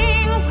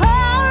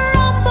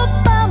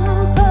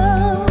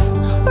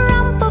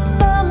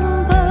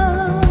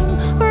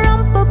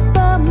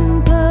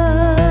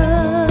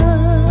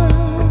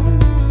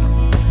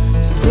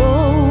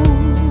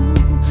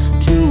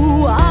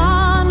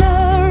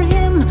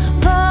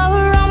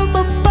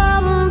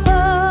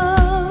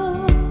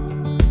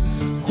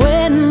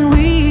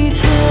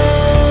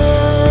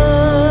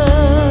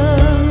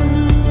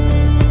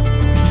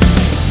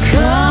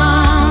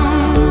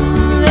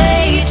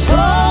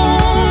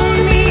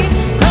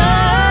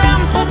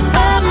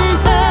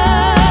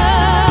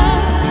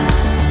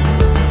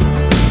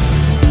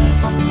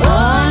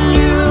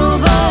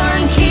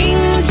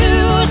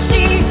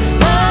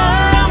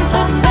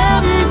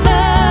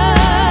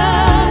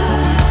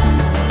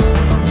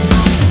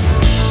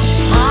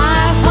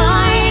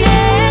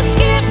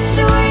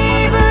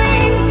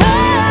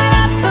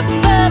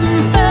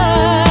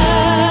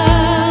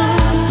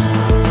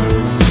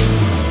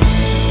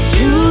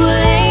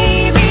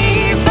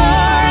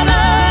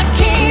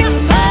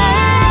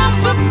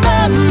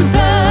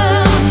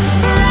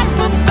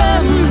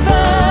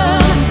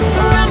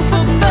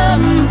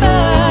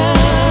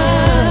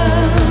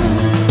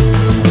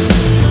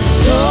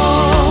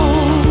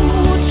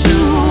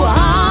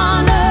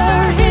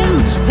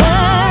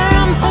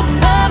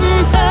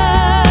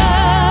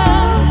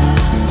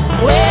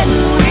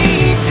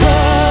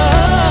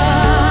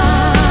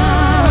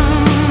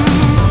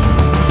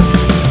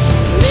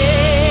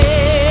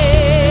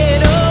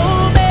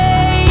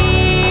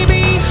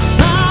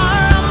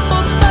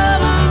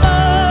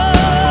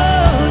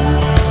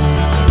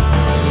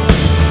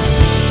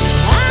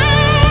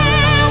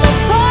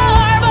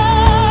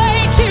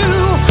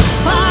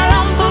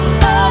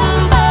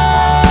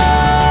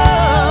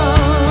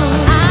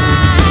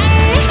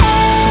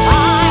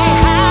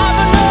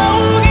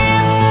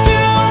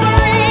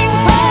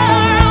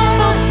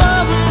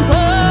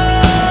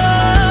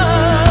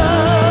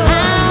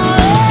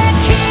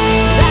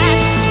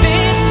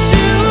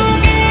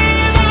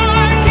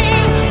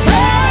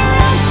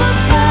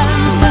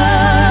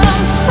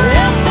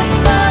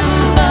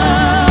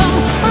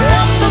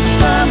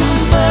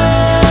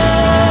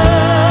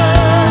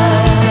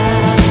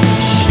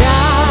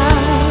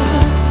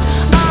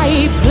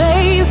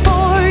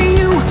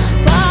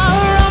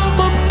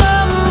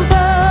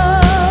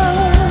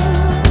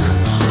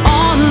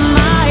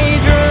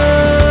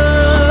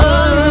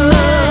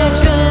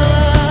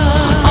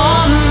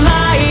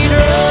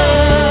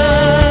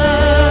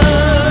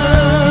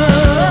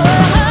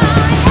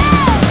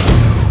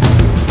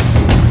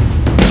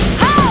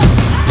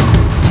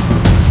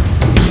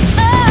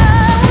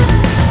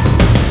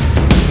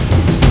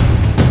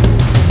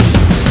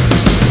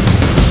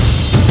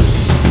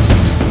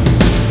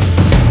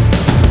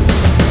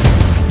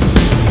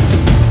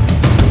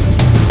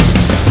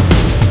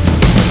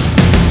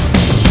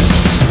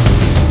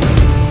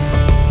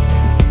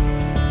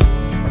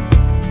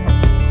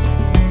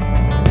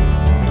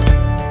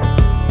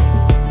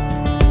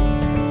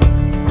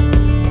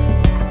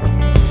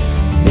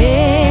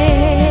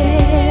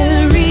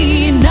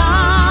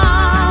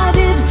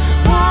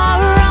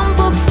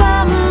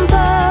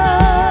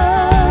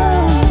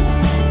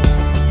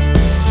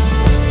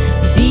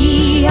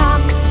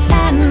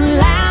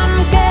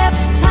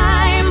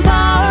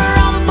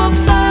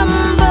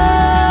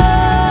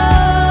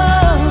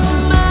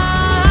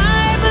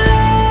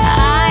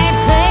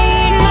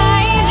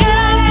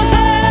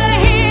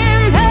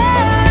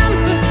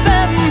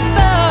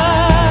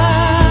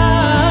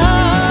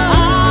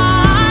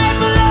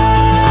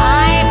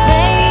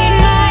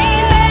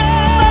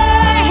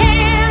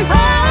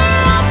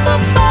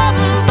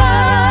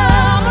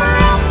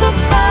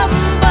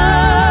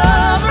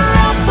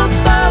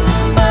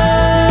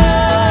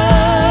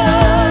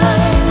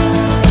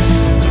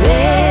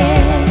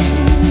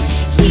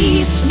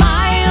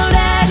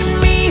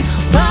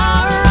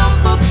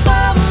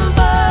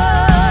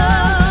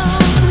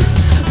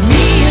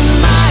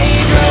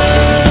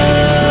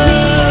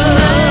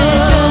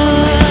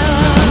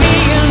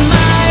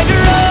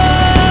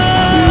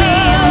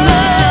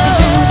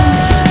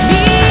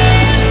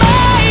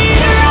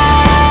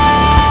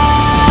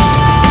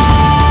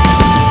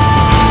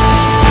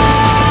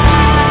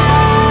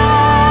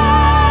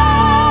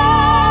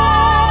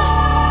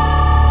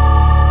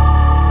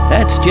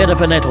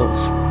Jennifer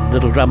Nettles,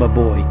 Little Drummer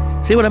Boy.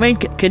 See what I mean?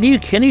 Can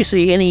you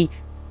see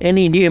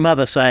any new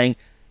mother saying,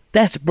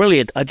 "That's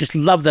brilliant, I just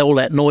love all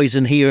that noise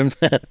in here,"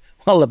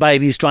 while the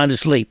baby's trying to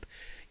sleep?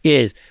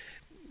 Yes.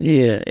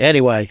 Yeah.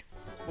 Anyway,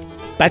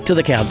 back to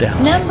the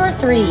countdown. Number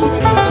 3.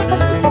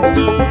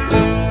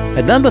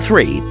 At number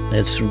 3,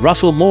 it's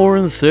Russell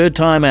Moran's Third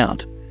Time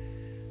Out.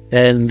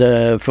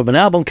 And from an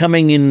album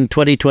coming in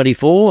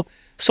 2024,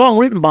 song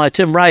written by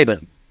Tim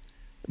Rabin.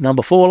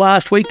 Number 4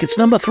 last week, it's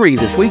number 3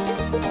 this week.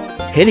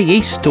 Heading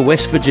east to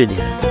West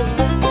Virginia.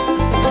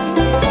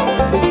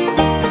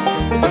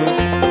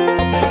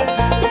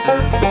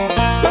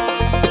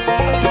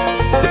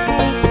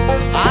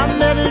 I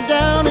met her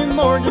down in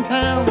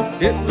Morgantown,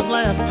 it was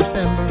last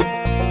December.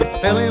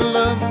 Fell in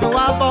love, so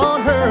I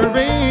bought her a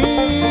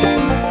ring.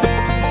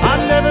 I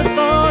never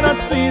thought I'd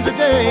see the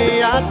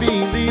day I'd be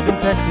leaving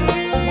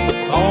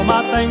Texas, all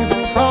my things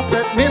and cross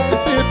that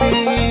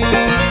Mississippi.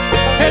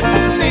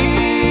 Heading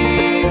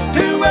east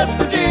to West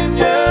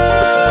Virginia.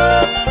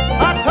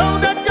 I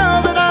told that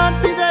girl that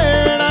I'd be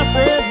there, and I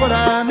said what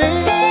I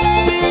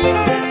mean.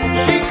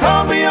 She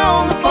called me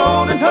on the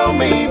phone and told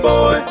me,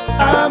 "Boy,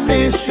 I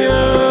miss you."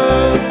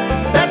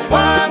 That's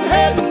why I'm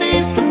heading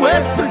east to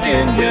West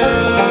Virginia.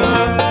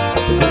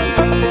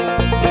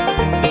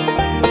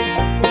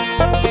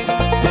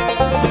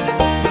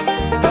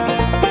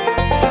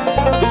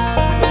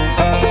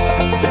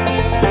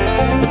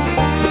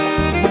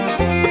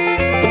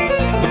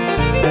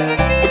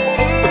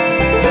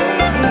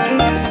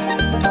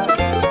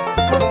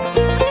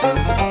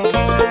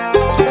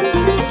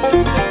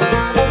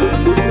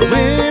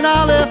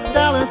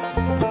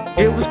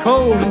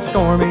 Cold and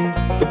stormy,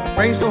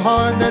 rained so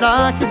hard that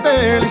I could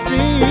barely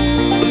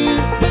see.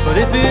 But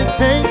if it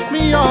takes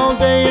me all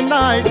day and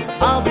night,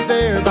 I'll be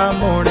there by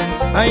morning.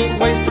 I ain't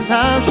wasting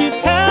time, she's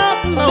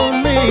counting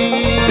on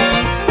me.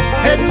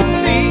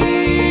 Heading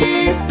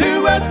east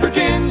to West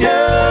Virginia.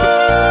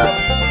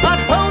 I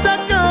told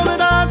that girl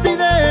that I'd be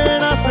there,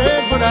 and I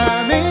said what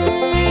I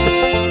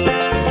mean.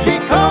 She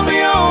called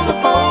me on the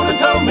phone and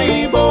told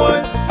me,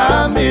 "Boy,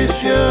 I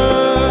miss you."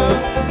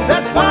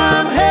 That's why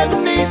I'm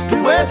heading east to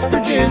West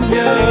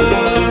Virginia.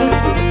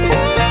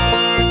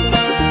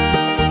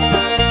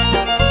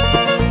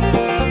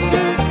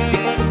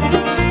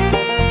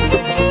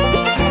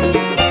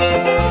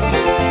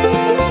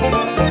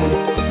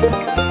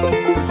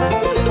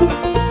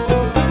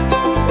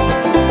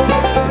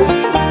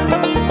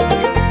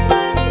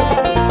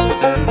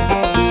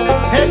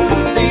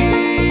 Heading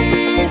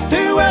east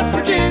to West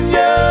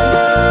Virginia.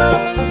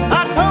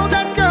 I told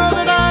that girl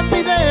that I'd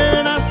be there,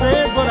 and I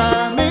said what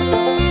I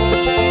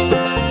mean.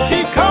 She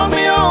called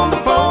me on the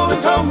phone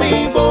and told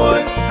me,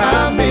 "Boy,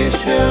 I miss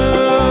you."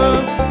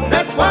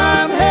 That's why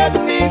I'm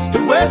heading east to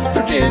West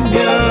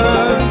Virginia.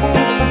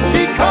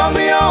 She called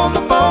me on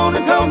the phone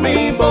and told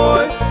me,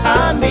 "Boy,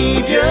 I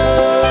need you."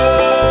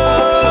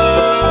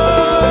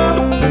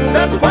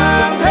 That's why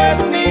I'm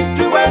heading east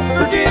to West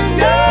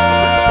Virginia.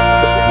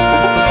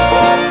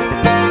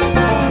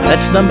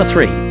 That's number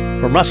 3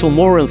 from Russell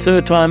Moran's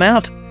Third Time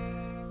Out.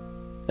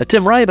 A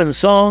Tim Rabin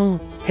song,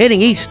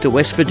 Heading East to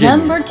West Virginia.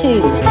 Number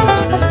 2.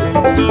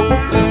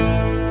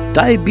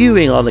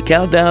 Debuting on the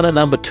countdown at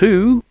number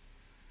 2.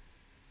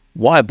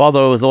 Why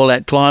bother with all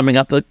that climbing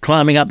up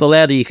the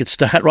ladder? You could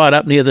start right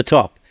up near the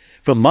top.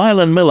 From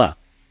Mylan Miller,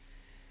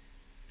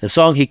 a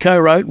song he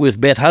co-wrote with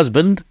Beth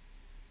Husband,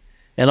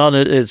 and on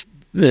it is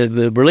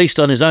released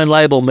on his own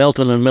label,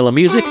 Melton and Miller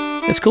Music.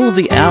 It's called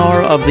 "The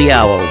Hour of the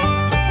Owl."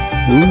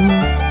 Ooh,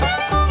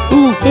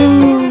 ooh,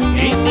 ooh.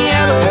 In the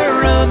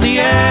hour of the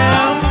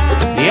owl,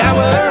 the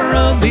hour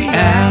of the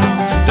owl,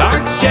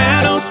 dark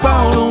shadows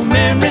follow,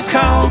 memories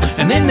call,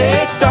 and then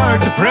they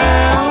start to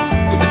prowl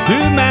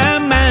through my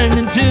mind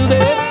until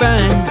they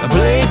find a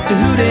place to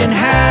hoot and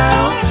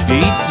howl.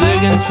 Each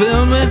second's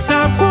filled with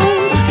sorrow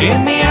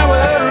in the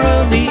hour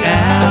of the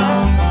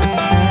owl.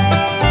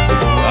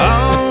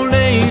 All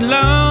day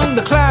long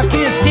the clock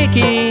is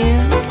ticking,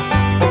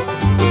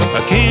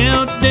 a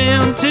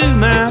countdown to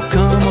my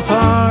come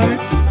apart.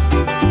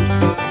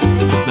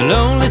 The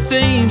lonely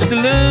seems to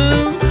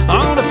loom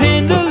on a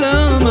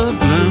pendulum of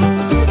gloom,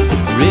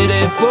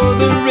 ready for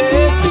the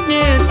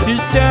wretchedness to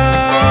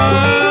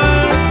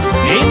start.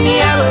 In the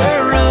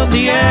hour of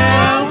the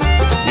owl,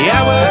 the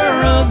hour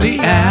of the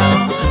owl,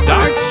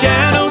 dark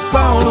shadows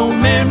follow,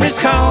 memories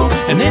call,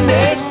 and then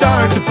they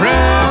start to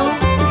prowl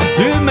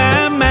through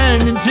my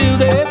mind until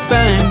they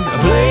find a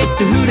place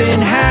to hoot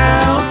and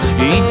howl.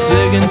 Each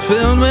second's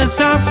filled with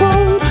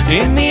sorrow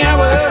in the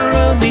hour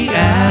of the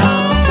owl.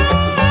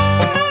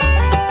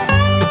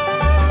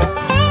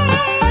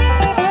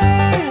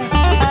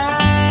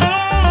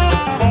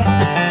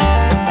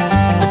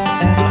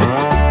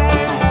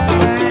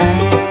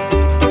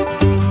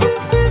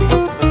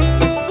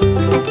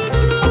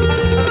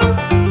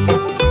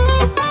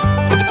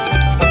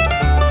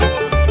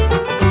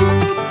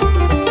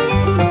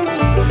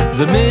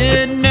 The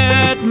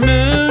midnight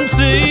moon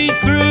sees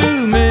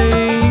through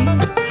me,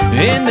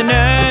 in the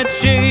night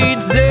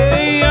shades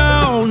they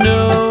all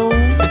know.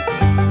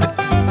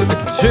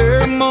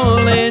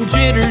 Turmoil and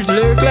jitters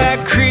lurk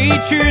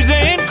creatures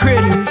and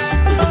critters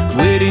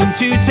waiting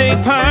to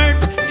take part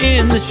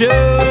in the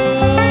show.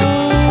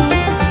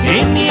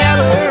 In the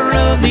hour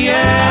of the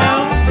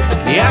owl,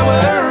 the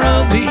hour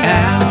of the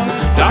owl,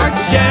 dark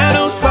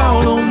shadows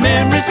follow,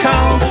 memories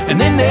call, and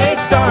then they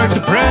start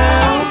to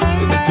prowl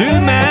through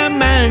my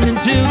mind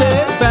until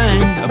they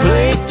find a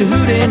place to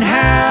hoot and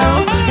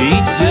howl.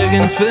 Each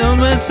second's filled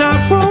with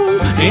sorrow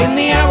in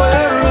the hour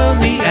of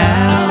the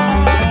owl.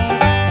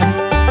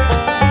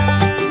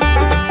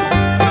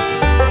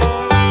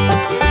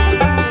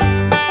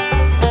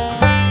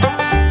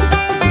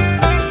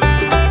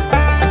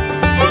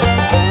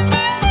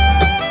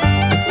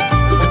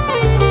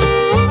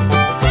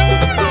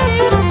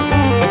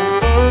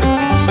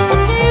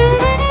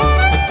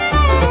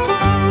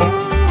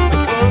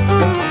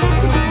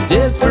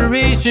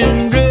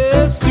 Desperation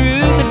drifts through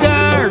the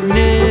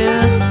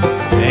darkness,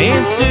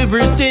 and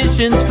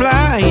superstitions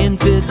fly in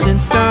fits and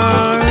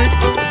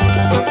starts.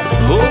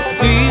 Both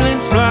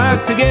feelings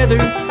flock together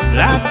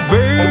like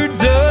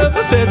birds of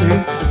a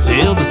feather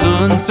till the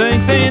sun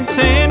sinks and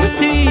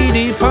sanity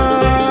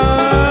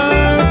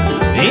departs.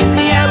 In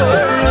the hour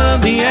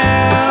of the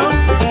owl,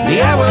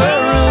 the hour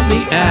of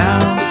the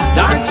owl,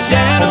 dark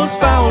shadows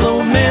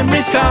follow,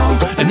 memories call,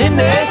 and then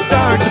they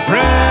start to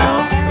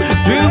prowl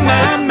through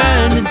my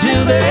mind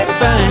until they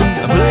find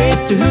a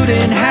place to hoot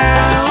and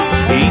howl.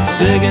 Each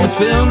second's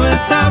filled with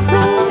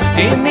sorrow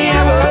in the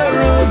hour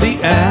of the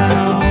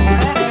owl.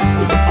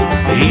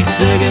 Each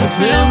second's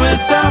filled with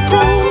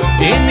sorrow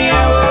in the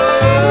hour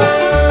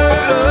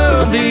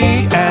of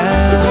the owl.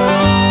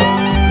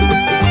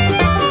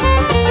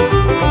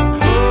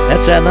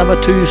 That's our number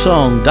 2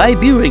 song,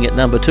 debuting at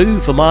number 2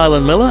 for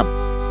Mylan Miller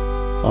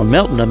on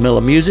Melton and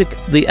Miller Music,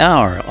 The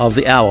Hour of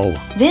the Owl.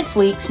 This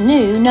week's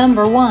new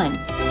number 1.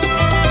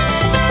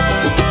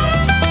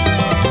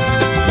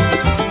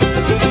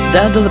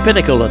 Down to the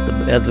pinnacle at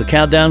the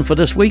countdown for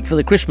this week, for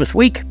the Christmas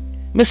week,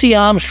 Missy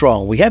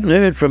Armstrong. We haven't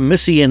heard from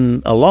Missy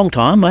in a long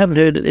time. I haven't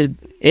heard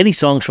any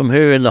songs from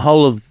her in the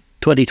whole of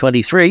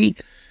 2023.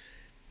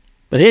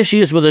 But here she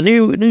is with a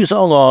new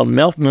song on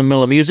Melton and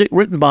Miller Music,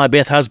 written by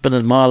Beth Husband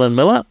and Mylan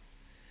Miller,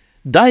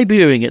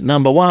 debuting at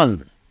number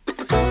 1.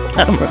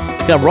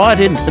 Come right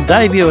in to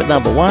debut at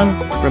number 1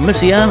 from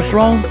Missy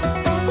Armstrong.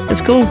 It's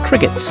called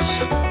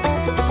Crickets.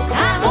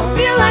 I hope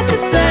you like the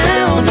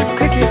sound of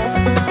crickets.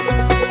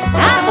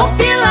 I hope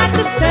you like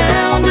the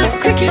sound of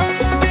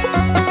crickets.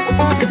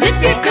 'Cause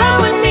if you're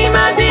calling me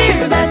my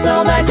dear, that's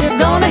all that you're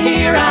gonna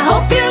hear. I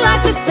hope you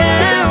like the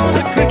sound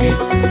of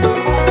crickets.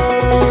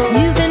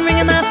 You've been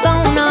ringing my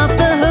phone off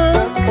the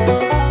hook,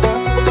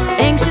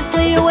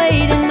 anxiously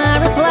awaiting my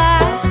reply.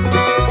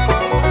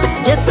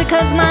 Just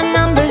because my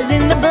number's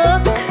in the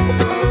book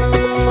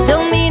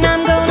don't mean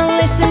I'm gonna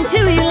listen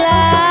to you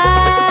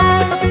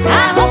lie.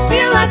 I hope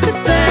you like the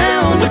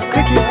sound of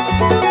crickets.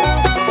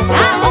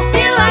 I hope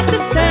you like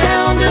the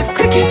sound of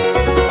crickets.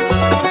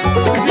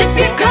 'Cause if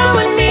you're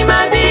calling me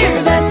my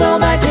dear, that's all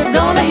that you're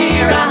gonna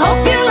hear. I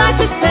hope you like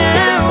the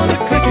sound of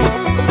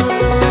crickets.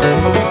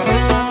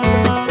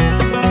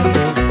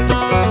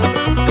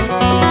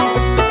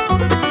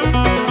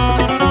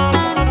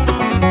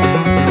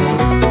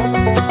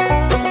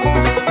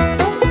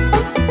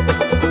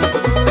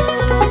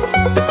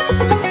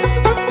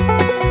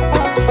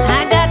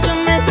 I got your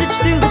message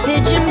through the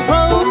pigeon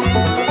post,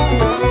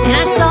 and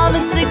I saw the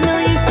signal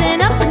you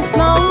sent up in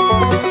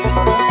smoke.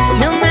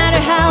 No matter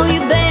how you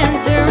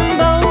banter and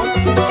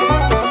boast,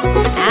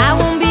 I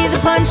won't be the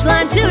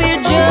punchline to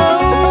your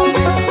joke.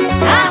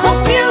 I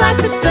hope you like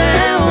the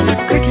sound of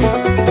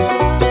crickets.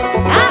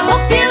 I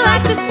hope you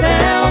like the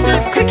sound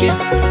of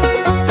crickets.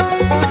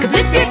 'Cause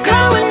if you're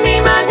calling me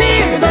my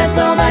dear, that's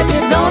all that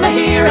you're gonna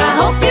hear. I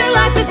hope you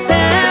like the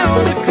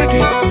sound of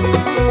crickets.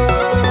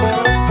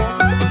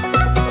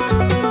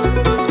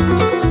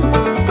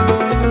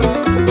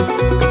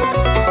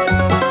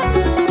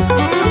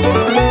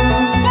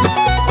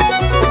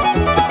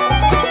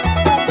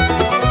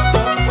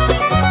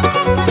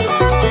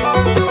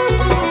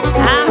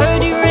 I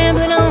heard you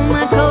rambling on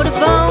my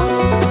Codaphone,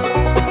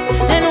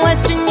 and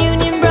Western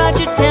Union brought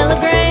your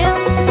telegram.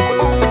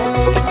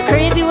 It's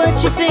crazy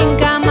what you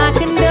think I might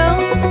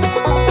condone.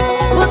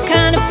 What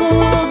kind of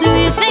fool do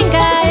you think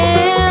I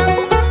am?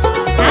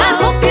 I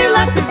hope you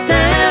like the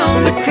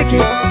sound of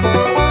crickets.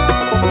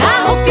 I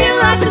hope you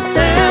like the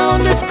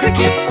sound of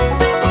crickets.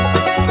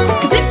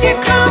 'Cause if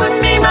you're calling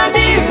me my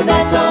dear,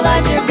 that's all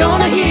that you're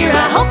gonna hear.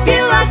 I hope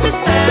you like the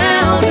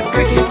sound of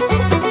crickets.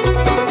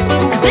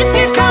 'Cause if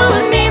you're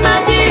calling me my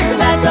dear,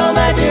 that's all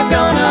that you're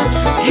gonna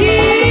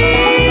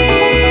hear.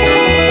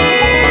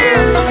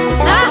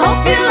 I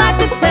hope you like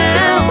the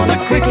sound of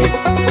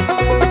crickets.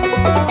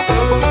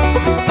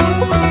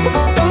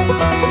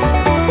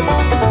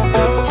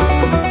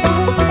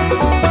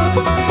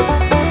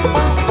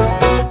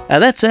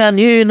 And that's our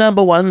new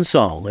number 1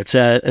 song. It's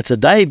a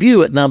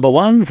debut at number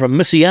 1 from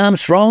Missy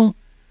Armstrong,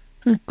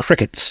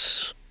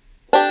 Crickets.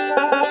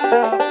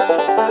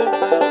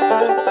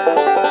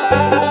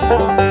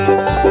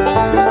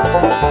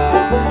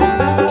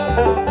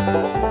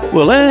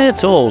 Well,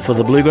 that's all for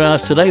the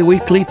Bluegrass Today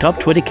Weekly Top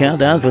 20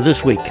 Countdown for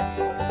this week.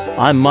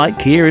 I'm Mike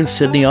Keir in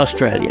Sydney,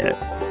 Australia.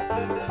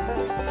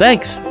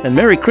 Thanks, and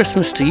Merry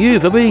Christmas to you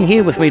for being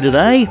here with me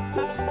today.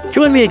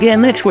 Join me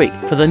again next week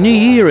for the New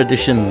Year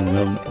edition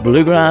of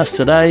Bluegrass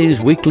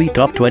Today's Weekly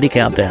Top 20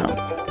 Countdown.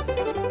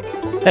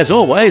 As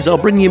always, I'll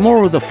bring you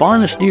more of the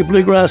finest new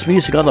bluegrass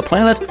music on the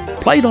planet,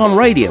 played on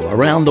radio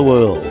around the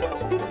world.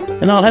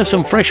 And I'll have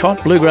some fresh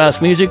hot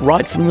bluegrass music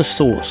right from the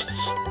source.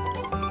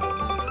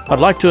 I'd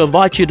like to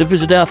invite you to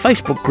visit our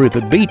Facebook group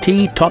at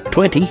BT Top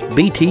 20,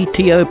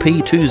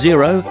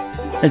 BTTOP20,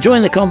 and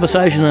join the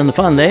conversation and the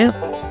fun there,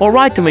 or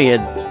write to me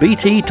at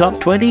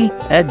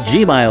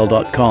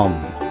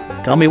bttop20@gmail.com.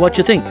 Tell me what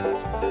you think.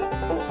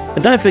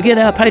 And don't forget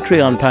our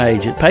Patreon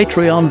page at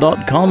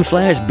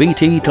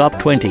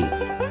patreon.com/BTTop20.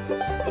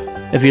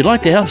 If you'd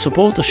like to help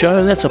support the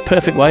show, that's a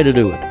perfect way to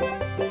do it.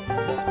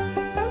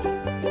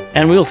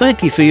 And we'll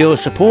thank you for your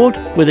support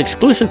with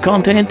exclusive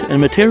content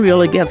and material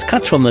that gets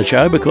cuts from the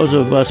show because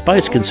of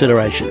space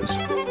considerations.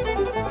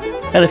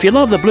 And if you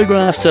love the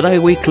Bluegrass Today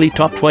Weekly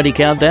Top 20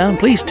 Countdown,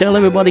 please tell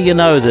everybody you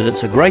know that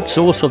it's a great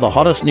source of the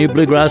hottest new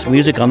bluegrass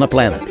music on the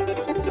planet.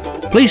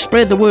 Please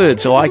spread the word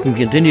so I can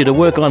continue to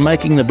work on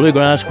making the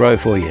bluegrass grow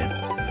for you.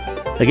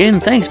 Again,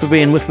 thanks for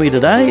being with me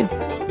today.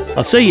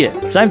 I'll see you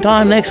same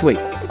time next week.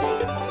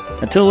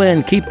 Until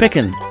then, keep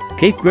picking,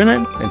 keep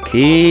grinning, and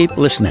keep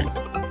listening.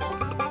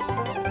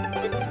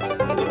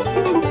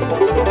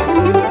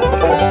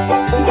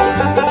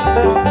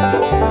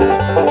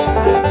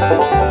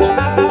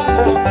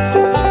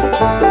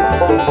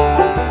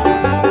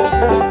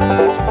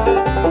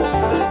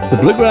 The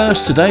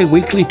Bluegrass Today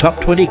Weekly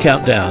Top 20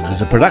 Countdown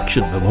is a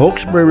production of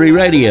Hawkesbury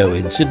Radio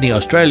in Sydney,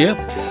 Australia,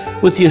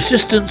 with the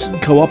assistance and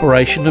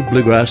cooperation of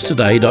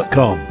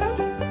BluegrassToday.com.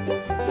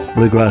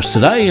 Bluegrass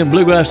Today and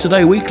Bluegrass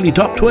Today Weekly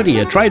Top 20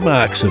 are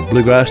trademarks of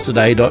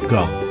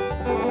BluegrassToday.com.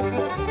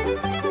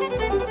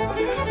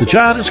 The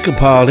chart is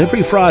compiled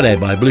every Friday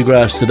by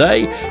Bluegrass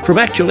Today from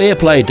actual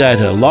airplay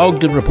data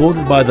logged and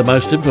reported by the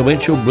most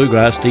influential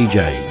bluegrass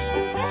DJs.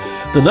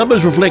 The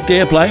numbers reflect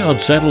airplay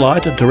on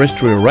satellite and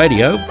terrestrial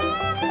radio.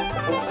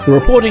 The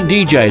reporting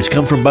DJs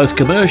come from both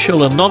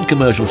commercial and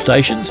non-commercial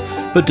stations,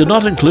 but do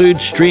not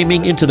include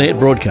streaming internet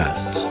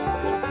broadcasts.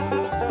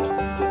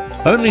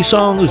 Only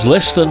songs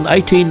less than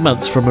 18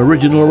 months from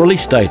original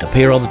release date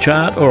appear on the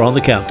chart or on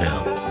the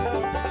countdown.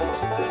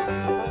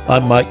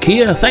 I'm Mike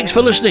Keir. Thanks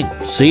for listening.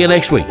 See you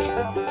next week.